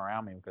wouldn't want to come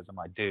around me because I'm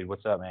like, dude,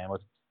 what's up, man?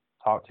 Let's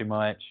talk too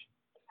much.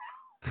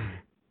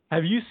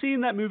 Have you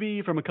seen that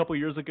movie from a couple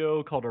years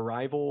ago called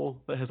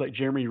Arrival that has like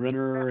Jeremy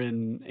Renner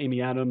and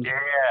Amy Adams?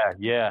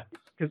 Yeah.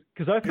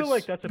 Because I feel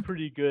like that's a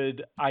pretty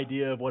good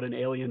idea of what an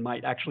alien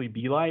might actually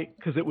be like,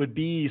 because it would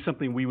be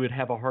something we would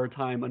have a hard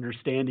time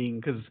understanding,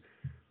 because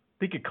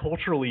think of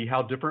culturally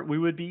how different we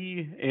would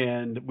be,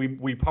 and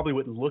we probably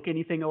wouldn't look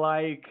anything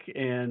alike,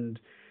 and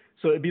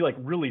so it'd be like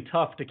really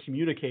tough to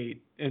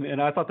communicate.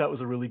 And I thought that was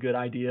a really good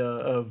idea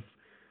of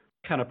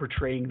kind of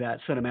portraying that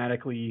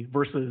cinematically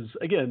versus,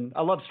 again,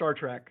 I love Star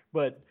Trek,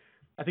 but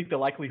I think the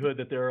likelihood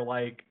that there are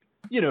like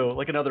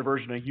another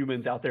version of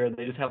humans out there and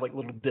they just have like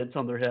little dents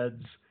on their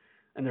heads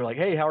and they're like,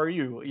 hey, how are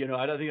you?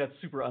 I don't think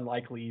that's super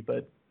unlikely,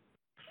 but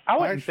I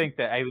wouldn't think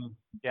that aliens.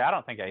 Yeah, I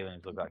don't think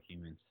aliens look like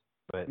humans,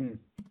 but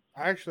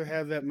I actually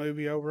have that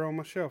movie over on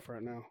my shelf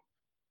right now.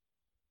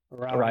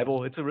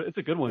 Arrival. It's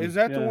a good one. Is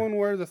that the one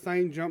where the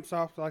thing jumps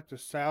off like the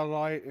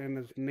satellite and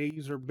his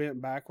knees are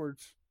bent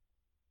backwards?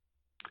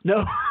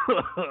 No,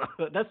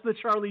 that's the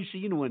Charlie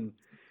Sheen one.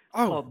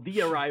 Oh, called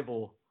The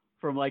Arrival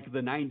from like the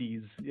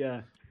 90s.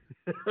 Yeah,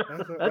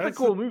 that's a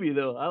cool movie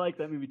though. I like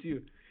that movie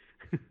too.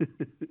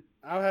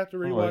 I'll have to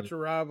rewatch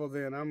Arrival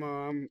then.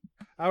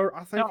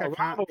 I think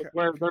Arrival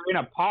where they're in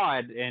a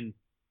pod and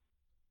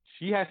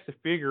she has to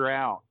figure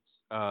out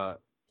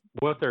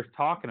what they're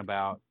talking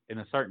about in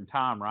a certain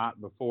time, right?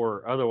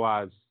 Before,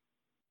 otherwise,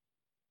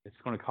 it's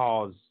going to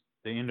cause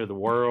the end of the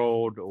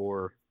world.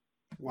 Or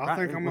well, I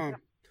think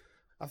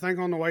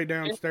on the way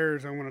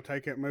downstairs, I'm going to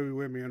take that movie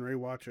with me and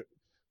rewatch it.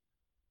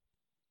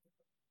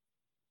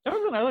 There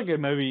was another good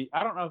movie.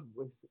 I don't know.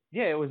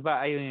 It was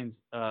about aliens.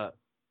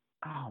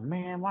 Oh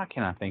man, why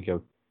can't I think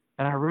of?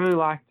 And I really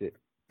liked it.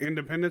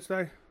 Independence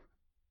Day?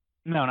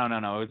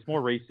 No. It's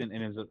more recent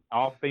and it's an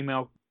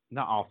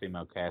not all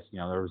female cast.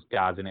 There was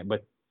guys in it,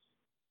 but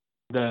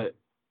there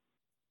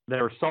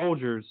were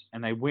soldiers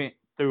and they went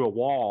through a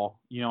wall.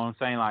 You know what I'm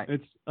saying? Like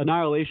it's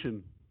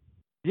Annihilation.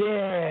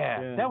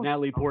 Yeah. That was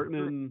Natalie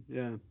Portman.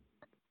 Yeah.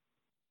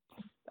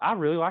 I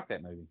really liked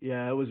that movie.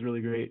 Yeah, it was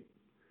really great.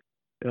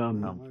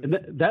 And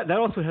that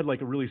also had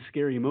like a really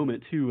scary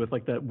moment too, with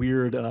like that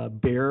weird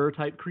bear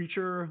type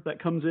creature that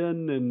comes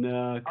in and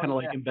kind of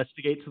like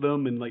investigates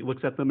them and like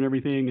looks at them and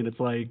everything, and it's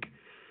like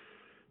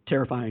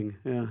terrifying.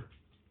 Yeah.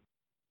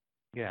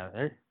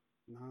 Yeah.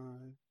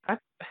 I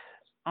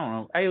don't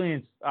know.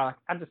 Aliens. I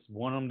just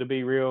want them to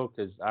be real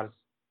because I just.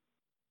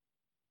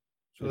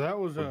 So that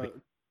was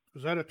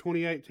that a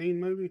 2018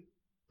 movie?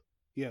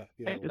 Yeah.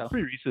 It's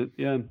pretty recent.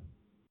 Yeah.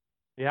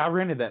 Yeah, I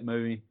rented that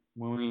movie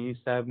when we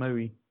used to have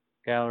movie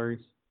galleries,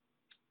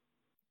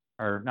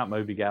 or not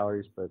movie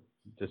galleries, but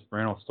just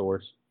rental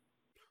stores.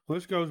 Well,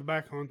 this goes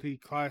back on the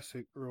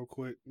classic real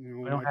quick.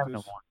 We don't have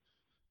no more.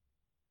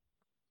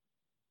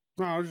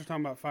 No, I was just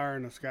talking about Fire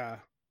in the Sky,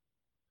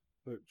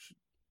 which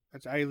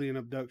that's alien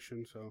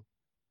abduction. So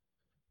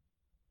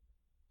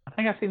I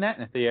think I've seen that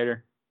in the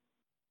theater.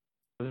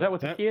 Was that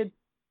with the that kid?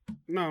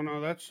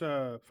 no, that's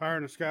Fire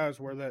in the Sky is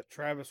where that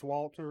Travis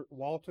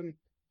Walton,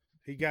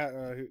 he got.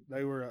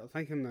 They were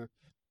thinking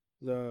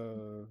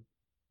the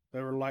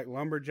they were like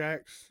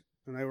lumberjacks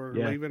and they were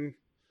Yeah. leaving,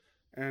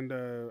 and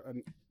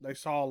they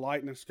saw a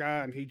light in the sky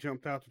and he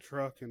jumped out the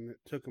truck and it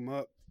took him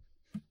up.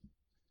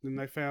 Then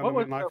they found What him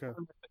was in like the- a.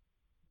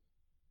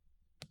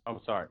 Oh,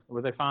 sorry.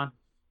 Were they fine?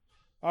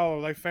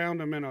 Oh, they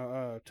found him in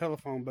a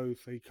telephone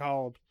booth. He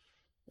called,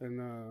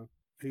 and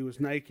he was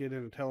naked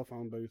in a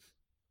telephone booth,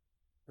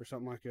 or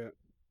something like that.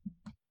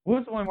 What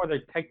was the one where they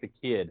take the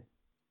kid?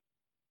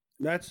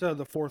 That's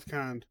the fourth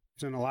kind.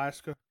 It's in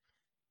Alaska.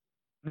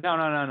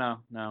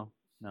 No.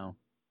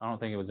 I don't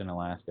think it was in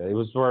Alaska. It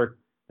was where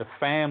the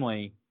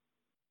family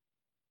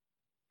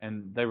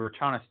and they were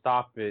trying to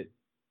stop it.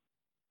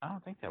 I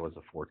don't think that was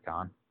the fourth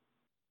con.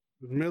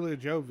 With Mila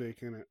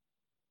Jovic in it.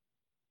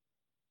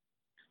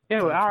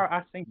 Yeah, well, Gotcha.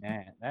 I seen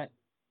that. That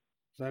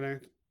That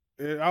ain't.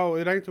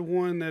 It ain't the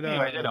one that.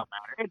 anyway, it don't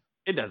matter.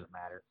 It doesn't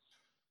matter.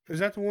 Is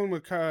that the one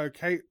with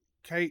Kate?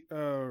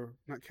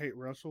 Not Kate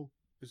Russell.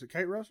 Is it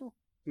Kate Russell?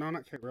 No,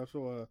 not Kate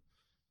Russell.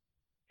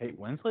 Kate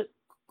Winslet?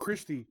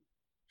 Christy.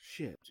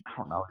 Shit. I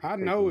don't know. I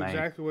know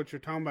exactly what you're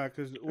talking about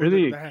because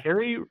Really,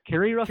 Carrie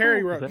Russell?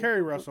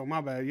 Carrie Russell. My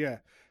bad. Yeah,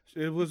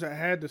 it was that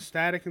had the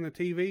static in the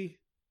TV.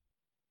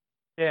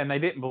 Yeah, and they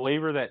didn't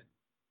believe her that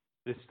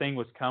this thing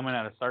was coming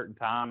at a certain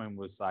time and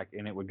was like,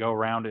 and it would go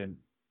around and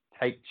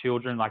take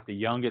children, like the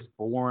youngest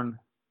born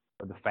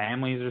of the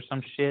families or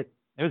some shit.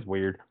 It was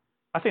weird.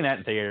 I seen that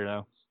in theater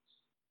though.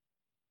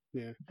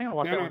 Yeah. I think I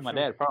watched Yeah, that no, with my sure.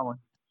 dad probably.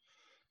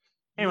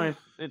 Anyways,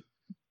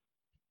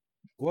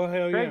 Well,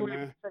 hell Craig, yeah, we man.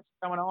 appreciate you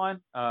coming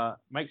on.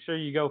 Make sure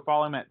you go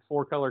follow him at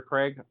 4Color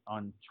Craig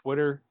on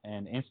Twitter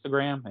and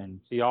Instagram and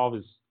see all of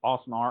his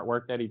awesome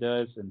artwork that he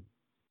does. And,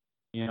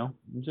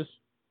 just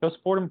go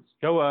support him.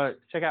 Go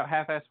check out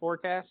Half-Ass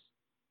Forecast.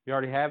 If you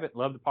already have it,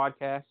 love the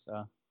podcast.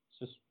 It's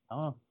just, I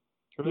don't know.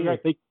 It's really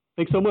great.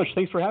 Thanks so much.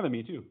 Thanks for having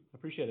me too. I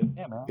appreciate it.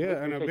 Yeah, man.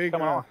 Yeah, and a Appreciate you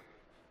coming on.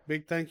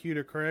 big thank you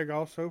to Craig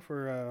also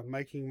for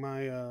making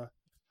my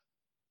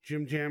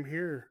Jim Jam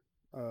Here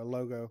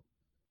logo.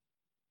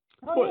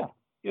 Oh, yeah.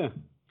 Yeah,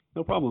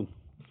 no problem.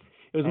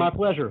 It was my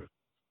pleasure.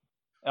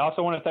 I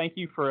also want to thank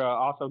you for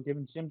also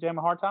giving Jim Jam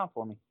a hard time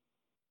for me.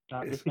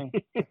 Not just me.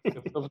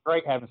 It feels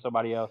great having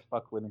somebody else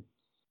fuck with him.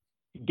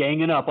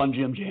 Ganging up on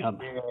Jim Jam.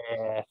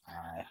 Yeah.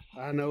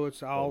 I know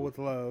it's all with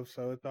love,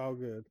 so it's all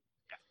good.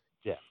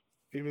 Yeah.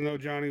 Even though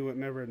Johnny would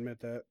never admit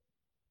that.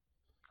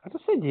 I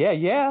just said,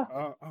 yeah.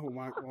 Oh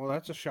my! Well,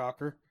 that's a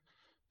shocker.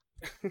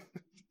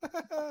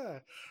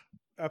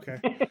 Okay.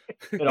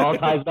 It all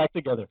ties back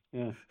together.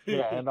 Yeah.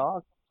 Yeah, and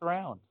all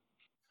around.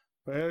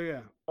 Well, yeah.